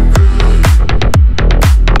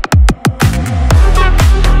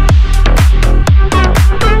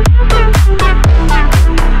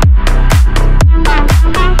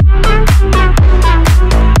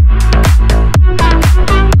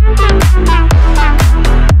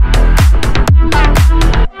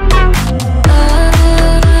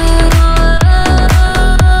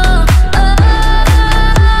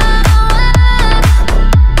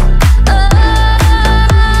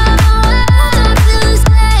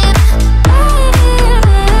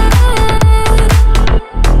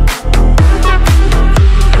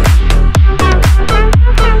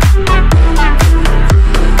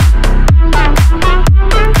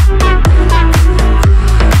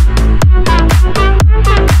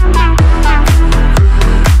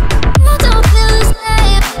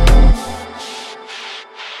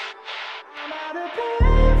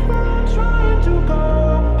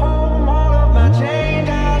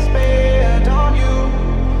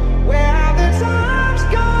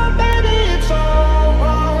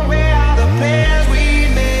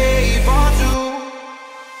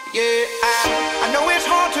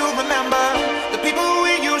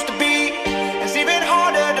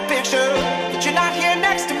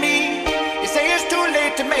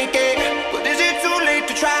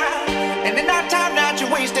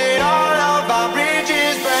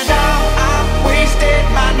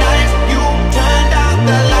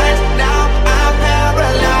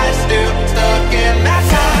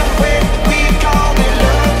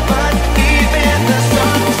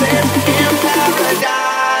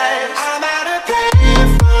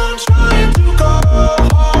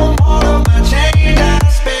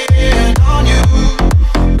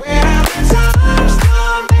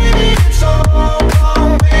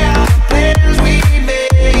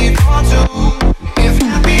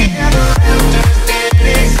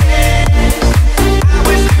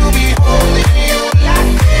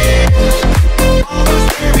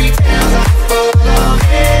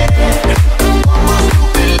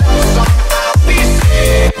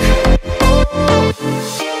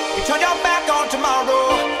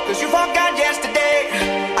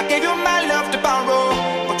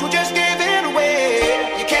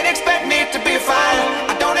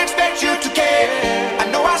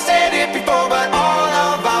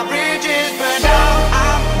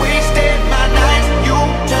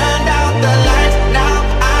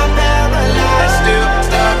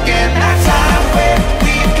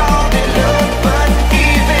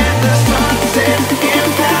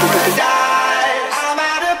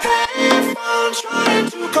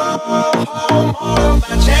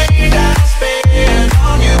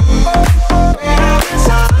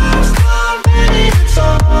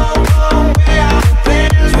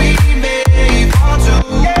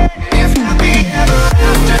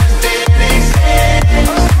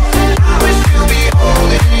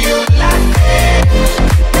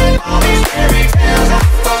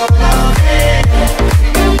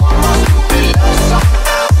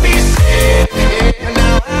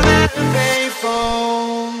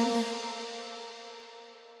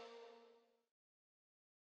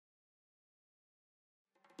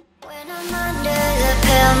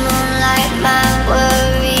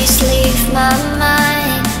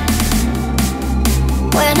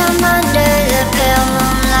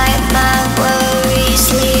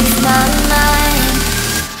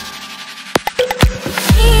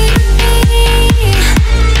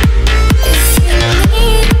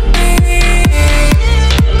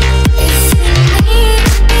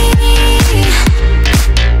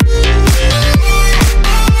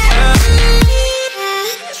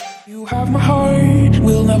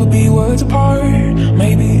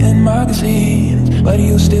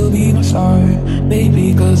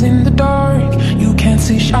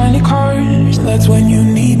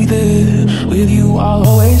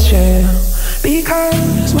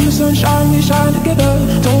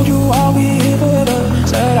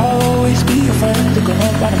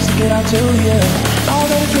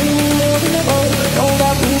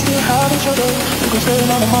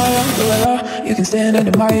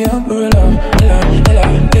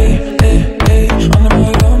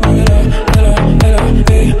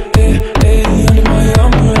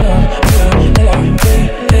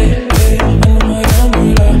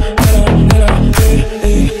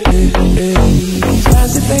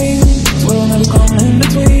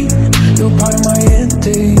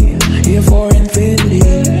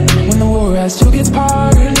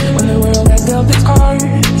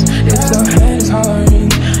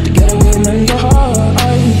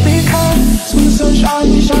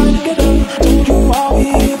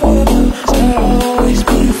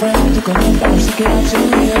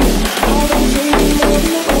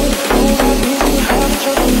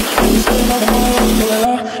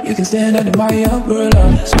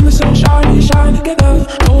 Shine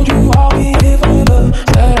together, told you I'll be here forever.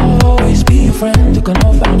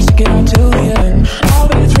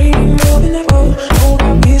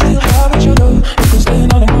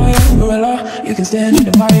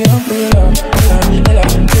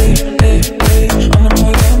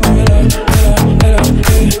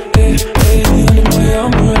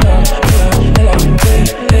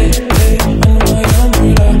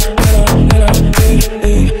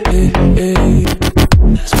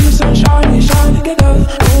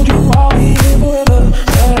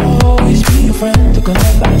 Said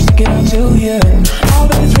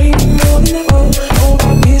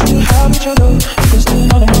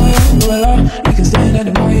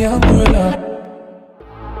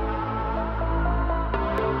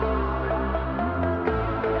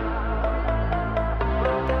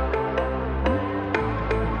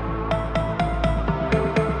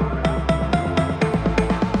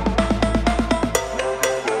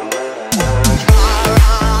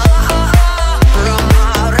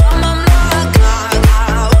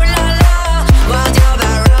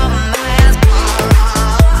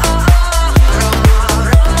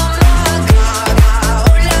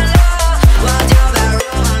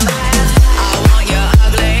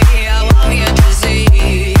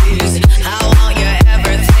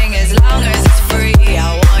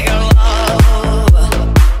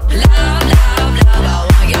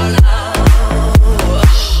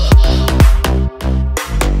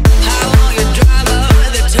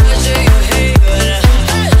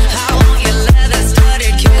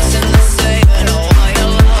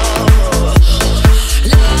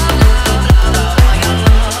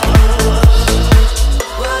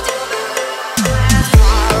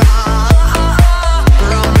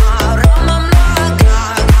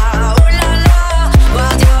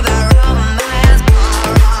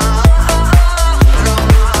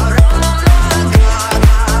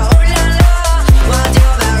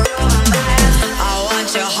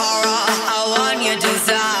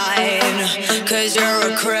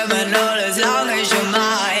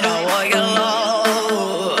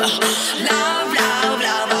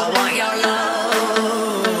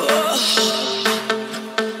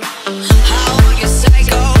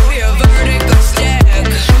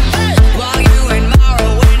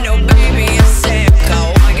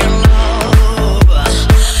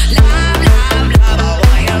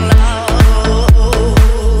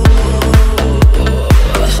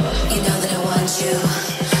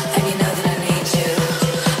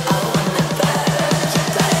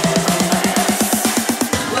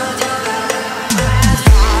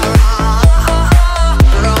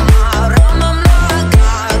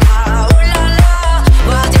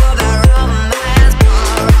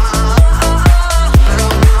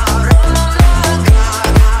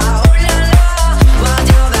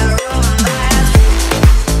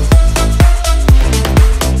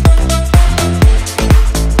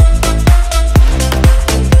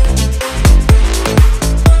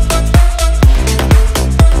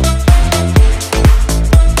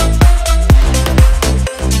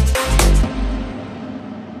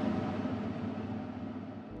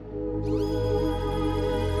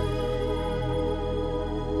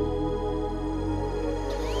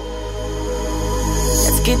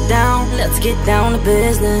Let's get down to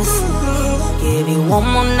business. Give you one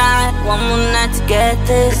more night to get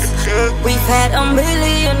this. We've had a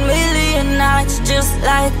million nights just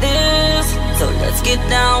like this. So let's get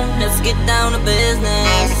down to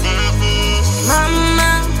business.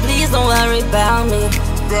 Mama, please don't worry about me.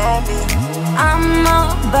 I'm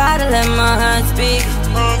about to let my heart speak.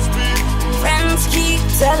 Friends keep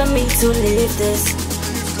telling me to leave this.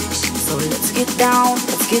 So let's get down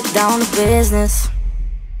to business.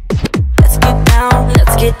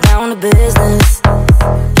 Let's get down to business.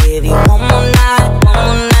 Give you one more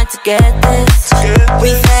night to get this.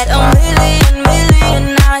 We've had a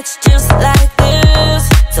million nights just like this.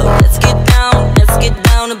 So let's get down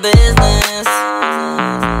to business.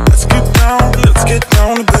 Let's get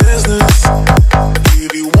down to business.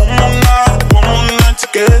 Give you one more night to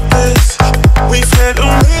get this. We've had a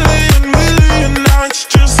million nights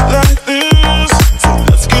just like this. So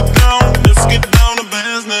let's get down to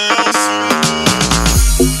business.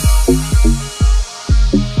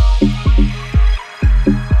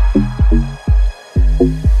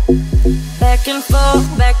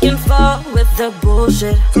 Back and forth with the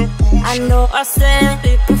bullshit. I know I said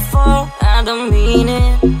it before, I don't mean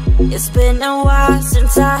it. It's been a while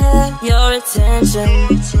since I had your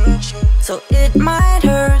attention, so it might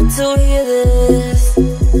hurt to hear this.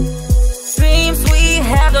 Dreams we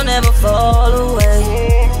have don't ever fall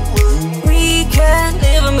away. We can't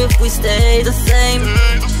live them if we stay the same.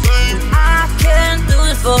 I can't do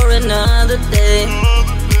it for another day.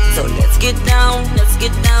 So let's get down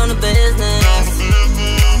to business.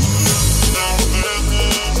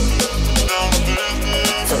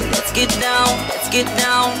 So let's get down. So let's get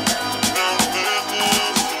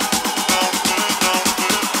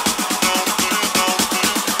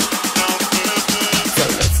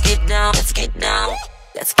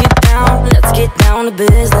down to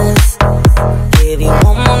business. Give you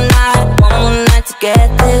one more night to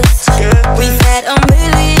get this. We've had a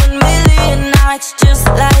million nights just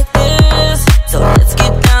like this. So let's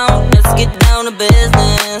get down to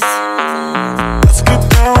business.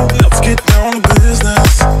 Let's get down to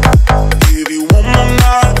business. Give you one more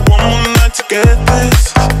night to get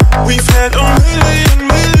this. We've had a million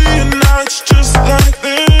nights just like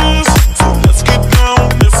this. So let's get down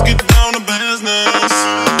to business.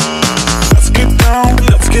 Let's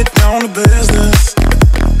get down to business.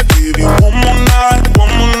 Give you one more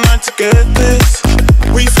night to get this.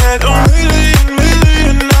 We've had a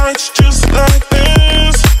million nights just like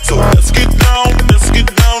this. So let's get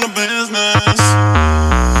down to business.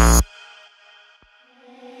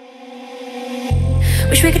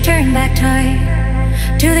 Wish we could turn back time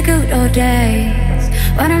to the good old days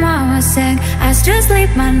when our mama sang I was to sleep,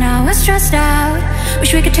 but now we're stressed out.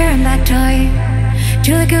 Wish we could turn back time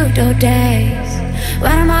to the good old days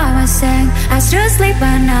when our mama sang I was to sleep,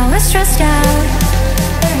 but now we're stressed out.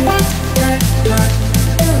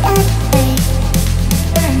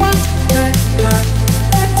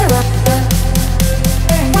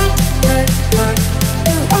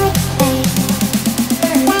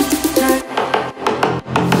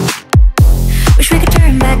 Wish we could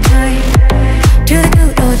turn back time to the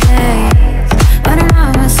good old days when our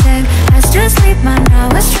mama sang I was to sleep, but now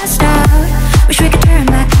we're stressed out. Wish we could turn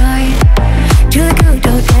back time to the good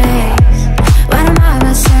old days when our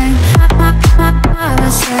mama sang, mama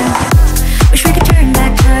sang. Wish we could turn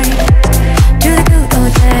back time to the good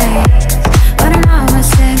old days when our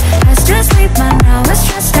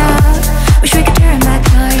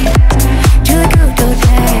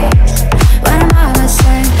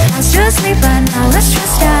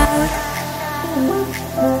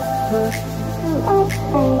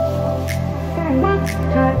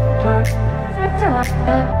Wish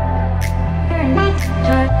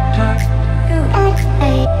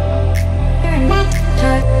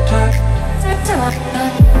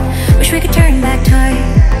we could turn back time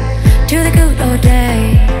to the good old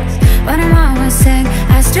days when our mama sang,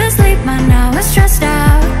 I still sleep, man, now we're stressed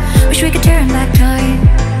out. Wish we could turn back time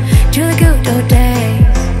to the good old days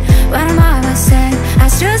when our mama sang, I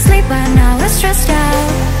still sleep, but now we're stressed out.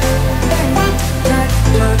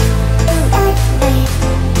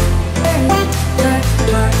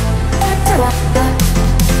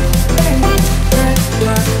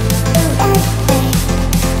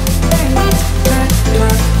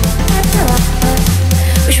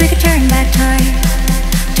 Wish we could turn back time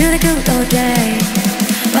to the good old days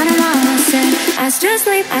when our mama said, I still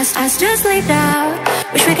sleep, I still sleep now.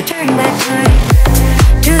 Wish we could turn back time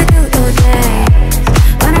to the good old days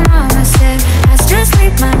when our mama said, I still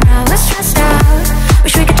sleep, man, now we're stressed out.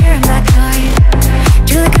 Wish we could turn back time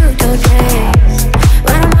to the good old days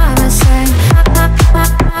when our mama said,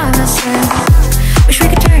 mama said. Wish we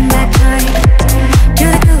could turn back time to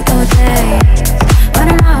the good old days when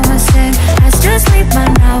our mama said, I still sleep,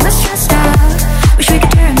 man, now we're stressed out. Wish we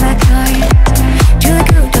could turn back time to the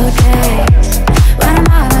good old days when our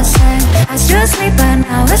mama said, I still sleep, but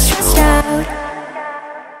now we're stressed out.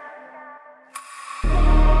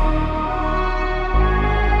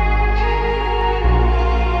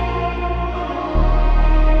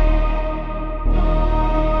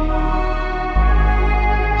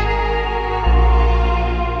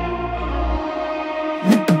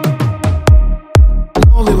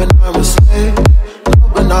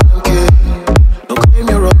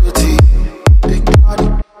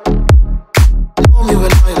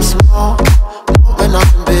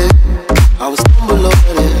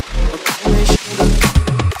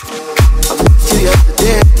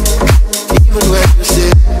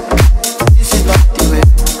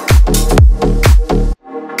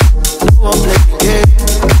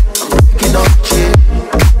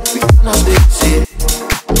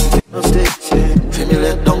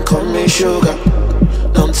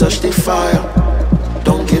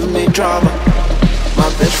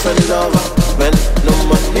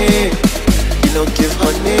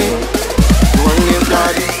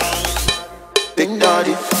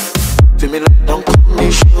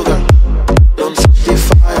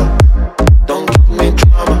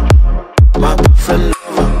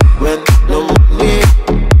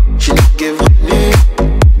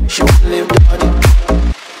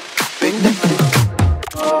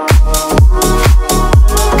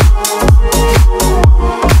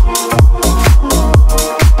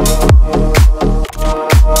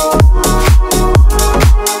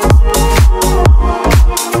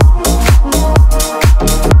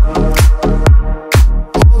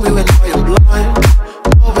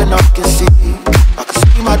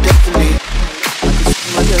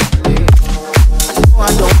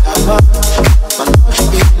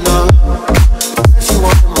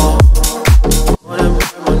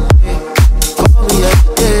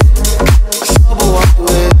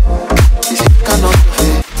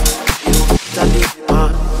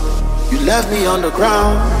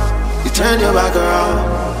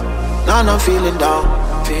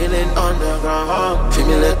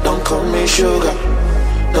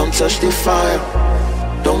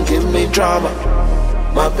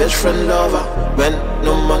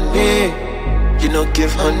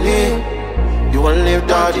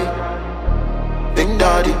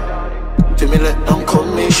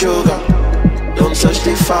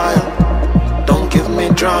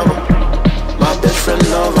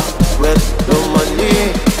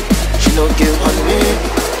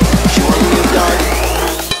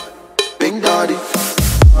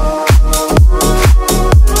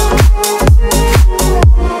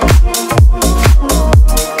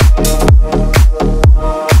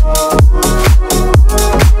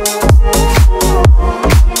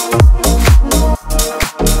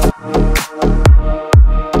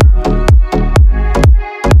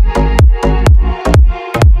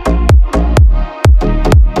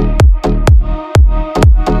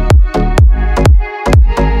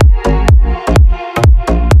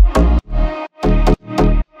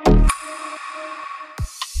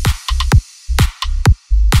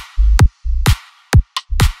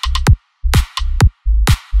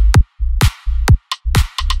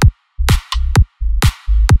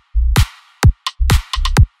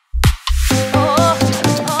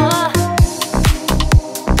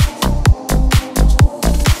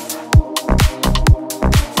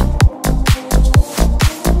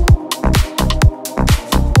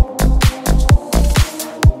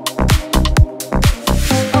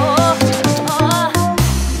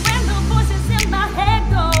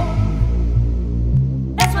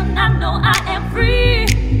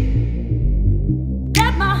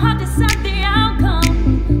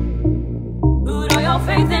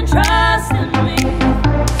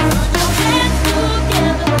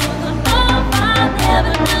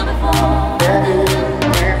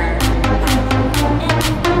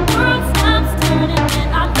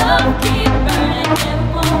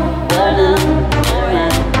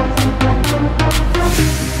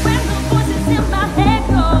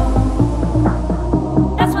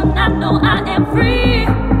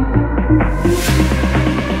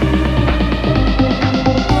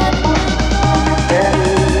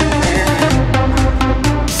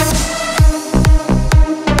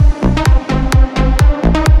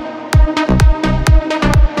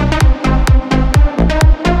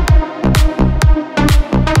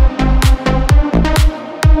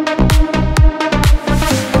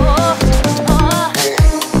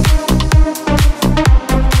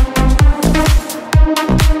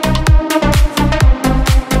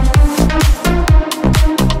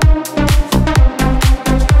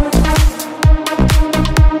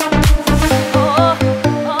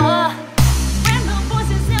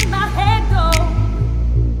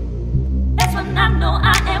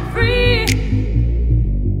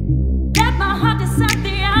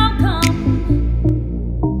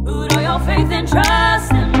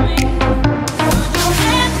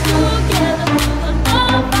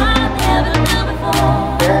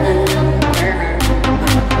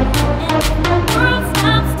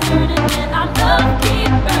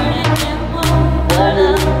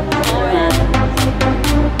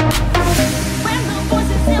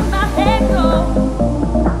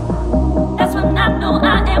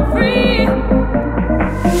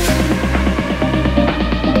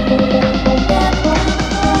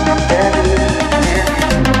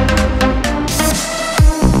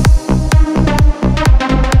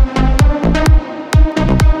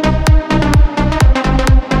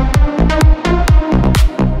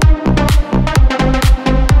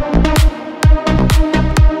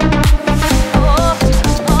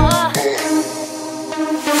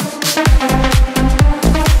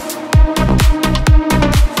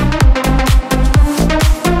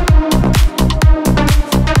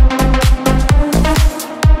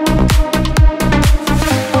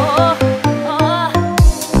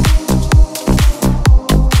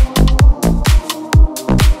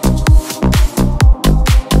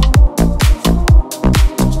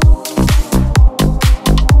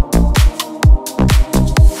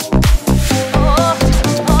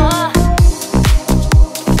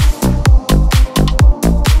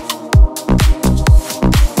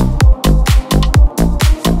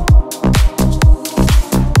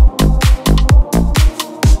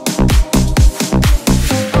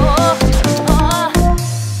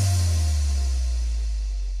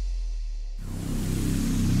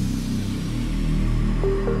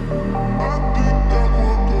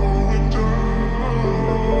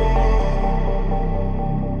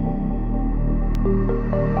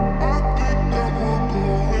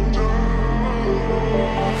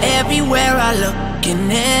 Everywhere I look and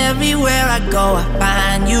everywhere I go, I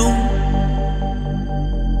find you.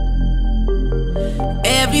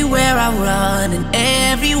 Everywhere I run and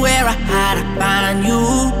everywhere I hide, I find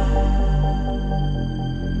you.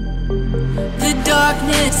 The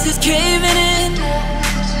darkness is caving in.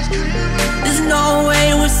 There's no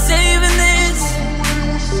way we're saving this.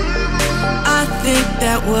 I think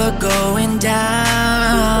that we're going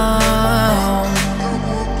down.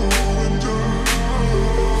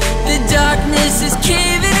 The darkness is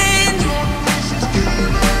caving in.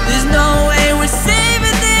 There's no way we're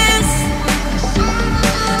saving this.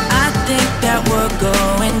 I think that we're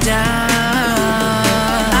going down.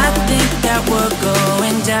 I think that we're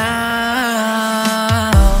going down.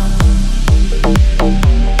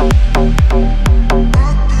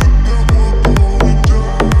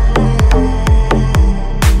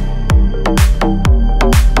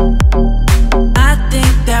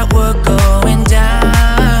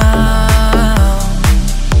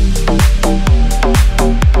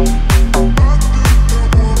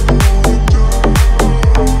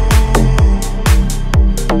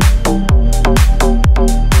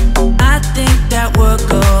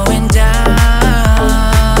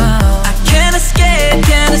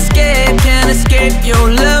 Your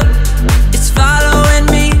love is following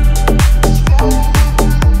me.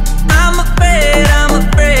 I'm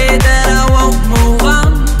afraid that I won't move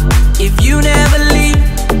on if you never leave.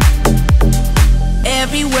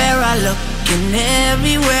 Everywhere I look and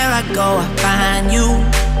everywhere I go, I find you.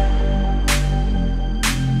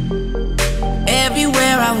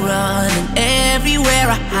 Everywhere I run and everywhere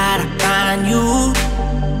I hide, I find you.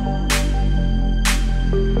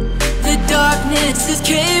 The darkness is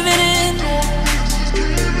caving in.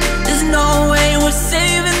 There's no way we're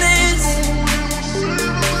saving this.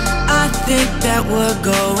 I think that we're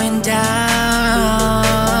going down.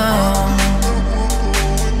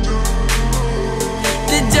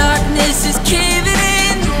 The darkness is caving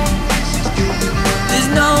in. There's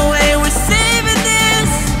no way we're saving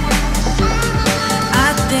this. I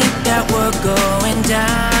think that we're going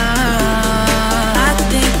down. I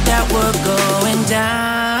think that we're going down.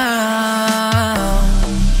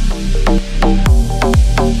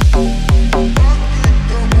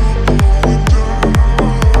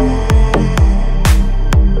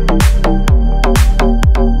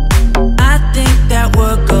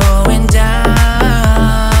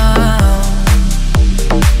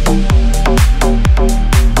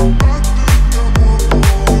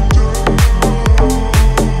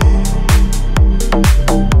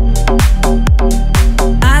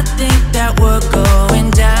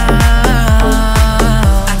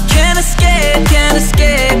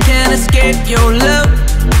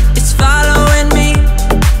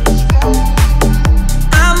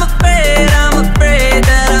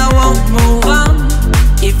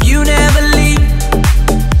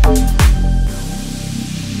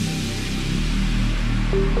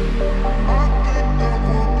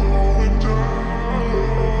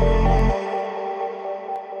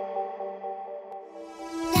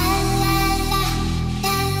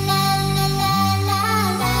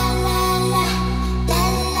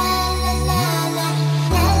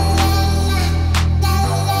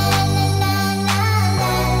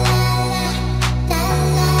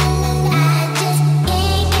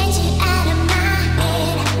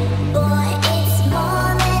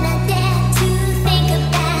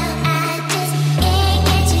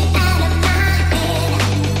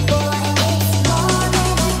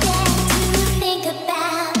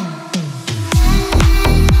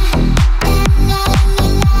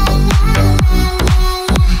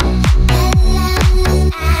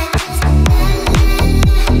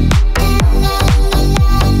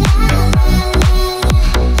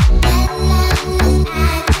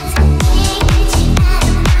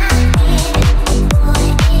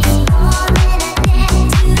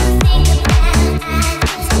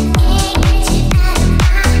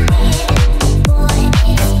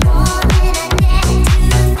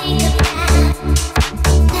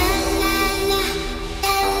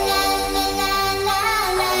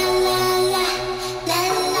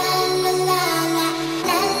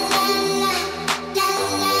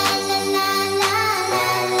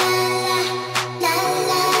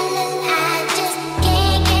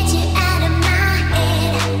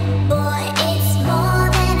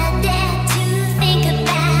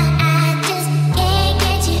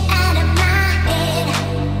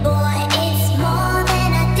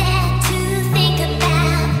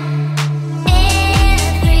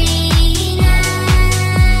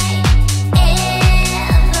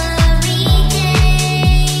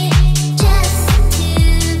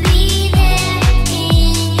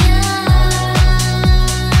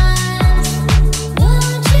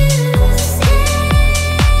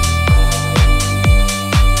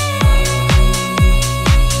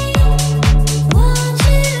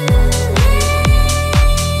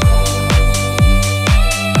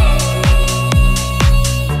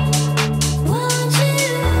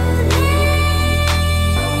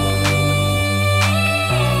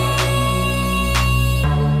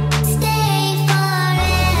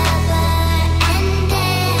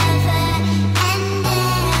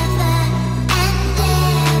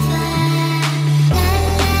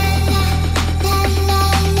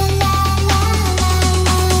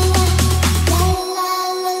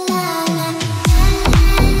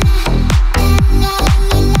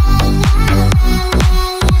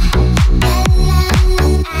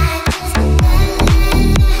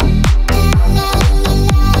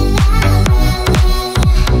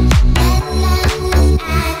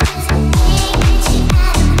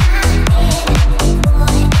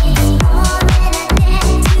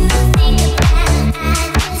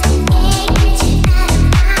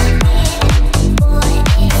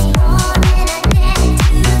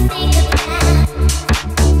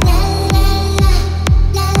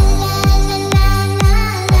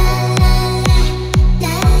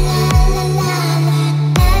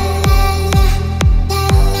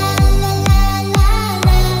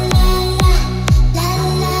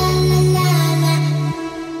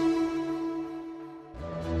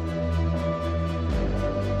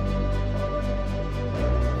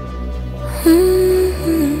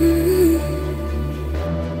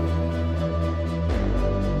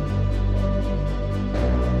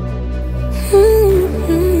 Take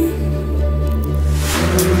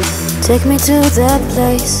me to that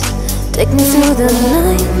place, take me through the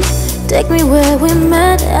night, take me where we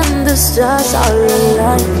met and the stars are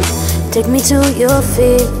aligned. Take me to your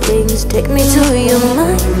feelings, take me to your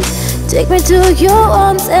mind, take me to your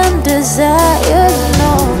arms and desires.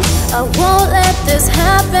 No, I won't let this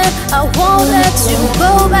happen, I won't let you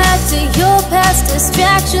go back to your past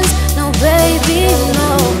distractions. No baby,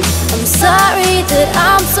 no, I'm sorry that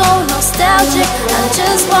I'm so nostalgic. I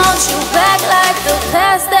just want you back like the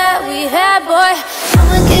past that we had, boy.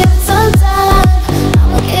 I'ma give it some time,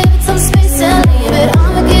 I'ma give it some space and leave it.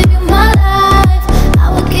 I'ma give you my life, I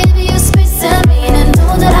will give you space and mean, and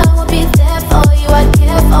know that I will be there for you. I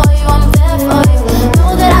care for you, I'm there for you.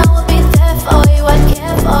 Know that I will be there for you. I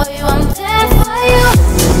care for you, I'm there for you.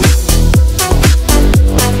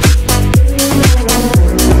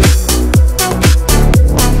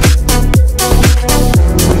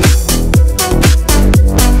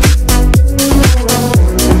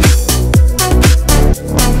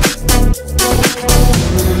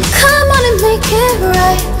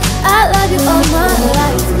 I love you all my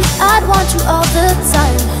life, I'd want you all the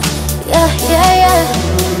time. Yeah, yeah, yeah.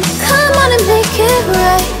 Come on and make it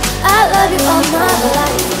right. I love you all my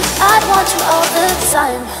life, I'd want you all the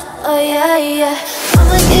time. Oh yeah, yeah.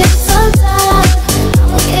 I'ma give it some time,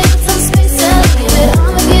 I'ma give it some space and leave it.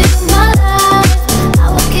 I'ma give you my life, I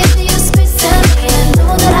will give you space and leave it.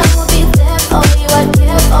 Know that I will be there for you. I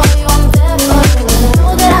care for you, I'm there for you.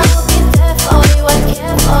 Know that I will be there for you. I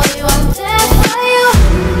care for you, I'm there for you.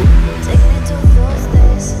 Take me to those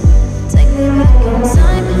days, take me back in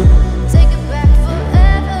time, take it back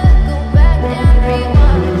forever, go back and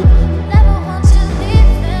rewind. Never want you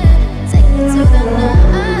leaving. Take me to the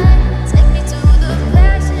night, take me to the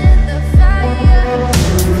passion, the fire.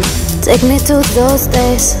 Take me to those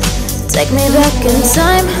days, take me back in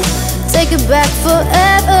time, take it back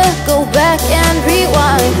forever, go back and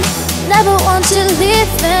rewind. Never want you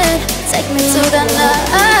leaving. Take me to the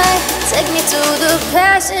night, take me to the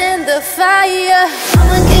passion, the fire.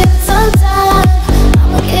 I'ma give it some time,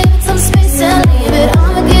 I'ma give it some space and leave it.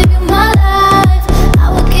 I'ma give you my life, I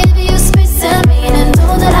will give you space and mean, and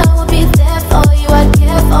know that I will be there for you. I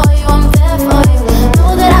care for you, I'm there for you.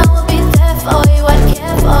 Know that I will be there for you. I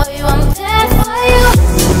care for you, I'm there for you.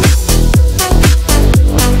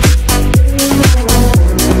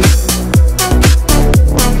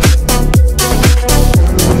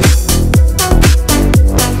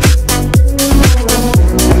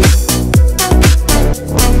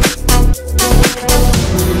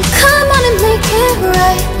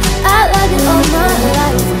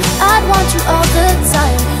 All the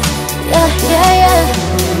time, yeah, yeah, yeah.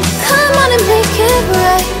 Come on and make it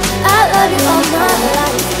right. I love you all my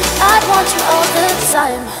life, I'd want you all the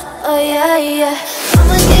time. Oh yeah, yeah.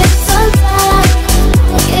 I'ma give it some time,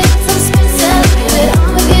 I'ma give it some space and leave it.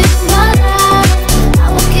 I'ma give you my life, I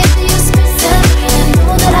will give you space and leave it.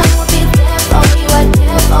 Know that I will be there for you. I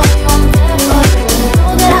care for you, I'm there for you.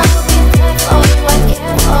 Know that I will be there for you. I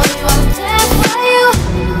care for you, I'm there for you.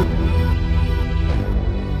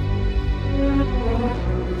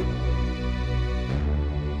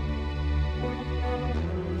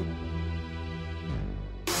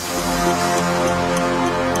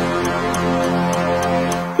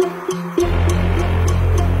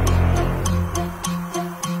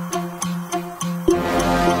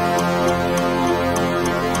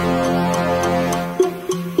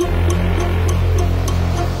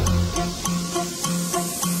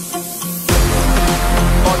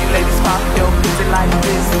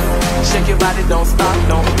 Shake your body, don't stop,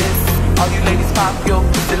 don't miss. All you ladies pop your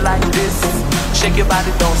pussy like this. Shake your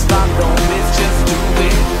body, don't stop, don't miss. Just do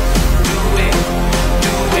it, do it,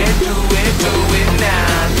 do it, do it, do it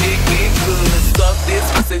now. Lick it good, suck this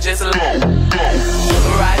pussy just like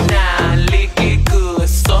right now. Lick it good,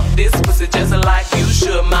 suck this pussy just like you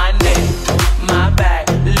should. My neck, my back,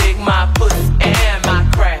 lick my pussy and my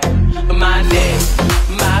crack. My neck,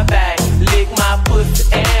 my back, lick my pussy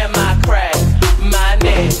and my crack. My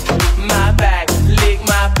neck, my back, lick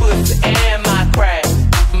my pussy and my crack.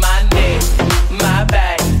 My neck, my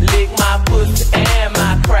back, lick my pussy and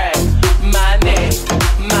my crack. My neck,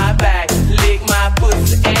 my back, lick my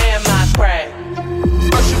pussy and my crack.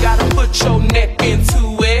 First you gotta put your neck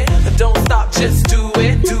into it. Don't stop, just do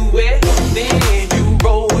it, do it. Then you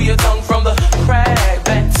roll your tongue from the crack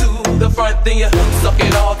back to the front. Then you suck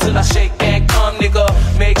it all till I shake and come, nigga.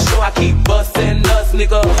 Make sure I keep busting us,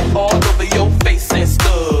 nigga. All over your face and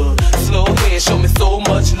stuff. Slow head, show me so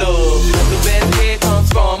much love. The best head comes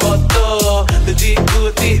from a thug. The dick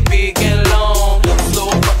good, dick big and long. Slow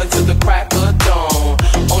up until the crack of dawn.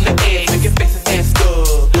 On the edge, make your faces and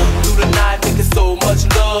stuff. Through the night,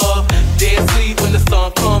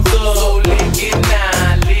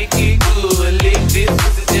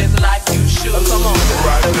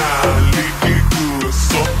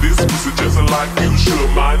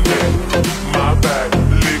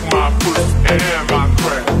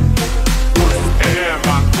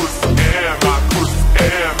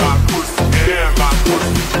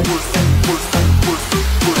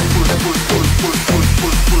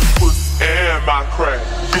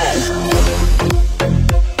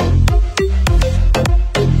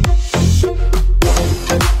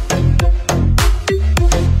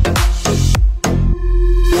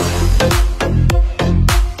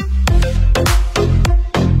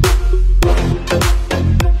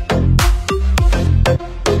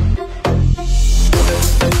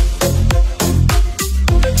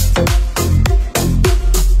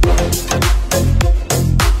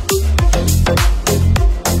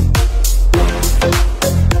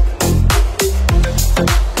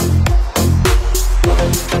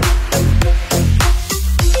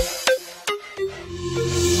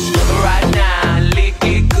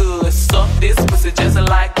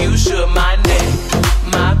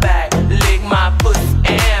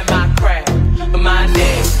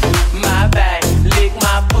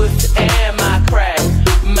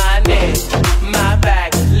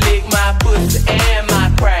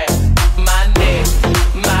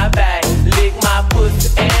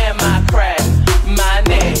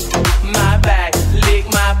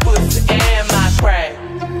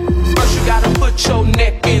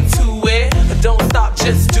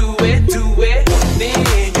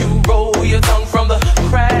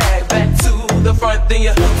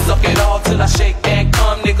 Suck it all till I shake and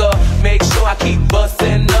come, nigga. Make sure I keep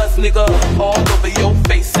bustin' nuts, nigga. All over your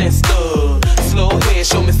face and stuff. Slow head,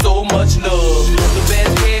 show me so much love. The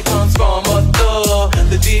best head comes from a thug.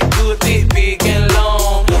 The dick good, dick big and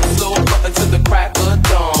long. Slow up until the crack of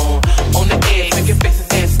dawn. On the edge, making faces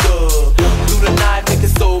and stuff. Through the night,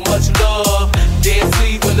 making so much love. Dead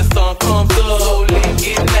sleep when the sun comes up. So lick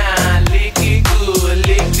it now, lick it good.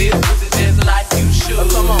 Lick this pussy just like you should.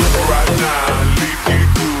 Come on. Right now, lick it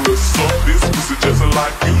good. Suck this pussy just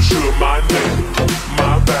like you should. My neck,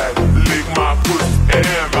 my back, lick my pussy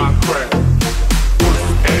and my crack.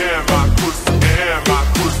 Pussy and my pussy and my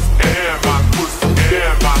pussy and my pussy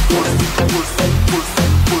and my pussy. Pussy, pussy,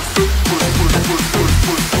 pussy, pussy, pussy,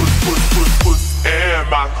 pussy, pussy, pussy, pussy and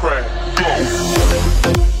my crack. Go.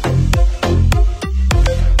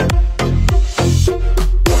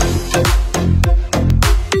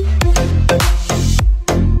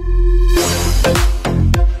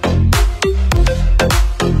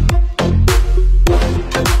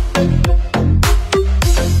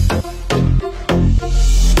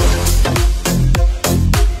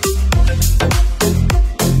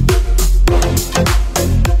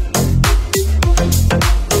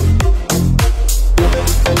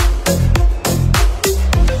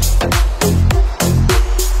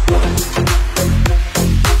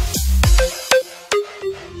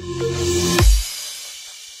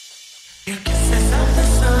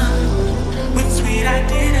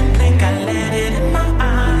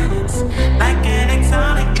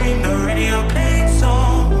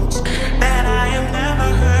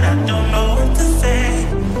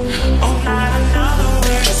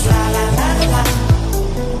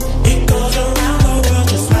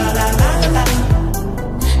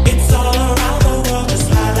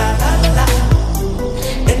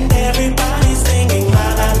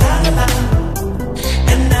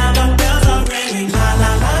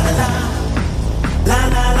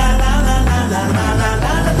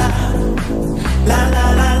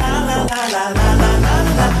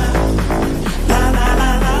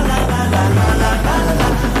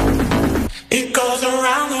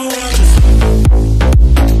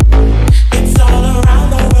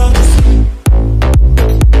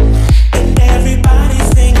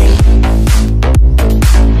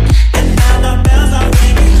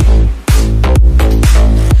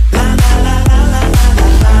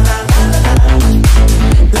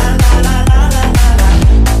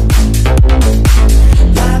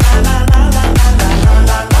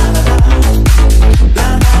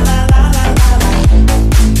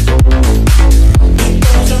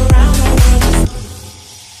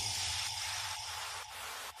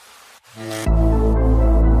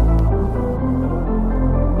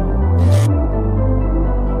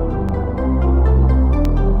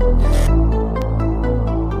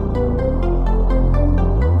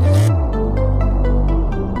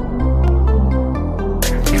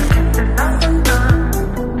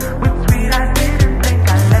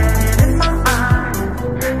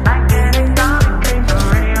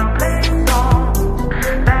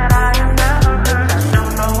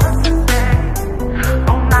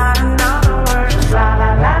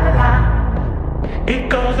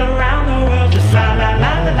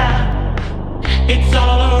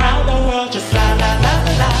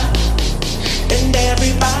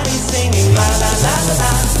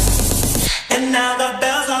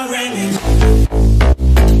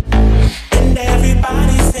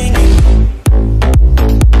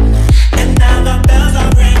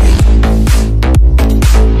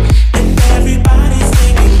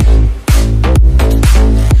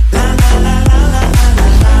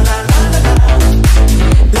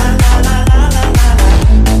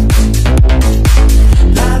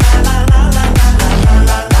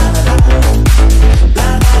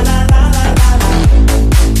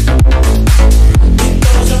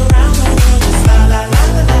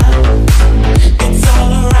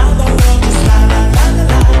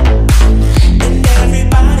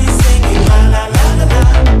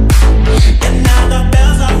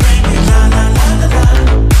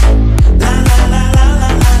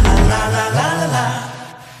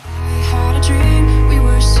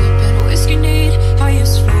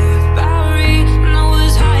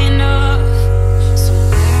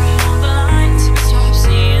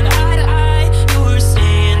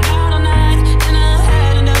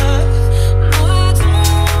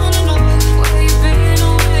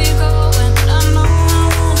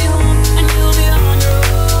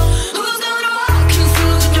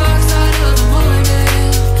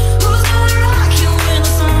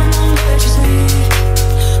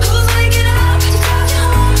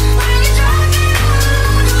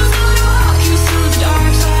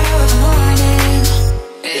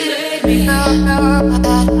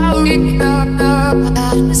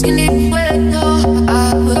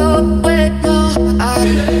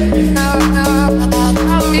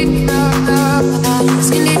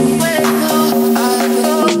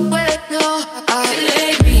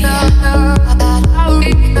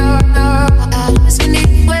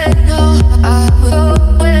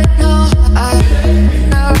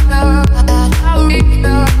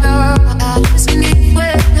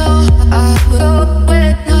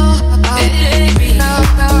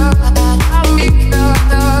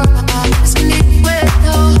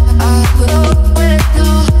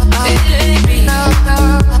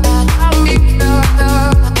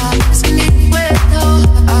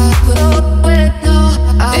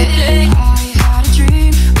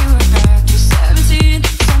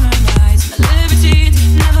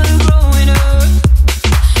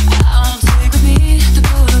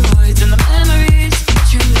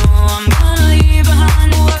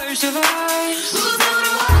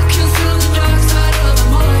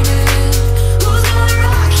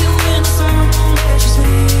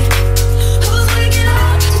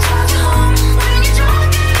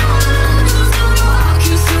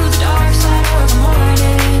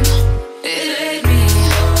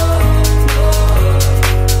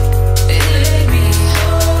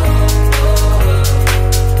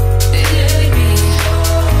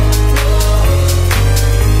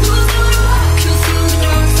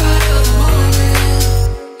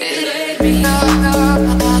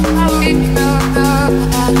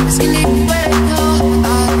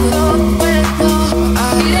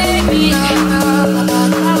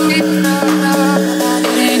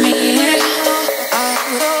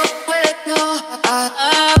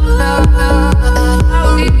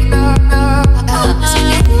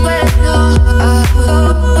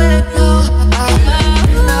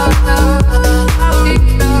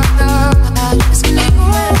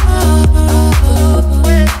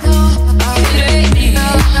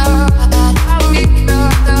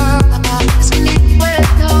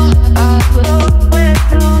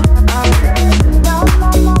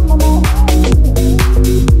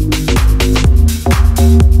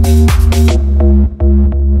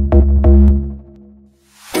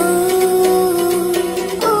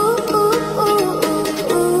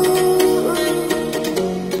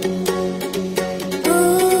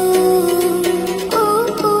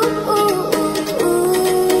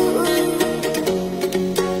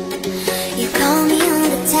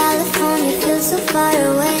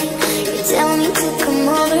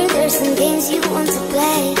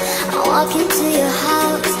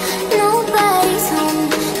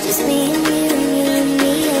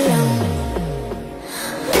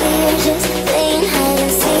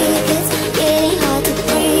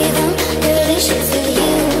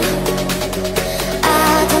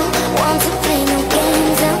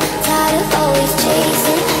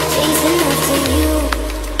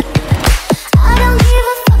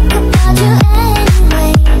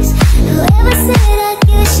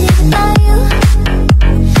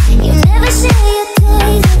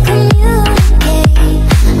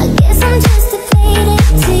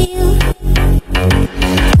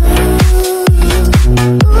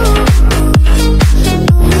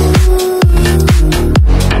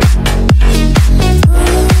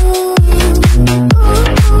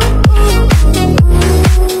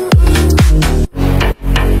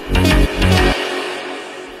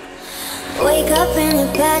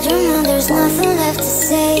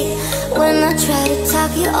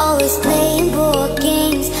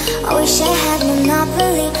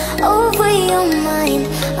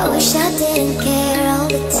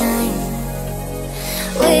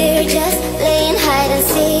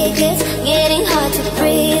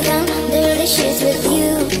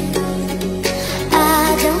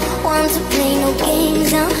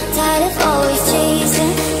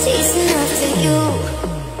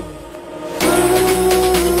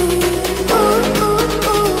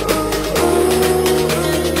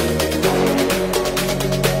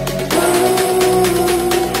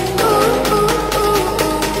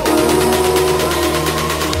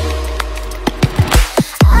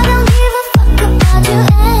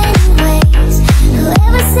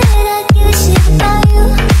 Whoever said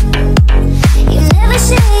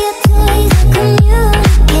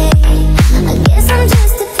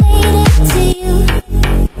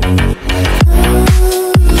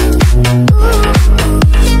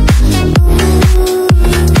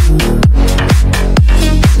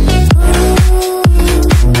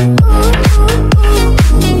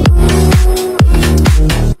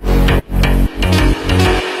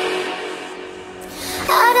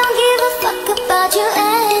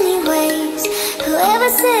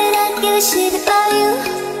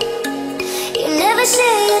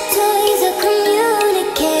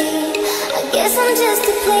just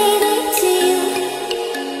to play back to you.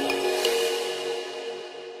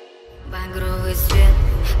 Багровый свет,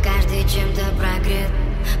 каждый чем-то прогрет.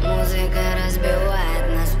 Музыка разбивает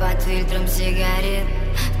нас под фильтром сигарет.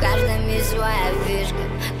 В каждом есть своя фишка,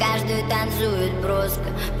 каждый танцует броско.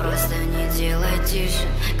 Просто не делай тише,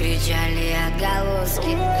 кричали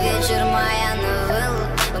отголоски. Вечер моя новелла,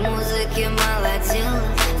 в музыке мало дела.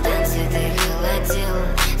 В танце ты холодела,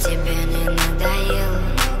 тебе не надоело.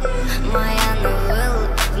 Моя новелла,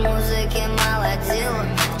 в музыке мало дела.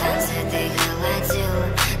 В танце ты холодела,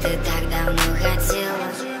 ты так давно хотела.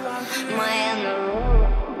 Моя новелла,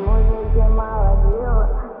 в музыке мало дела.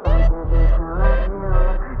 В танце ты холодела,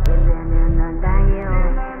 тебе не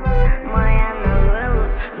надоело. Моя новелла,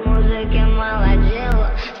 в музыке мало дела.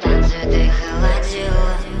 В танце ты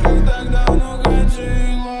холодела.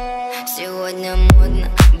 Сегодня модно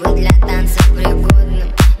быть для танца пригодным.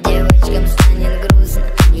 Девочкам станет грустно,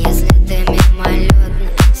 если ты мимолетна.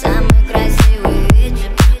 Самый красивый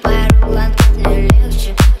вечер, пару глотков не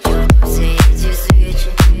легче. Черту все эти свечи,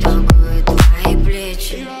 трогают твои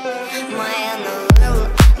плечи. Моя новелла,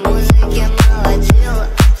 в музыке мало дела.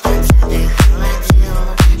 В танце ты холодела,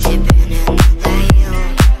 тебе не надоело.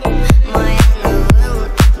 Моя новелла,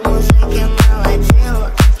 в музыке мало дела.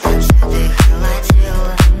 В танце ты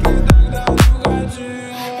холодела.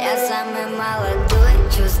 Я самый молодой,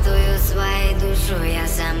 чувствую своей душой. Я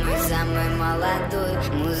самый молодой.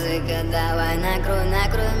 Музыка, давай накрой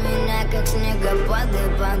меня, как снегопады.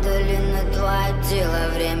 Падали на твое тело.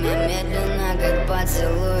 Время медленно, как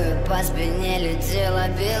поцелуй. По спине летела,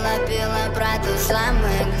 пела про ту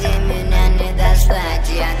самую, где меня не достать.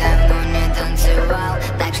 Я давно не танцевал,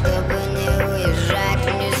 так чтобы не уезжать.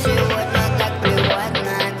 Мне сегодня так плевать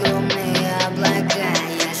на огромные облака.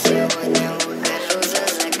 Я сегодня ухожу за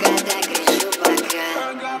закат, а кричу пока.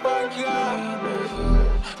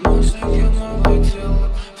 Музыке мало дела,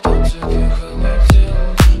 в танце ты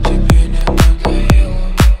холодела, тебе не надоело.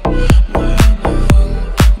 Моя новелла,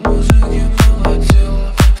 в музыке мало дела,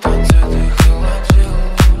 в танце ты холодела.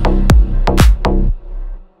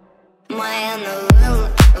 Моя новелла,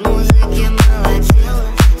 в музыке мало дела.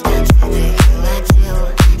 В танце ты холодела,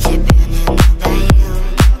 тебе не надоело.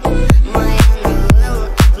 Моя новелла,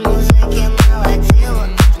 в музыке мало дела.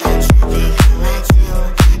 В танце ты холодела,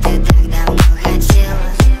 ты так давно хотела.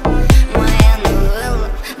 Моя новелла,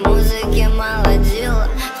 в музыке мало дела.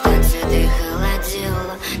 В танце ты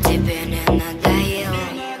холодела, тебе не надоело.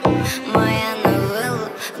 Моя новелла,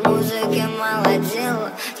 в музыке мало дела.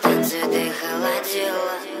 В танце ты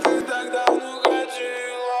холодела.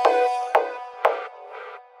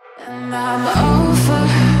 And I'm over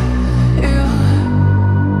you,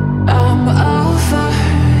 I'm over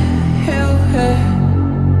you,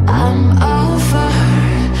 I'm over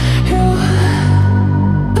you.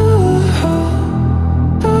 Ooh, ooh,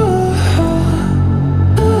 ooh,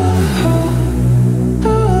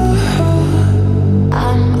 ooh.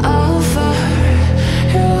 I'm over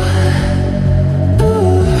you. Ooh,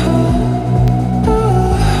 ooh,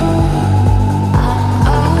 I'm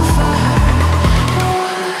over you.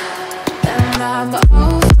 And I'm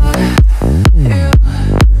over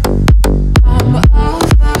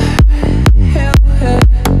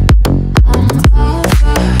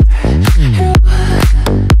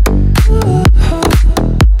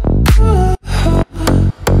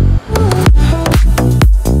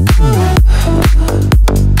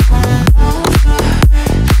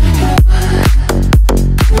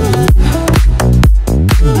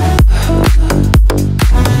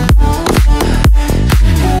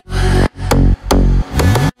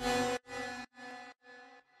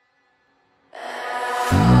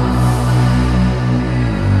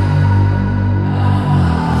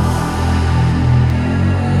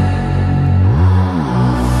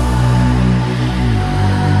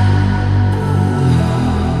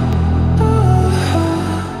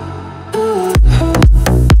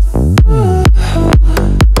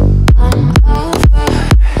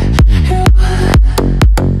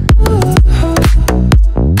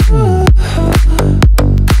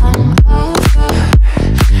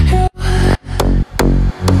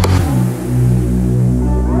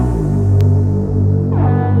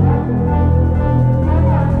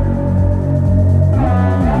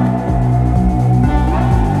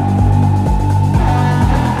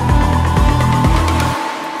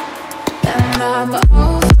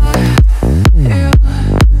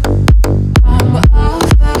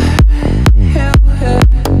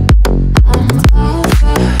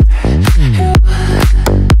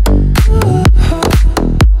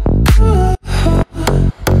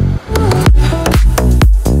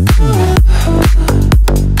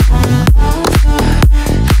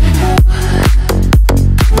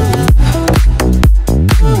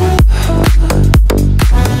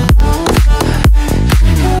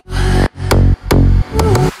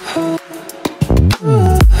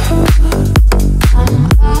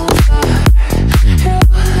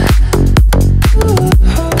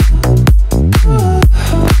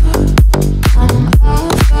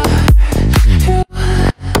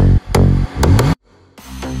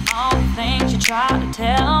try to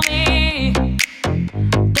tell me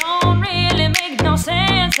don't really make no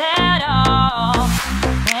sense at all.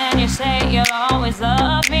 When you say you'll always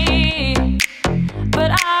love me,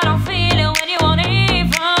 but I don't feel it when you won't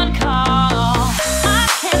even call. I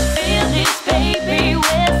can't feel this, baby.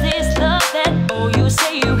 Where's this love that you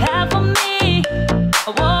say you have for me?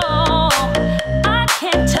 Whoa, I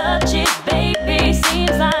can't touch it, baby.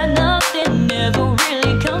 Seems like nothing ever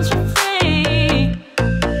really comes for free.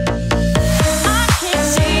 I can't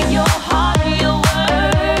see your heart, your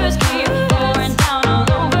words keep pouring down all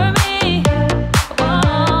over me.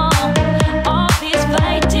 Whoa, all these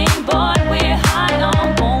fighting, boy, we're high on.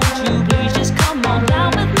 Won't you please just come on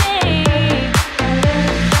down with me?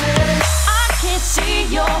 I can't see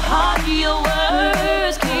your heart, your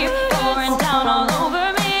words keep pouring down all over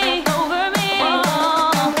me, over me. Whoa,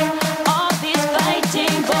 all these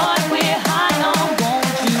fighting, boy, we're high on. Won't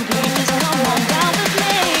you please just come on down with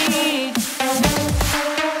me?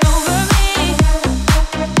 Over me.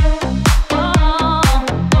 Whoa,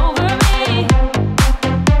 over me.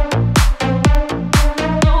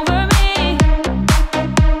 Over me.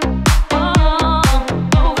 Whoa,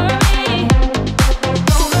 over me.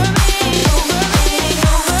 Over me.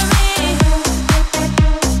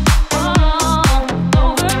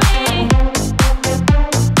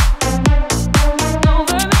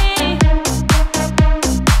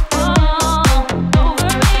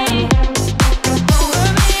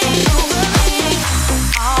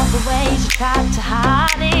 All the ways you tried to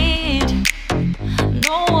hide it,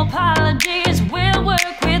 no apologies will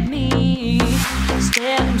work with me.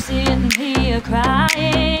 Instead I'm sitting here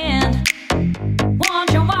crying,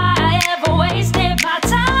 wondering why I ever wasted my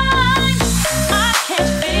time. I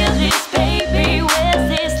can't feel this, baby. Where's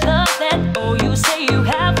this love that you say you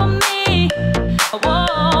have for me?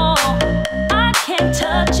 Whoa, I can't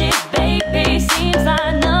touch it, baby. Seems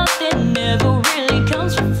like nothing ever really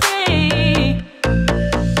comes for free.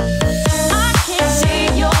 I can't see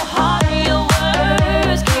your heart, your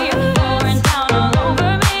words keep pouring down all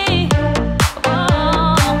over me.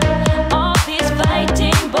 Whoa, all these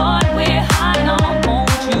fighting, boy, we're high on.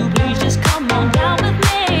 Won't you please just come on down with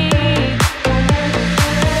me?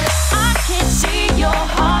 I can't see your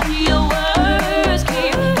heart, your words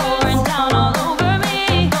keep pouring down all over me,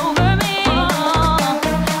 over me. Whoa,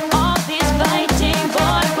 all these fighting,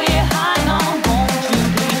 boy, we're high on. Won't you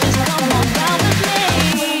please just come on down with me?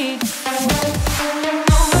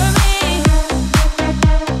 Over me.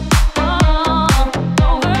 Whoa,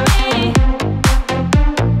 over me.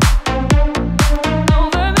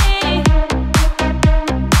 Over me. Whoa,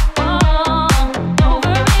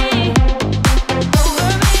 over me.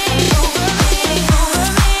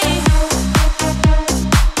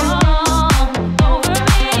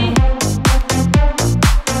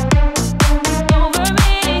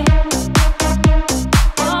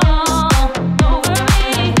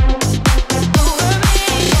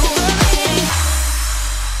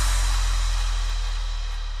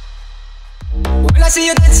 When I see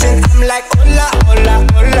you dancing, I'm like hola, hola,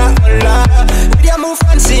 hola, hola. With your move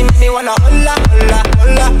fancy, make me wanna hola, hola,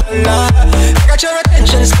 hola, hola. I got your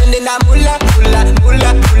attention, spending that moolah, moolah,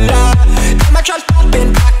 moolah, moolah. My trap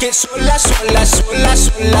popping, pocket, sola, sola, sola,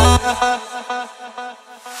 sola.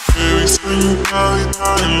 Baby, sentadita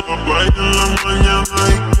en la playa en la mañana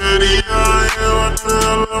y quería llevarte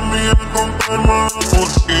a la mía con calma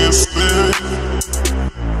porque sé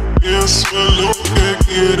que eso es lo que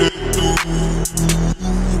quieres tú.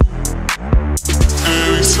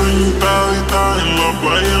 Baby, sentadita en la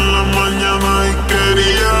playa en la mañana y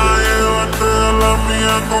quería llevarte a la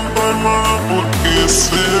mía con calma porque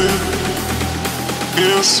sé que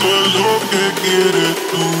eso es lo que quieres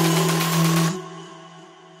tú.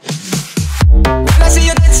 When I see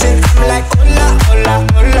you dancing, I'm like hola, hola,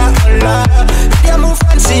 hola, hola. With your move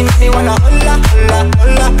fancy, make me wanna hola, hola,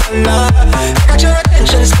 hola, hola. I got your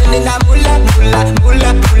attention, spending that moolah, moolah,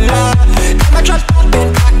 moolah, moolah. My trap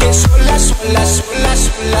popping, pocket, sola, sola, sola,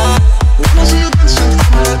 sola. When I see you dancing,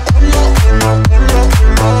 I'm like hola, hola, hola,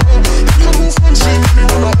 hola. With your move fancy, make me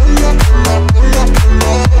wanna hola, hola, hola,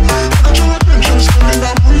 hola. I got your attention, spending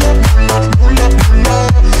that moolah, moolah, moolah, moolah.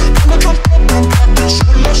 My trap popping, pocket,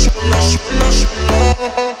 sola, sola, sola, sola.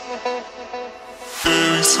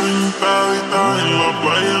 Baby, sentadita en la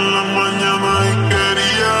playa en la mañana y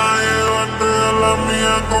quería llevarte a la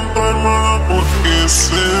mía con calma porque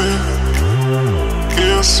sé que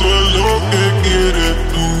eso es lo que quieres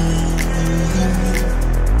tú.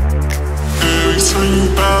 Baby,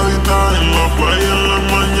 sentadita en la playa en la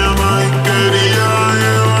mañana y quería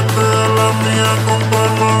llevarte a la mía con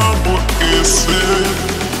calma porque sé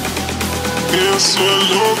que eso es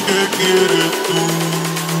lo que quieres tú.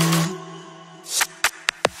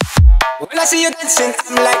 see you dancing,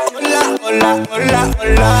 I'm like hola, hola, hola,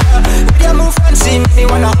 hola. When you move fancy, make me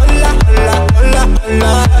wanna hola, hola, hola,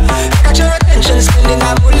 hola. I got your attention, spending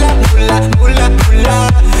that moolah, moolah, moolah,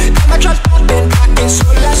 moolah. Got my trap popping, packing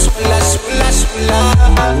sola, sola, sola, sola.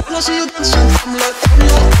 When I see you dancing, I'm like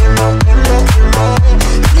hola, hola, hola, hola.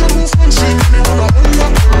 When you move fancy, make me wanna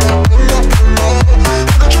hola, hola, hola, hola.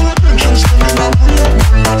 I got your attention, spending that moolah,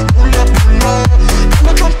 moolah, moolah, moolah. Got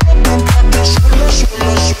my trap popping, packing sola,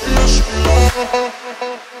 sola, sola, sola.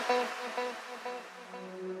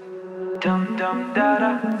 Dum dum da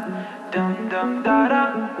da, dum dum da da,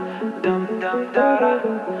 dum dum da da,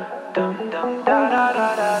 dum dum da da da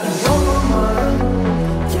da. You on my mind,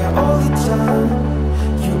 yeah, all the time.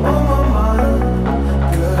 You on my mind,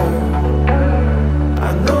 girl. I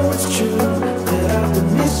know it's true that I've been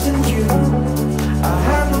missing you. I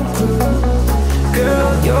have no clue,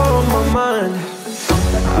 girl. You're on my mind.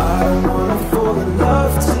 I don't wanna fall in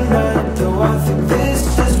love tonight, though I think this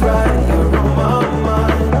is right. You're on my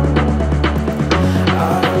mind.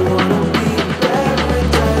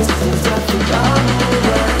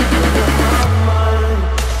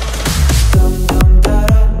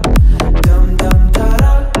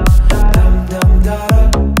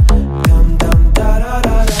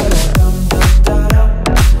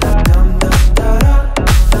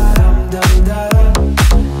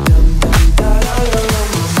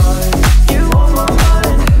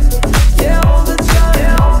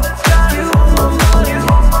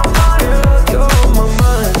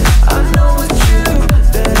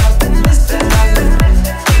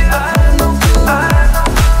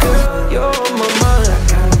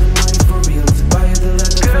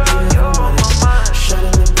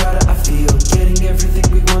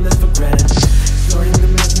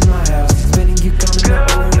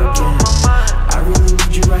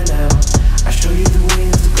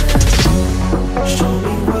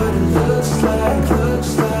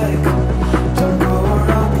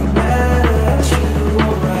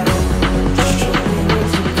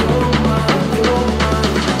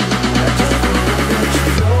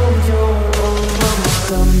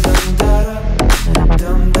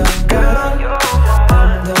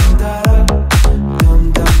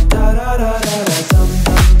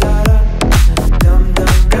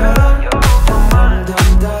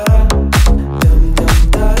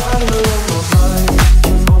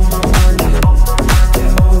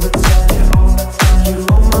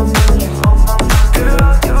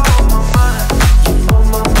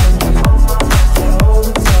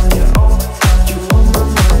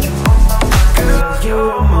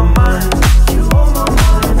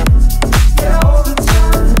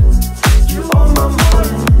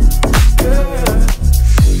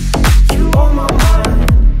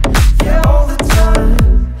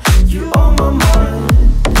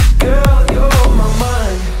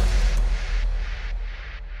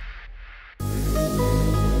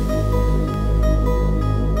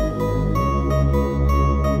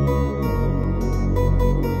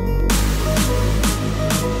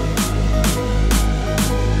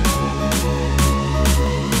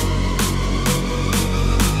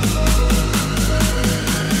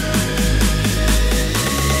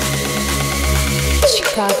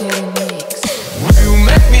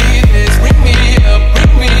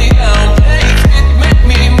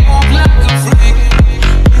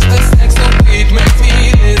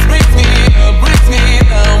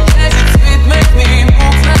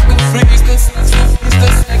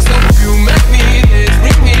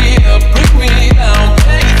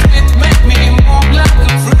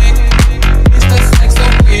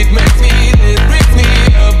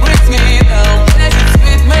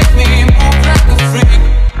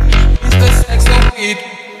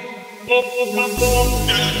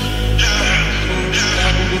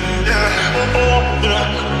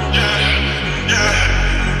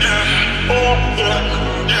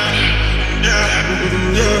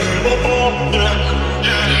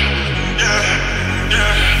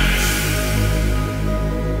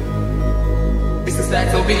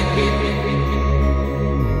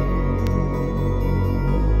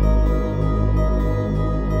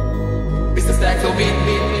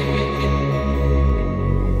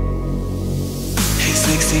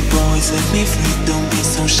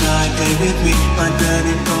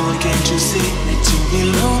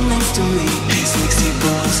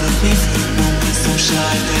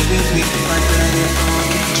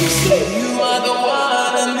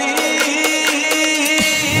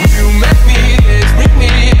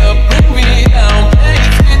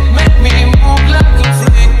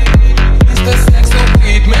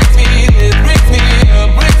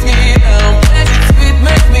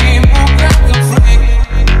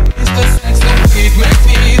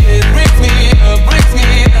 Makes me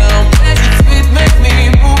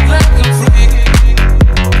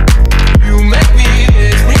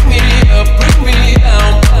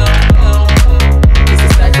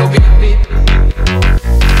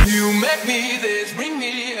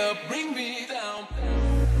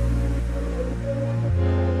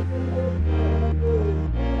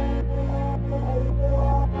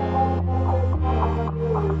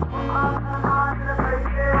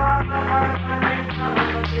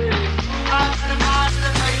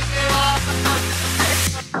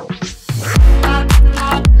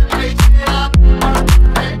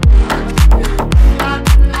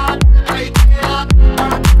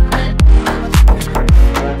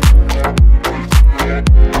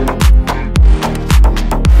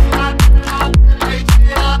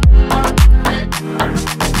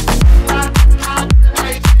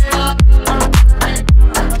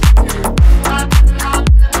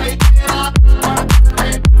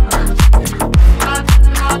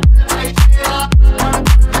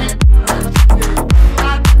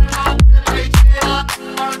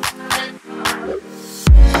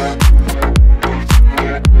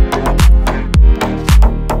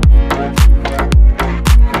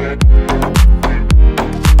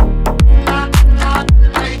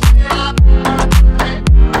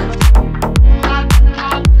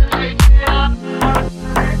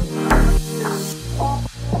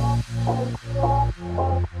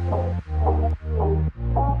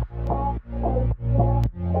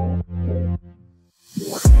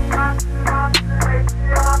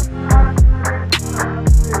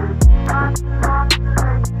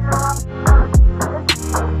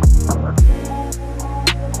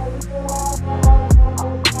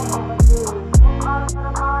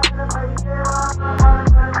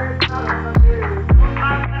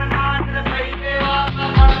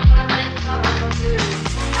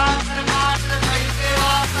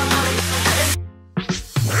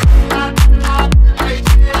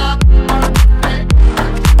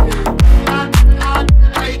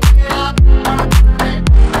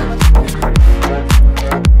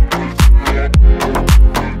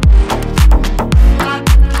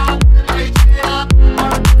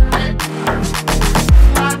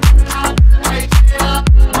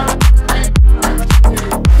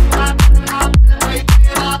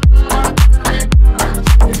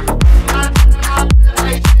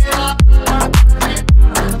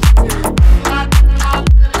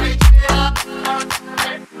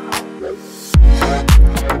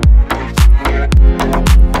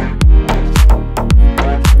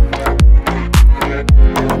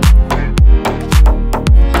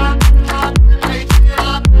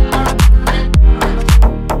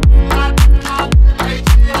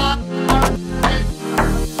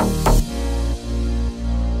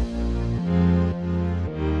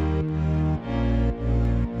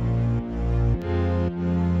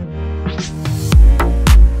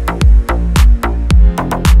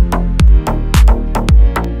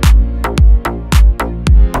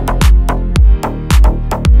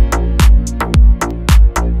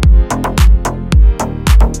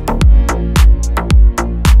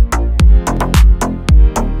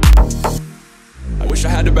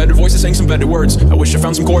Sang some better words. I wish I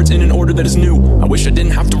found some chords in an order that is new. I wish I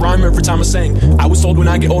didn't have to rhyme every time I sang. I was told when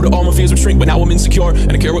I get older all my fears would shrink, but now I'm insecure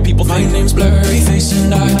and I care what people think. My name's blurry face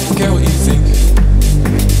and I don't care what you think.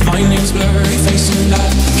 My name's blurry face and I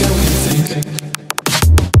don't care what you think.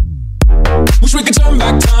 Wish we could turn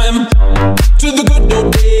back time to the good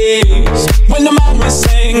old days when the mama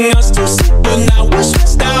sang us to sleep, but now we're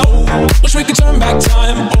stressed out. Wish we could turn back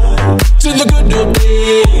time to the good old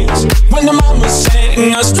days when the mama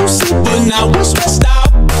sang us to sleep, but now we're stressed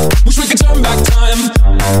out. Wish we could turn back time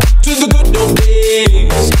to the good old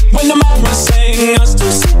days when the mama sang us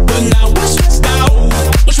to sleep, but now we're stressed out.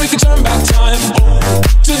 Wish we could turn back time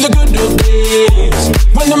to the good old days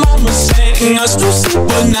when the mama sang us to sleep,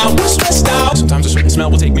 but now we're stressed out. Sometimes a certain smell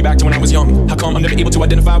will take me back to when I was young. How come I'm never able to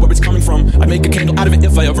identify where it's coming from? I'd make a candle out of it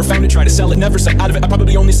if I ever found it. Try to sell it, never sell out of it. I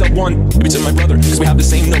probably only sell one. Maybe to my brother, cause we have the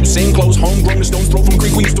same nose, same clothes, homegrown, a stone's throw from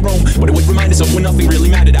Greek we used to roam. But it would remind us of when nothing really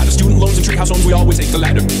mattered. Out of student loans and treehouse homes, we always take the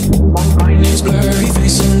ladder. My name's blurry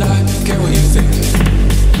face and I don't care what you think.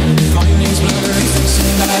 My name's blurry face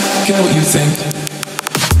and I don't care what you think.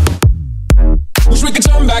 Wish we could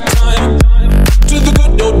turn back time to the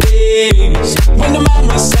good old days when the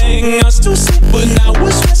mama sang us to sleep, but now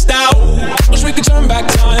we're stressed out. Wish we could turn back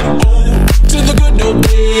time to the good old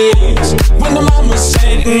days when the mama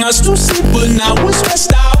sang us to sleep, but now we're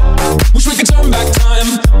stressed out. Wish we could turn back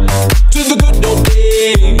time to the good old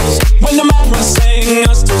days when the mama sang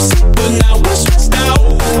us to sleep, but now we're stressed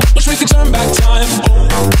out. Wish we could turn back time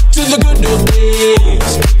to the good old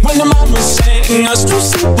days when the mama sang us to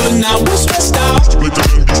sleep, but now we're stressed out. Used to play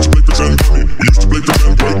pretend, used to play pretend, money. We used to play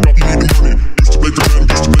pretend, wake up, you need the money. Used to play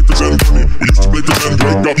pretend, money. We used to play pretend,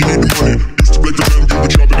 wake up, you need the money. Used to play pretend, give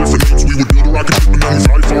each other different names. We would build a rocket ship and then we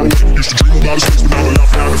fly far away. Used to dream about a space, but now we're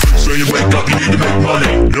laughing at our face, saying, wake up, you need to make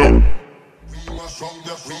money. Yo.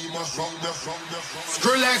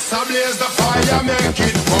 Skrillex, ablaze the fire, make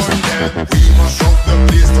it burn them. We must up the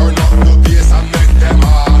place, turn up the bass and make them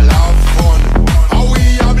all have fun. How we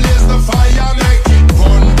ablaze the fire, make it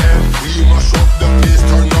burn them. We must up the place,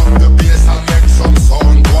 turn up the bass and make some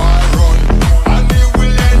sound, boy run. And it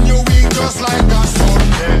will end your week just like a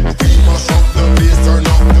Sunday. We must up the place, turn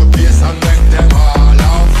up the bass and make them all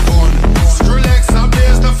have fun. Skrillex,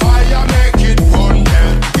 ablaze the fire, make it burn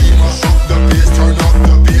them. We must up the place, turn up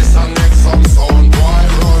the bass and make some sound, boy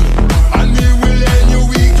run. And we will end your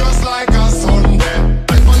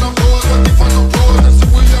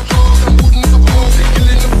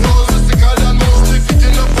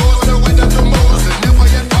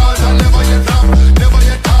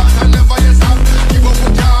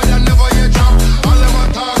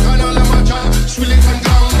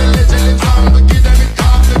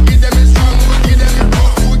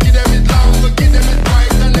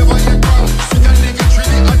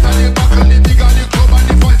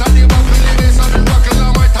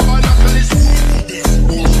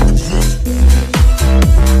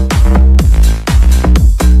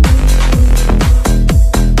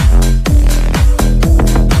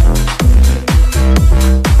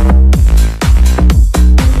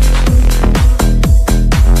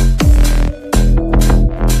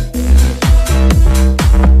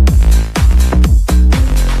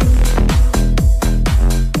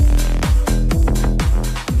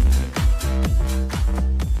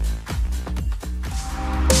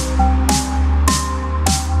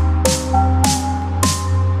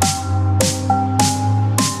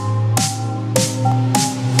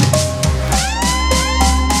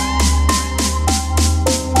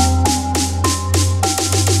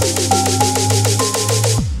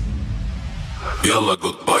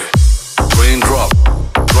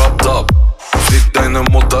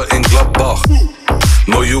Gladbach.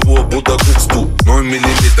 Neue Uhr, Bruder, guckst du 9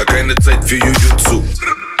 mm, keine Zeit für Jujutsu.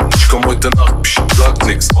 Ich komm heute Nacht, sag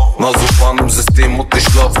nix. Nasopan im System und ich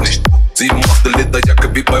schlaf nicht. 7 machte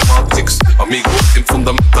Lederjacke wie bei Matrix. Amigo, dem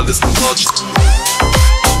Fundamentalisten Ratsch.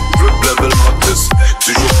 Rip-Level Artist,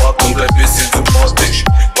 Psychopath und ein bisschen sympathisch.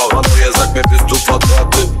 Paranoia sagt mir, bist du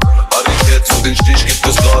verdrahtet. Arikett zu den Stich gibt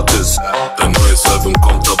es gratis. Dein neues Album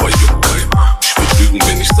kommt, aber juckt kein. Ich will lügen,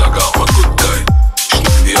 wenn ich sage, aber good guy. Ich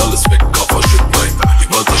nehm dir alles weg, Kaffer, Schüttlein.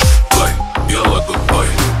 Die Wörter Schüttlein, yalla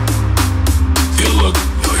goodbye. Yalla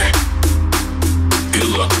goodbye.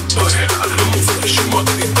 Yalla goodbye. Alle Muza, ich mag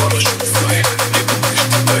die Parachute frei. Gib nicht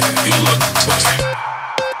dabei, yalla goodbye.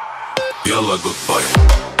 Yalla goodbye.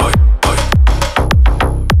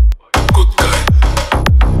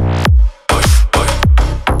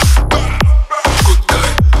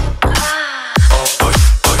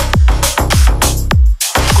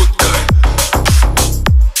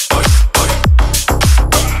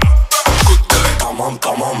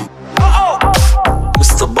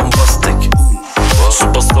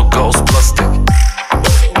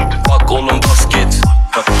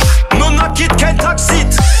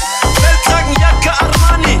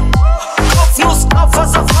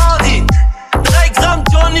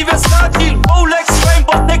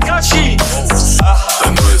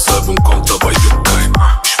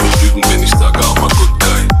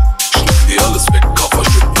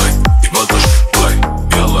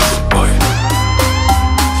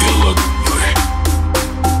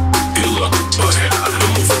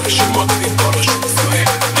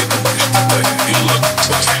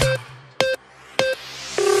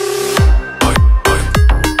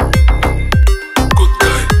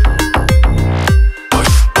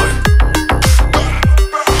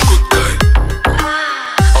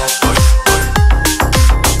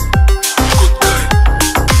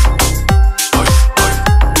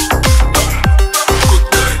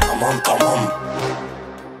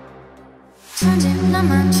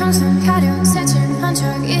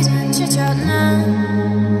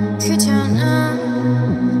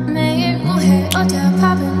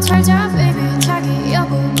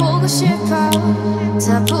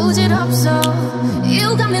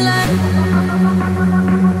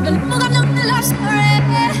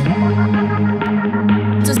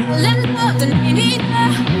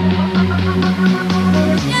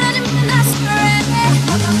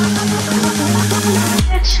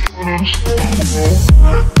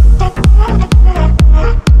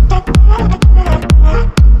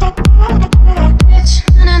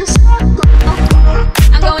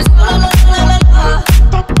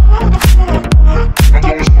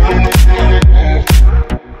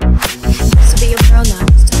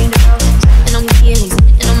 And only feelings,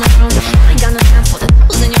 and on my own. I ain't got no time for the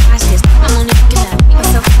who's in your eyes. I'm only looking at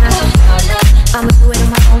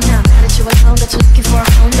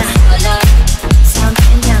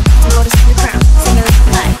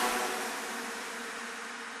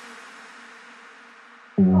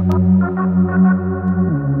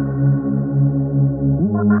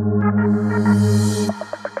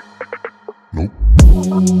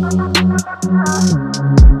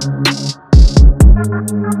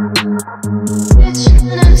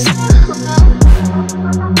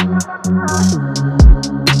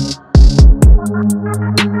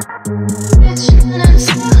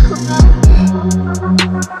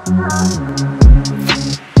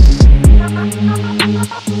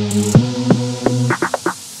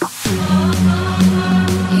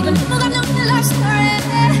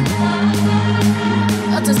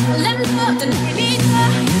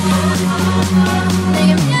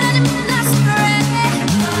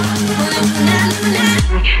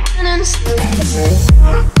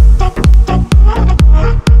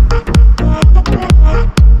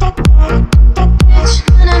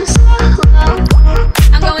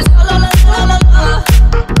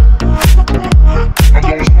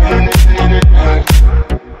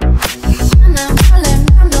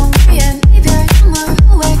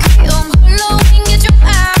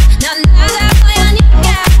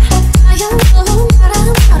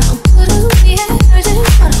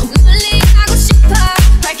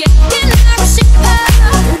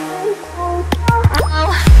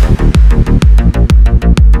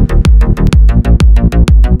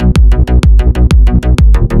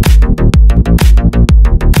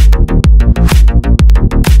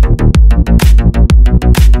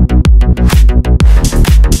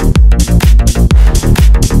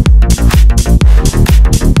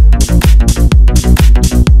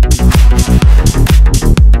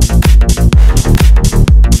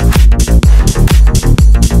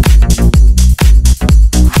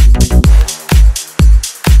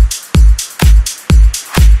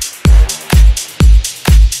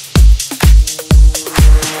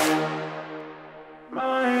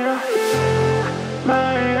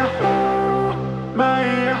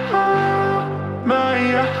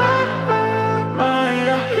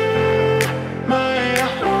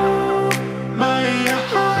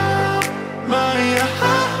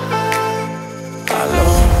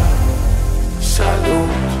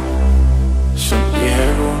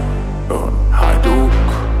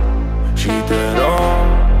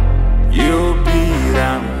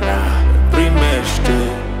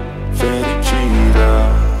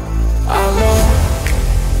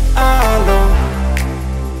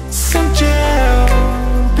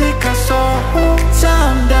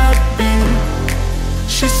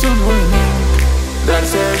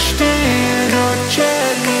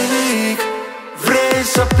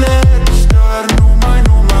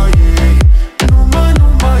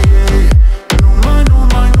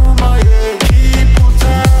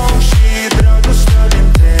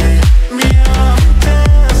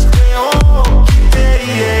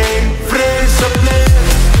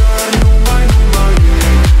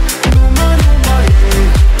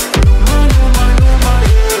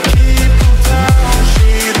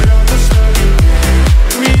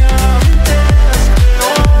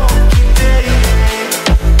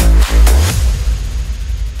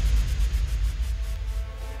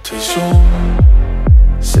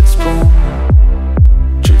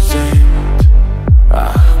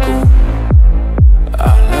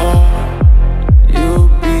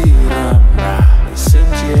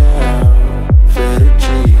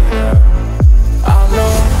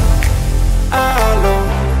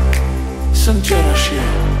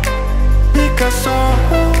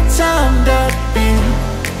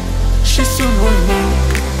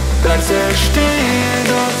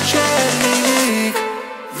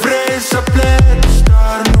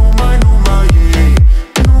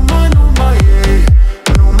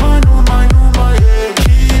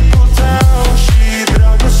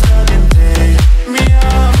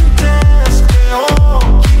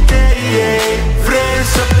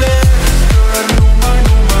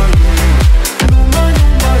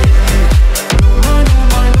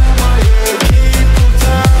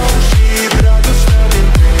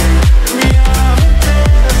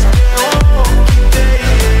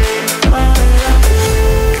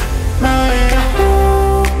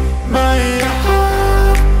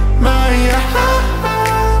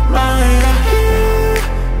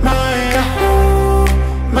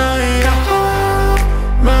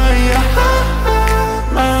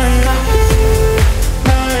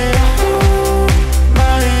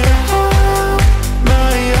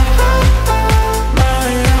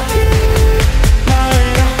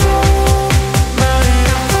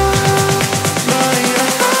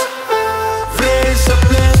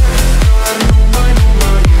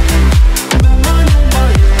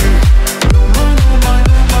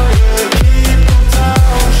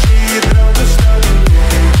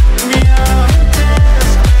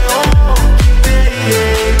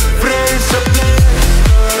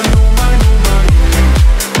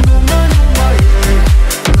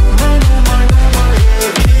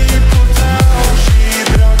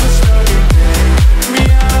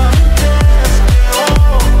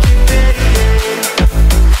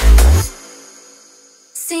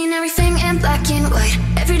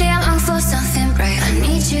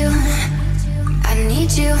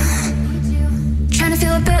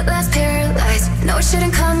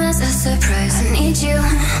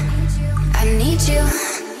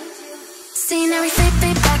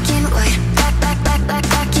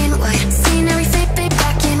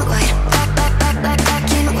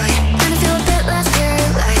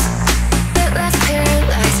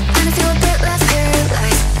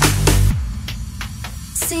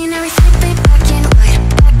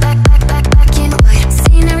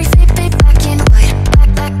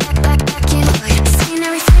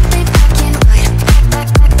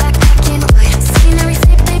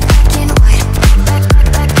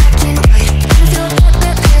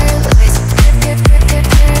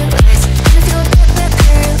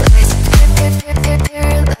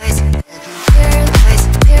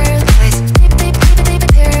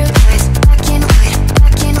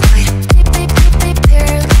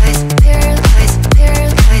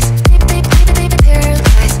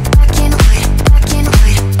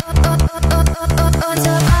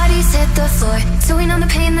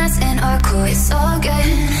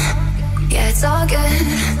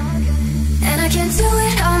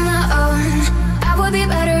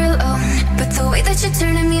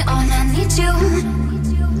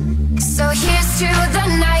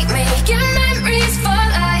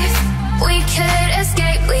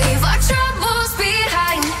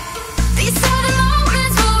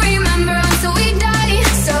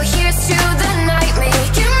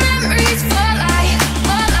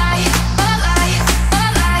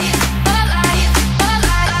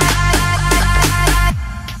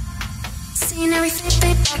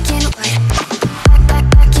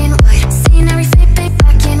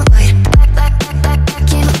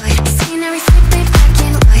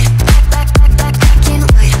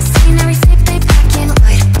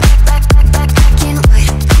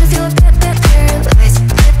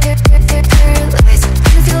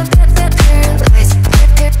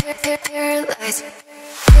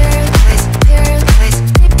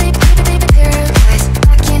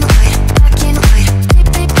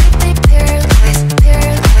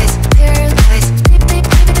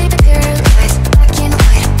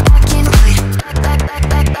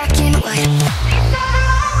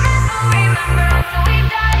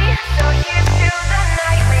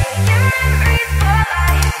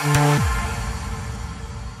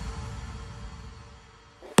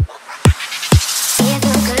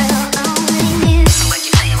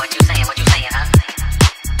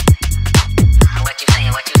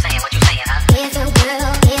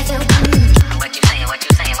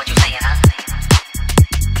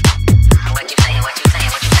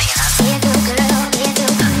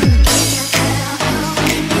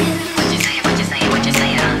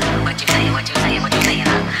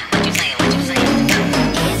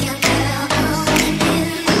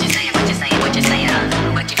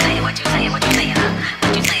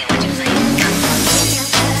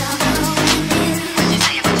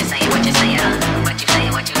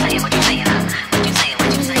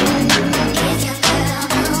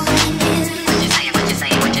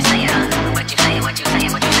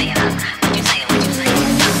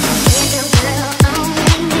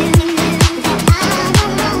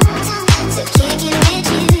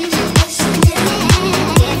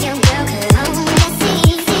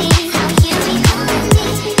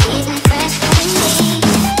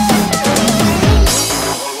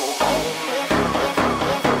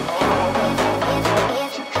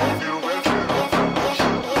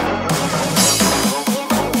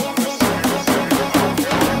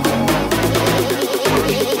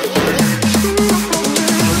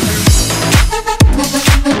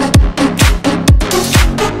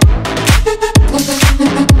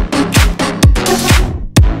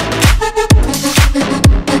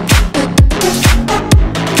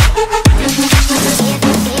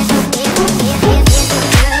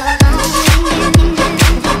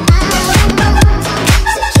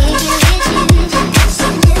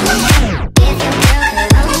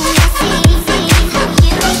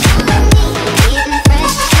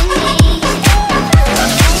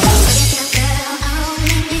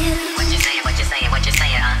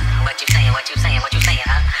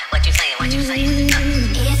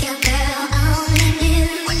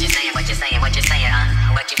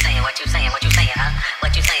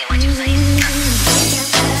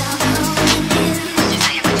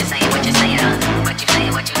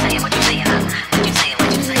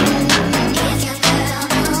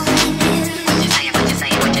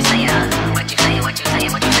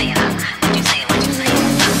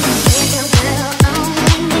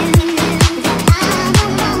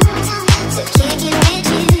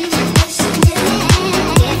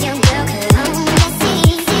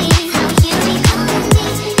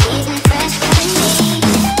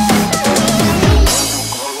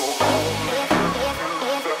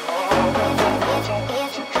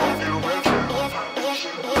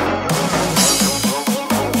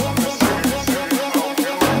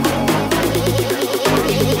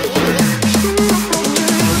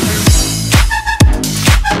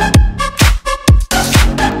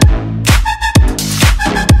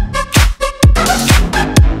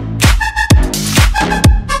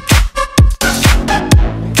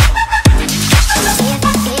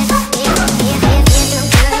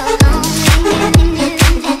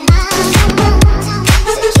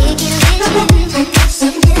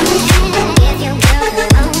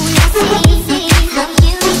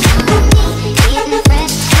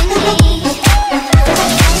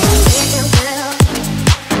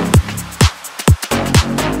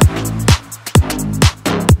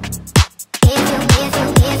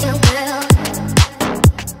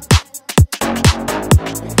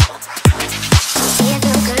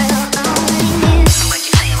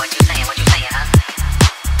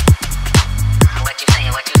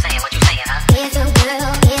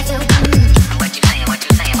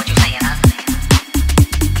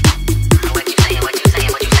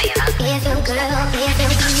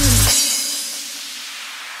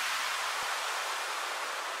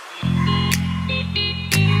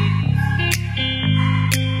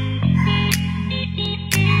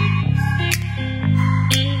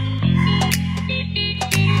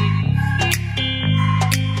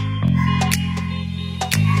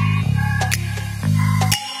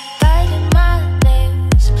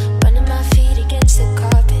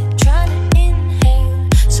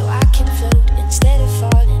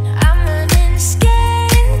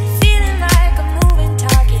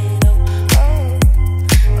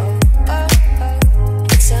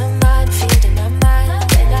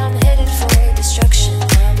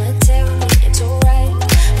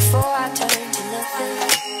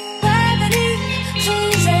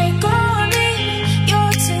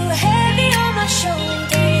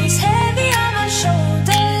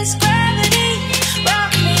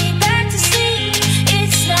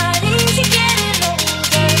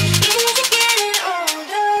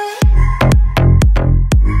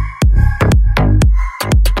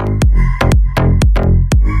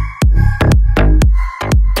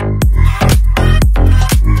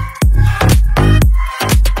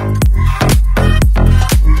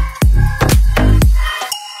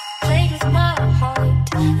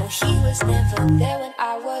was never there when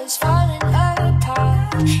I was falling.